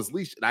was still on his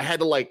leash, and I had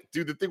to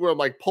do the thing where I'm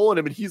like pulling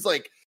him, and he's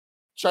like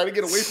trying to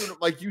get away from him.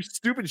 Like, you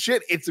stupid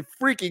shit! It's a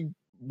freaking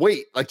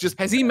weight. Like, just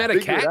has he met a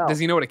cat? Does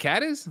he know what a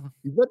cat is?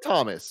 He met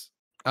Thomas.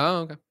 Oh,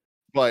 okay.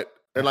 But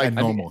a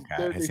normal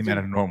cat. Has he met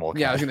a normal cat?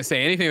 Yeah, I was gonna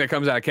say anything that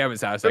comes out of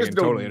Kevin's house, I can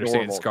totally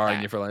understand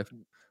scarring you for life.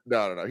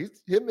 No.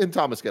 Him and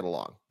Thomas get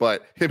along,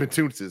 but him and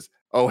Toonses,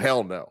 oh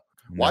hell no.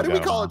 Why do we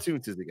call it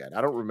Toonses again? I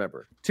don't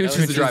remember. Toonses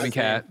is the driving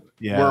cat.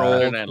 Yeah,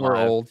 we're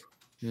old.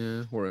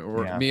 Yeah,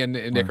 we're me and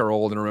Nick are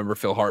old and remember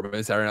Phil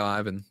Hartman Saturday Night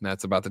Live, and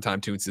that's about the time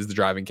Toonses the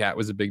driving cat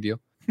was a big deal.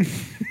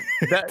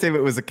 Tim,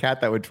 it was a cat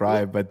that would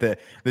drive, but the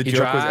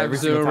joke was every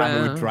single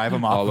time we would drive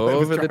him off all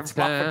over the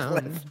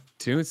town.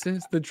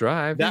 Toonses the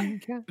driving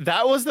cat.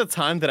 That was the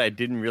time that I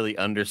didn't really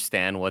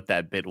understand what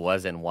that bit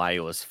was and why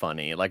it was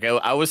funny. Like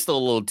I was still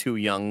a little too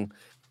young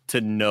to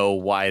know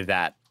why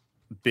that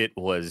bit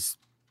was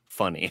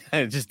funny.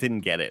 I just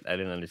didn't get it. I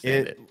didn't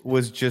understand it. It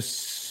was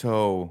just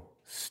so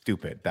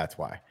stupid. That's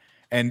why.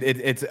 And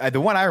it's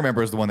the one I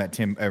remember is the one that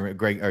Tim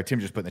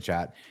just put in the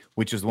chat,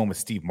 which is the one with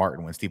Steve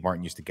Martin when Steve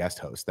Martin used to guest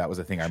host. That was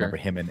the thing I remember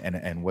him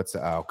and what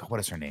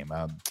is her name?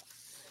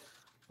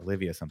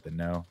 Olivia something.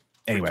 No.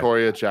 Anyway,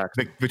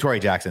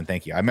 Victoria Jackson.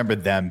 Thank you. I remember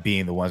them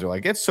being the ones who were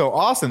like, it's so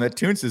awesome that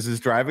Toonses is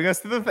driving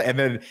us to the thing. And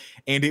then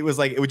Andy was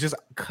like, it would just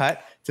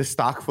cut to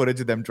stock footage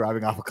of them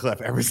driving off a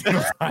cliff every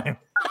single time.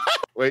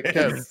 Wait,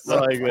 Kev,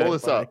 pull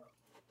this up.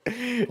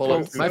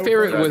 My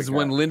favorite was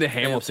when Linda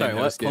Hamilton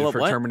hosted for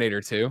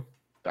Terminator 2.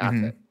 That's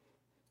it.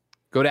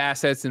 Go to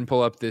assets and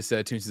pull up this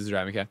Toonses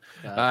driving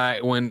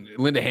cat. When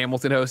Linda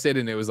Hamilton hosted,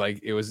 and it was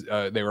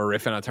they were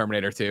riffing on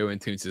Terminator 2, and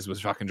Toonses was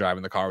fucking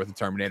driving the car with the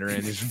Terminator, and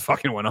it just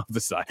fucking went off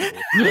the side.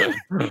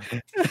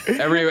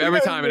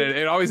 every time, and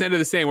it always ended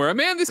the same. Where,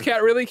 man, this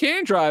cat really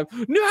can drive.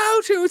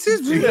 No,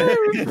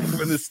 Toonses.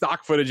 When the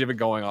stock footage of it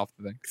going off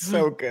the thing.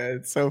 So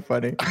good, so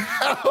funny.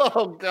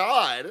 Oh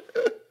God.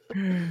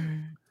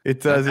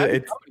 It does.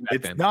 It's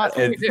not.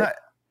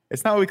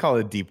 It's not what we call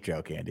a deep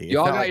joke, Andy.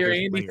 Y'all got your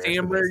Andy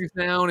Sambergs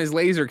down as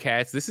laser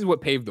cats. This is what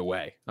paved the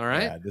way. All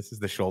right. Yeah, this is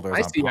the shoulders.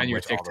 I see on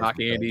your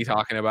TikTok, Andy,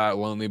 talking about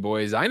Lonely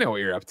Boys. I know what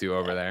you're up to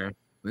over there.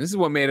 This is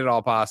what made it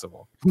all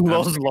possible.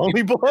 Those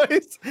Lonely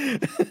Boys.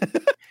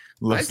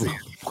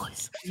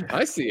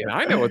 I see it.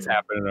 I know what's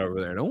happening over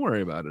there. Don't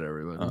worry about it,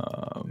 everybody.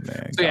 Oh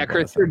man. So yeah,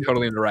 Chris, you're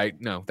totally in the right.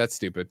 No, that's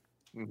stupid.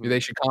 Mm-hmm.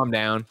 They should calm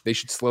down. They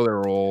should slow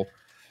their roll.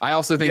 I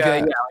also think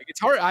that it's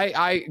hard.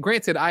 I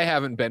granted I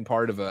haven't been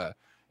part of a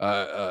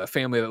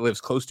family that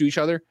lives close to each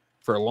other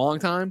for a long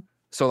time.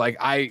 So like,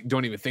 I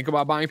don't even think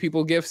about buying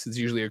people gifts. It's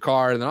usually a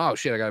card, and then, oh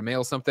shit, I got to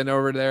mail something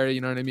over there. You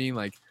know what I mean?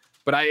 Like,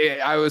 but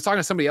I was talking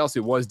to somebody else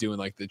who was doing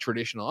like the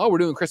traditional, we're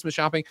doing Christmas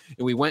shopping,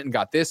 and we went and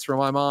got this for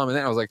my mom. And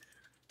then I was like,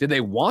 did they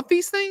want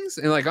these things?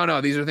 And like, oh no,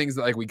 these are things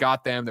that like we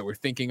got them that we're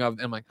thinking of.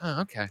 And I'm like,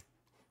 oh, okay.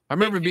 I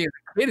remember being a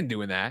kid and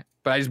doing that,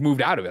 but I just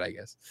moved out of it, I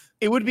guess.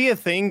 It would be a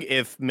thing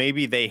if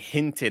maybe they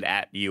hinted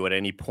at you at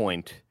any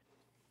point,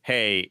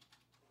 hey,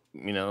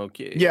 you know,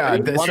 Yeah,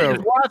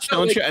 watch,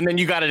 don't you? And then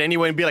you got it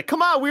anyway and be like,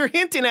 come on, we were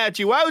hinting at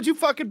you. Why would you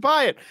fucking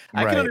buy it?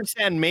 I can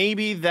understand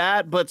maybe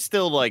that, but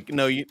still, like,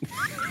 no, you.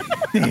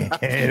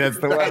 Hey, that's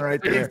the one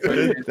right there.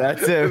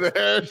 That's it.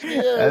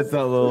 That's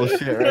that little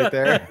shit right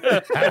there.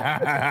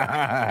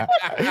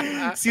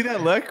 See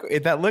that look?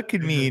 That look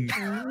could mean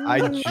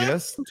I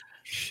just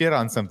shit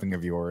on something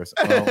of yours,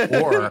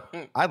 or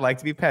I'd like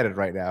to be petted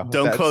right now.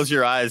 Don't close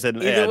your eyes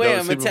and Either way, don't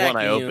I'm sleep with one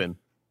eye attacking you. open.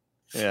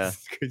 Yeah.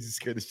 You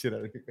scared the shit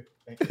out of me.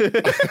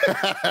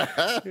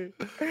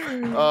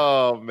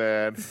 Oh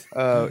man.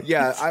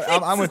 Yeah,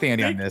 I'm with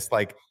Andy on this.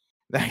 Like,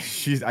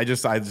 I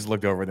just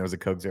looked over and there was a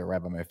Coke Zero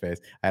right by my face.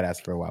 I had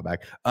asked for a while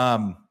back.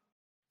 I'm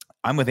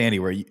with Andy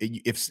where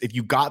if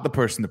you got the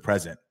person the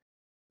present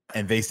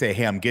and they say,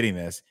 hey, I'm getting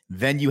this,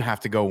 then you have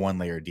to go one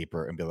layer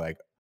deeper and be like,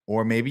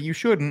 or maybe you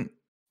shouldn't.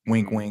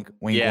 Wink, wink,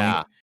 wink,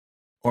 wink.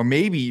 Or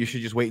maybe you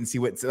should just wait and see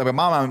what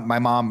my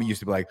mom used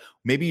to be like,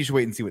 maybe you should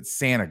wait and see what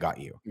Santa got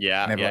you.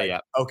 Yeah.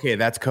 Okay,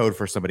 that's code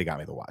for somebody got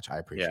me the watch. I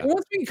appreciate it.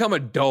 Once we become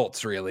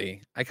adults,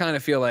 really, I kind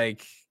of feel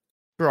like,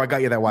 bro, I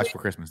got you that watch for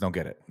Christmas. Don't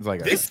get it. It's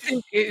like this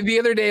thing, the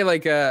other day,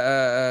 like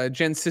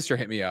Jen's sister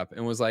hit me up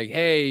and was like,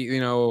 hey, you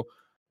know,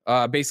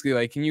 basically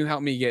like, can you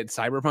help me get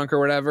Cyberpunk or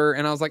whatever?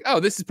 And I was like, oh,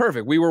 this is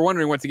perfect. We were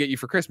wondering what to get you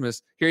for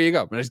Christmas. Here you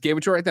go. And I just gave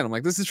it to her right then. I'm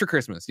like, this is for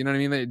Christmas. You know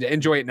what I mean?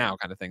 Enjoy it now,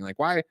 kind of thing. Like,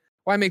 why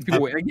make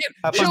people wait? Again,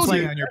 have fun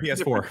playing on your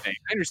PS4. I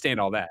understand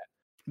all that.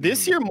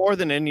 This year, more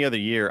than any other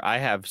year,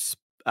 I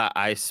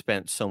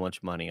spent so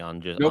much money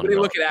on just nobody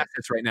look at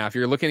assets right now. If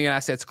you're looking at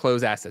assets,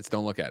 close assets.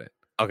 Don't look at it.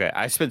 Okay,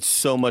 I spent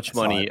so much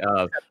money.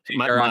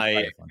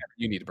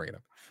 You need to bring it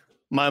up.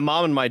 My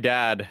mom and my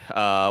dad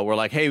were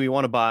like, hey, we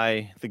want to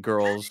buy the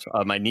girls,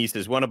 my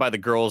nieces, want to buy the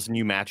girls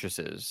new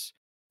mattresses.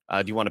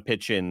 Do you want to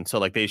pitch in? So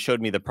like they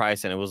showed me the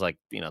price and it was like,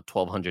 you know,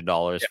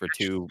 $1,200 for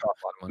two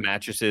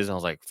mattresses. And I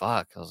was like,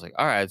 fuck. I was like,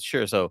 all right,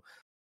 sure. So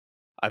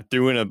I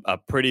threw in a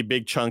pretty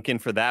big chunk in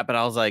for that. But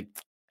I was like,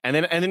 and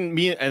then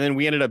we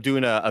ended up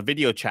doing a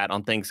video chat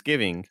on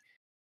Thanksgiving.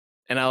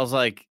 And I was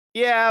like,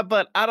 yeah,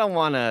 but I don't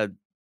want to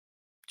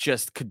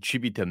just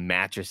contribute to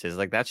mattresses.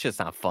 Like that's just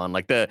not fun.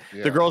 Like the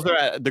girls are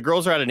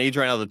at an age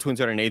right now. The twins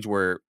are at an age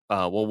where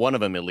one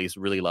of them at least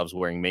really loves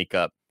wearing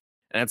makeup.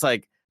 And it's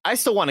like, I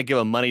still want to give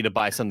them money to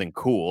buy something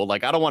cool.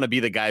 Like, I don't want to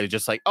be the guy who's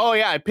just like, oh,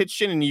 yeah, I pitched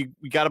in and you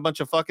got a bunch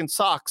of fucking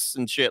socks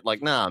and shit.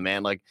 Like, nah,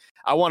 man. Like,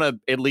 I want to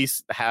at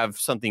least have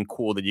something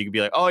cool that you could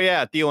be like, oh,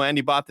 yeah, Theo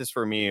Andy bought this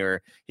for me,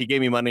 or he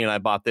gave me money and I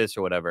bought this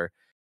or whatever.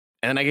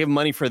 And I gave him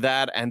money for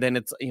that. And then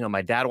it's, you know,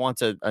 my dad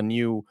wants a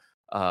new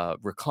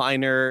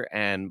recliner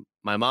and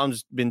my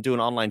mom's been doing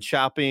online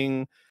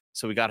shopping.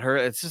 So we got her.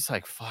 It's just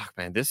like, fuck,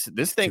 man. This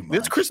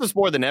Christmas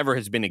more than ever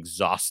has been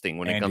exhausting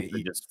when it comes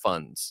to just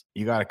funds.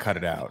 You got to cut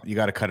it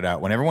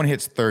out. When everyone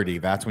hits 30,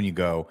 that's when you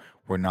go,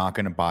 we're not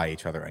going to buy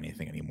each other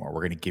anything anymore.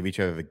 We're going to give each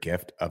other the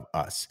gift of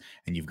us.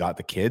 And you've got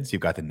the kids,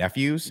 you've got the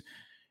nephews.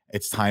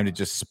 It's time to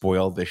just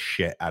spoil the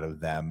shit out of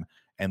them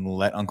and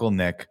let Uncle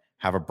Nick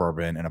have a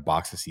bourbon and a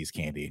box of See's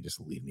candy and just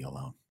leave me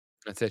alone.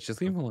 That's it.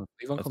 Just leave him alone.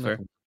 Leave Uncle Nick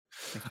alone.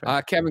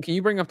 Kevin, can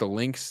you bring up the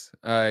links?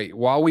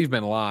 While we've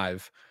been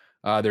live,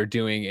 they're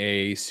doing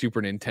a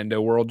Super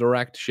Nintendo World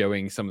Direct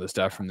showing some of the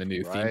stuff from the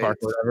new theme park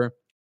or whatever.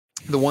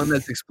 The one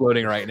that's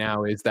exploding right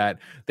now is that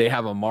they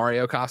have a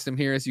Mario costume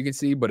here, as you can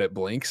see, but it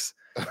blinks.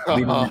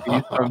 These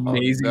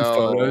amazing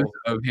photos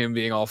of him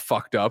being all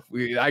fucked up.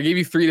 I gave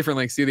you 3 different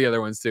links. See the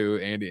other ones too,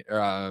 Andy.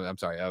 I'm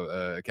sorry,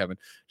 Kevin.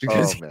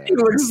 Because he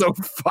looks so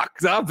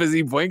fucked up as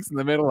he blinks in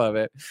the middle of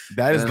it.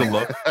 That is the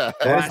look. The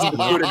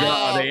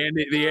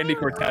Andy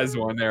Cortez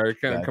one there,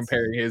 kind of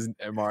comparing his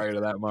Mario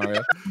to that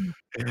Mario.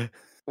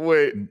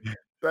 Wait,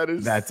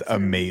 that's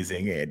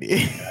amazing,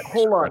 Andy.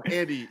 Hold on,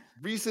 Andy.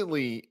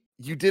 Recently,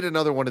 you did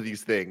another one of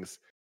these things,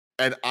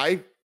 and I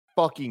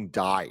fucking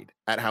died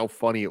at how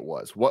funny it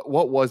was. What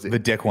was it? The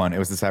dick one. It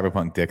was the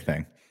Cyberpunk dick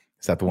thing.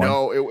 Is that the one?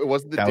 No, it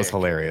wasn't the dick. That was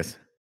hilarious.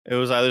 It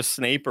was either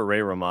Snape or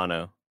Ray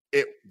Romano.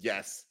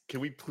 Yes.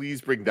 Can we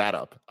please bring that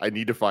up? I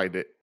need to find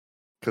it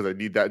because I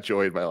need that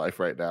joy in my life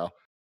right now.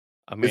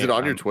 I mean, is it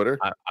on your Twitter?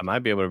 I might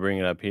be able to bring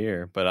it up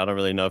here, but I don't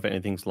really know if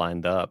anything's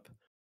lined up.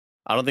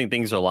 I don't think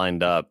things are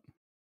lined up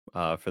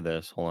for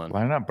this. Hold on.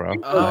 Line up, bro.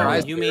 Oh,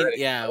 you mean,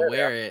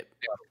 wear it.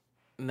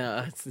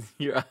 No, it's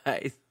your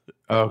eyes.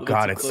 Oh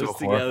God, it's so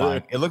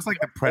horrifying. It looks like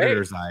the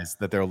Predator's eyes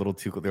that they're a little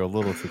too close.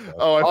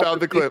 Oh, I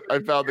found the clip.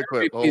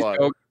 Hold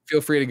on.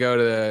 Feel free to go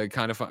to the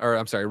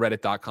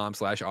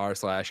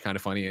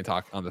reddit.com/r/kindafunny and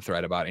talk on the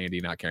thread about Andy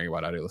not caring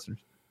about audio listeners.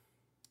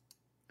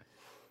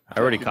 I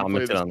already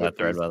commented on that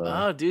thread, by the way.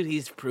 Oh, dude,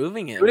 he's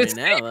proving it right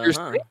now.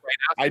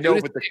 I know,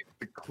 but the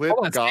clip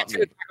got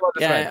me.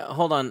 Yeah,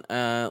 hold on.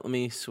 Let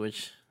me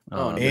switch.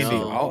 Oh, Andy!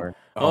 No.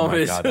 Oh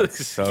my God,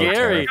 that's so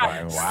scary!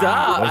 Wow.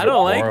 Stop! I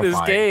don't like this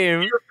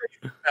game.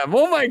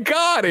 Oh my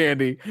God,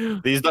 Andy!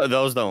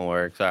 Those don't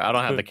work. Sorry, I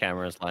don't have the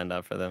cameras lined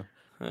up for them.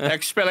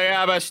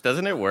 Expelliarmus.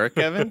 Doesn't it work,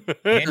 Kevin?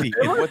 Andy,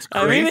 what's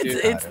I mean, crazy?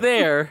 it's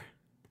there.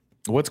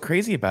 What's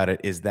crazy about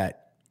it is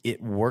that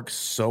it works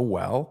so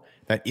well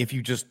that if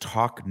you just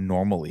talk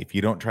normally, if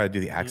you don't try to do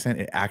the accent,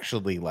 it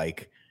actually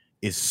like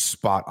is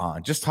spot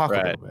on. Just talk a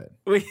little bit.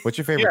 Wait, What's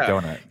your favorite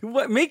donut?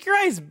 what? Make your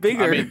eyes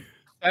bigger. I mean,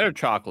 standard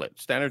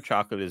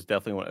chocolate is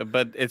definitely one,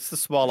 but it's the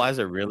small eyes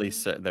that really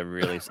sell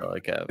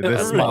it, Kevin.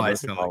 The small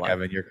eyes sell it,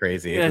 Kevin. You're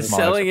crazy. yeah, The small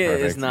eyes selling are it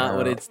is perfect. not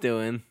what No. it's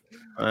doing.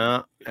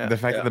 The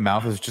fact that the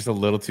mouth is just a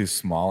little too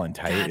small and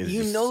tight God, is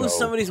you just know so,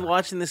 somebody's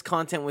watching this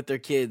content with their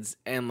kids,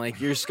 and like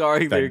you're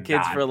scarring They're their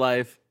kids not. for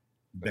life.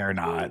 They're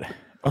not.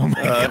 Oh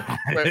my god,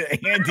 wait,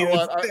 Andy, hold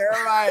on. that's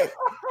terrifying.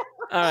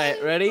 All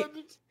right, ready?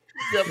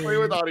 Yeah, play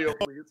with audio,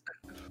 please.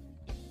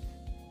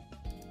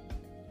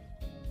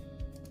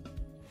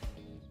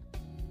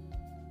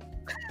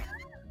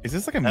 Is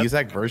this like a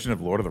Muzak version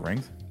of Lord of the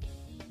Rings?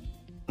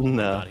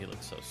 No. God, he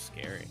looks so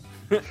scary.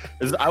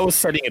 I was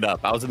setting it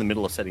up. I was in the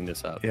middle of setting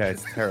this up. Yeah,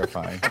 it's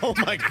terrifying. Oh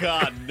my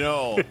God,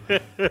 no!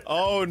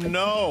 Oh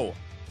no!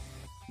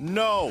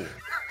 No!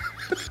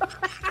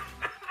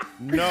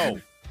 No!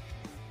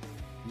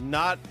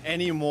 Not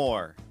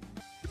anymore.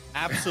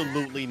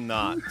 Absolutely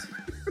not.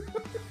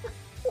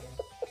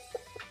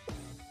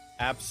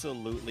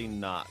 Absolutely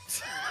not.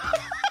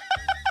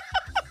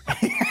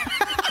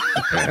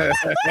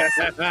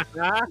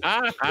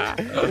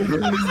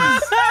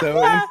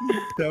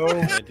 so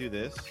When I do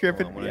this,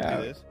 Tripping hold on, me when I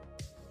out. do this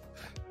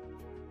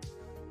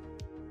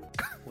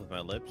with my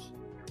lips,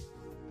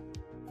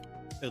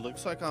 it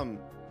looks like I'm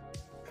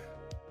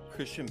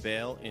Christian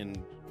Bale in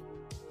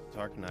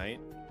Dark Knight,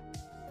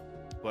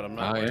 but I'm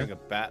not Oh, yeah? wearing a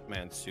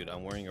Batman suit.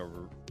 I'm wearing a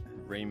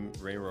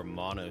Ray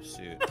Romano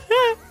suit.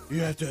 You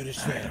have to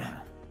understand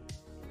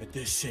that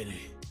this city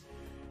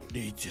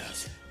needs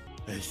us.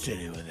 This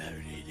city will never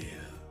need you.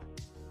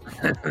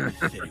 This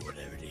city will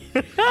never need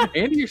you.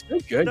 Andy, you're still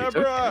good. No, It's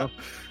okay. bro.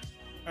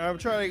 I'm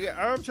trying to get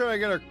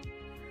a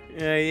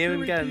Yeah, you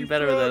haven't gotten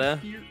better with that,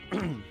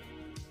 huh?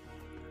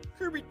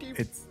 Kirby deep.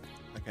 it's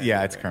I can't yeah,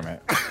 do it's that.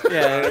 Kermit.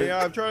 Yeah,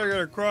 Yeah, I'm trying to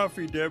get a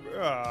coffee, Deb.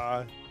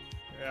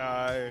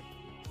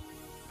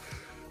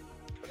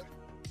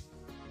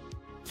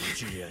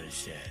 Did you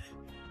understand?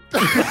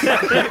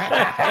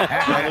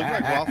 I look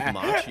like Ralph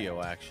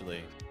Macchio,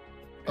 actually.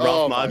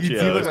 Oh, Ralph You do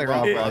Macchio. look like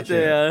Ralph Yeah. Macchio.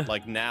 Yeah.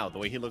 Like now, the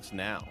way he looks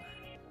now.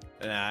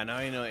 Nah, no,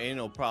 ain't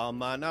no problem,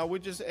 ma. No, we're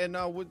just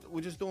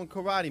doing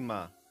karate,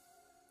 ma.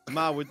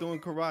 Ma, we're doing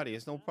karate.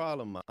 It's no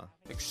problem, ma.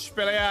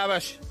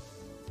 Expelliarmus.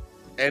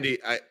 Andy,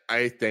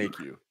 I thank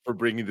you for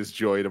bringing this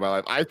joy into my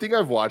life. I think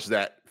I've watched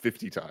that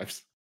 50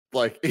 times.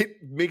 Like,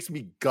 it makes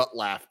me gut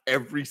laugh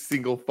every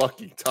single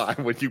fucking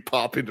time when you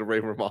pop into Ray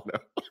Romano.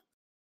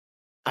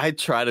 I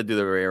try to do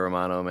the Ray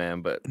Romano,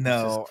 man, but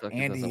No, it doesn't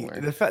Andy.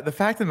 work. The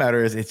fact of the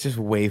matter is, it's just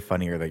way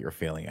funnier that you're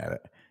failing at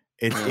it.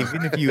 It's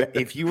even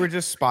if you were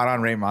just spot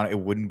on Raymond, it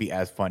wouldn't be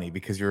as funny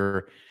because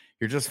you're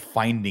just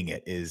finding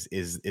it is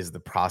the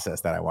process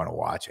that I want to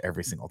watch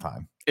every single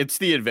time. It's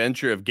the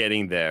adventure of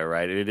getting there,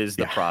 right? It is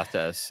the Yeah.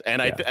 process,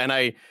 and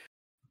Yeah.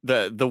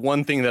 the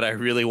one thing that I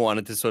really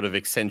wanted to sort of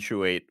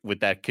accentuate with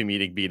that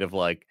comedic beat of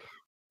like,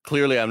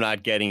 clearly I'm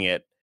not getting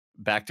it.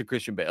 Back to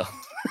Christian Bale.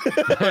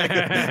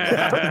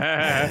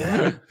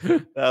 That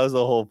was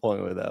the whole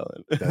point with that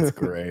one. That's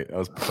great. That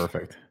was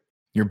perfect.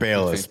 Your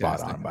Bale That's is spot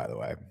fantastic. on, by the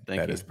way.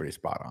 Thank That you. is pretty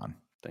spot on.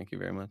 Thank you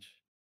very much.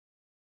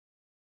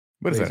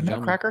 What is Ladies that? and A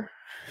gentlemen. Nutcracker?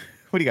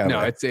 What do you got? No,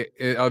 over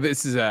there?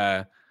 this is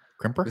a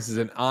Crimper. this is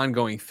an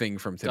ongoing thing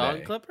from Dog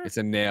today. clipper? It's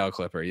a nail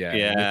clipper. Yeah.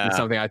 Yeah. It's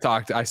something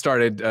I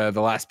started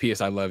the last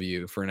PS I Love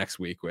You for next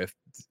week with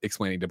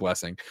explaining to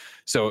Blessing.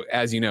 So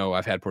as you know,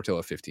 I've had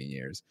Portillo 15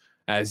 years.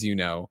 As you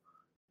know,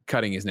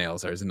 cutting his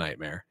nails is a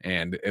nightmare.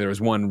 And there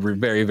was one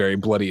very, very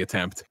bloody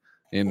attempt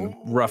in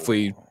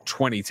roughly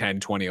 2010,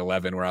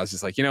 2011, where I was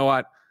just like, you know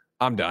what?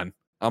 I'm done.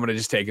 I'm going to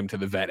just take him to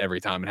the vet every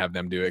time and have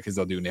them do it because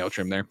they'll do nail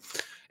trim there.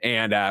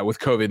 And with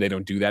COVID, they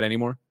don't do that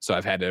anymore. So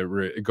I've had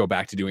to go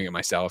back to doing it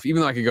myself,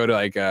 even though I could go to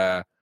like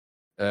a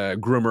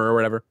groomer or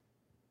whatever.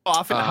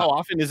 How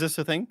often is this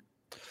a thing?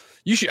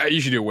 You should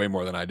do it way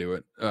more than I do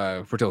it.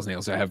 Portillo's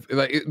nails. I have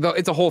like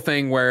it's a whole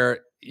thing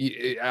where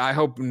I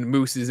hope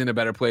Moose is in a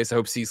better place. I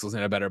hope Cecil's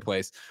in a better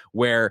place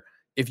where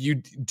if you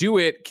do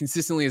it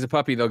consistently as a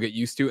puppy, they'll get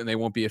used to it and they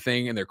won't be a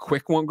thing and their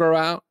quick won't grow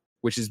out,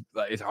 which is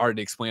it's hard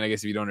to explain, I guess,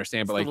 if you don't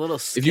understand. But like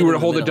if you were to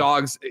hold the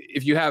dogs,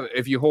 if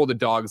you hold the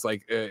dogs,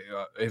 like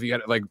if you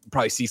had like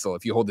probably Cecil,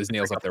 if you hold his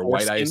nails Like up, they're a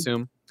white, I foreskin?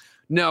 assume.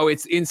 No,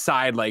 it's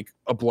inside like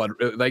a blood,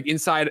 like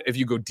inside. If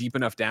you go deep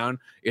enough down,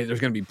 there's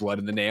going to be blood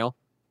in the nail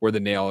where the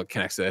nail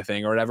connects to the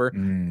thing or whatever.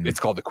 Mm. It's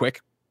called the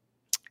quick,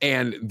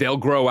 and they'll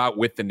grow out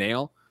with the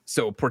nail.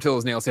 So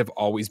Portillo's nails have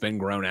always been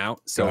grown out.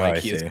 So Oh, like I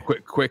his see.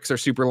 quicks are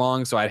super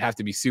long. So I'd have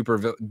to be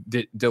super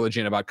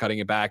diligent about cutting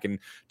it back and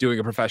doing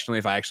it professionally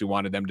if I actually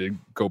wanted them to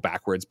go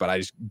backwards. But I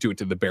just do it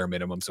to the bare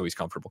minimum so he's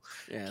comfortable.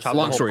 Yeah, Chop so the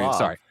Long whole story. bob.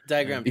 Sorry.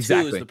 diagram 2 is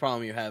Exactly. the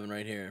problem you're having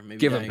right here. Maybe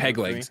Give him diagram peg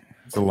 3. legs.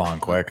 It's a long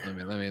quick.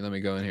 Let me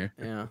go in here.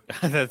 Yeah.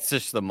 That's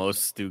just the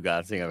most Stu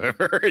God thing I've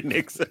ever heard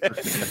Nick say.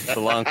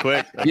 The long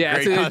quick. Yeah,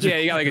 you got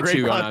like a great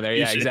 2 going on there.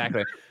 Yeah, contribution.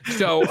 exactly.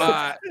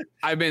 So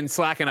I've been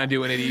slacking on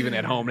doing it even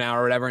at home now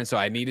or whatever, and so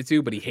I needed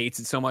to, but he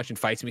hates it so much and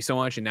fights me so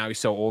much, and now he's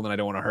so old and I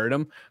don't want to hurt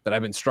him that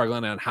I've been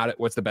struggling on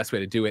what's the best way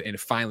to do it, and it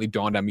finally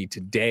dawned on me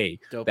today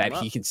that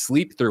he can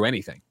sleep through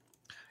anything,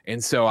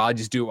 and so I'll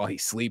just do it while he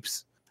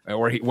sleeps.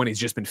 Or when he's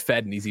just been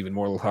fed and he's even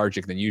more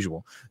lethargic than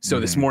usual. So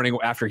this morning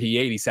after he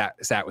ate, he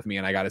sat with me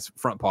and I got his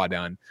front paw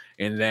done.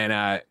 And then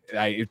I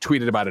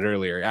tweeted about it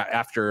earlier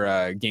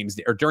after games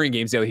or during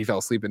Games Daily, he fell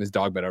asleep in his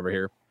dog bed over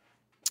here.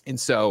 And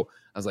so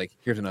I was like,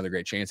 here's another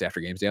great chance after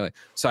Games Daily.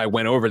 So I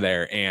went over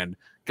there and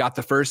got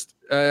the first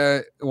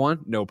one,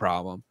 no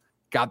problem.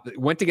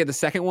 Went to get the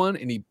second one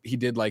and he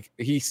did like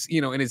he's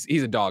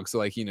a dog, so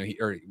like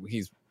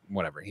he's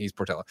whatever, he's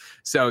Portela,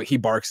 so he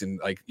barks and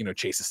like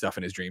chases stuff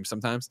in his dreams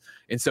sometimes.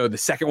 And so the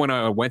second one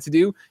I went to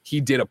do,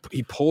 he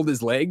pulled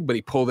his leg, but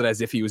he pulled it as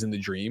if he was in the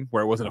dream,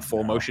 where it wasn't a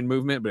full motion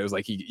movement, but it was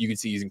like you could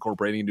see he's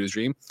incorporating into his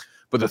dream.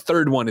 But the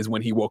third one is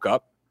when he woke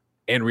up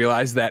and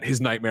realized that his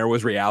nightmare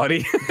was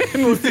reality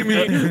and looked at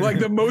me like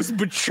the most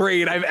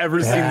betrayed I've ever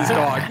seen this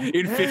dog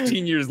in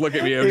 15 years. Look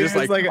at me. I'm just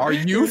like, are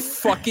you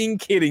fucking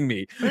kidding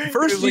me?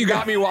 First you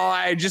got me while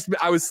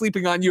I was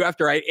sleeping on you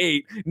after I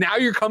ate. Now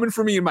you're coming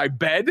for me in my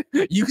bed?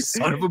 You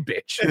son of a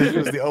bitch. It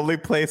was the only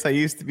place I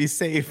used to be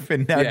safe,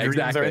 and now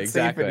dreams aren't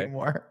safe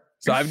anymore.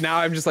 So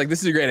I'm just like,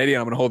 this is a great idea.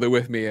 I'm going to hold it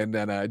with me and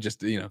then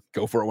just,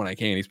 go for it when I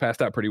can. He's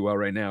passed out pretty well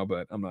right now,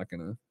 but I'm not going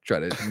to try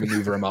to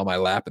maneuver him on my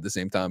lap at the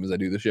same time as I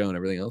do the show and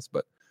everything else,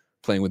 but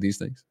playing with these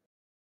things.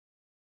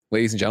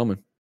 Ladies and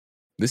gentlemen,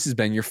 this has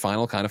been your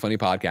final Kind of Funny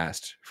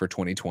podcast for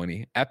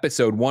 2020,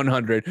 episode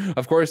 100.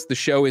 Of course, the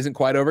show isn't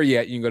quite over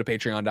yet. You can go to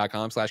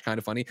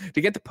patreon.com/kindoffunny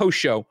to get the post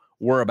show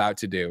we're about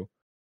to do.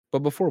 But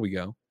before we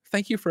go,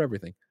 thank you for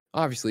everything.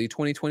 Obviously,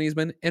 2020 has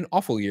been an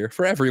awful year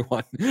for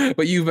everyone,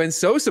 but you've been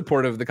so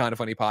supportive of the Kind of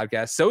Funny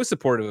podcast, so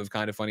supportive of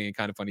Kind of Funny and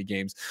Kind of Funny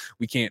games.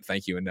 We can't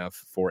thank you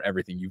enough for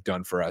everything you've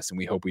done for us, and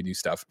we hope we do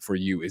stuff for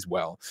you as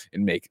well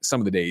and make some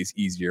of the days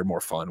easier,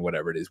 more fun,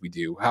 whatever it is we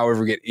do.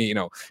 However, get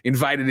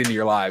invited into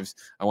your lives.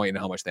 I want you to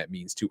know how much that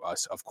means to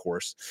us, of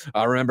course.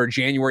 Remember,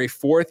 January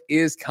 4th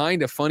is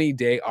Kind of Funny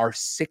Day, our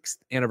 6th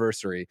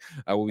anniversary.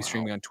 We'll be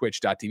streaming on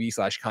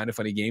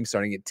twitch.tv/kindoffunnygames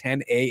starting at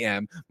 10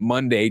 a.m.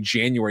 Monday,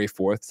 January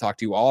 4th, to talk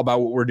to you all about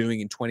what we're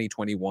doing in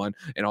 2021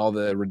 and all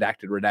the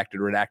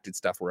redacted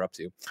stuff we're up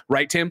to.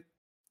 Right, Tim?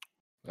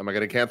 Am I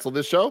going to cancel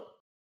this show?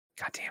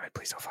 God damn it.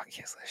 Please don't fucking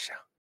cancel this show.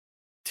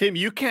 Tim,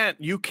 you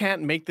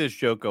can't make this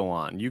joke go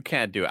on. You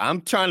can't do it.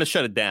 I'm trying to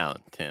shut it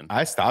down, Tim.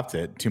 I stopped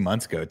it 2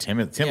 months ago. Tim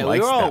likes we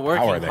were all that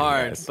working power that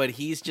hard, he has. but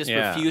he's just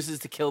refuses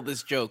to kill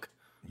this joke.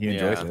 He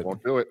enjoys it.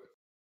 Won't do it.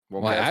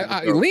 Well,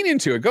 I lean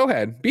into it. Go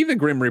ahead. Be the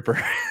Grim Reaper.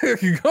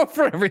 Go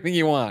for everything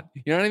you want.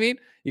 You know what I mean?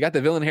 You got the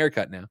villain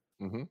haircut now.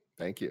 Mm-hmm.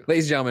 Thank you.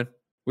 Ladies and gentlemen,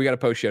 we got a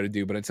post show to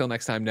do, but until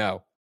next time,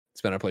 no.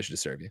 It's been our pleasure to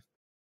serve you.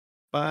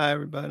 Bye,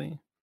 everybody.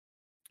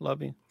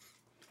 Love you.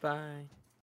 Bye.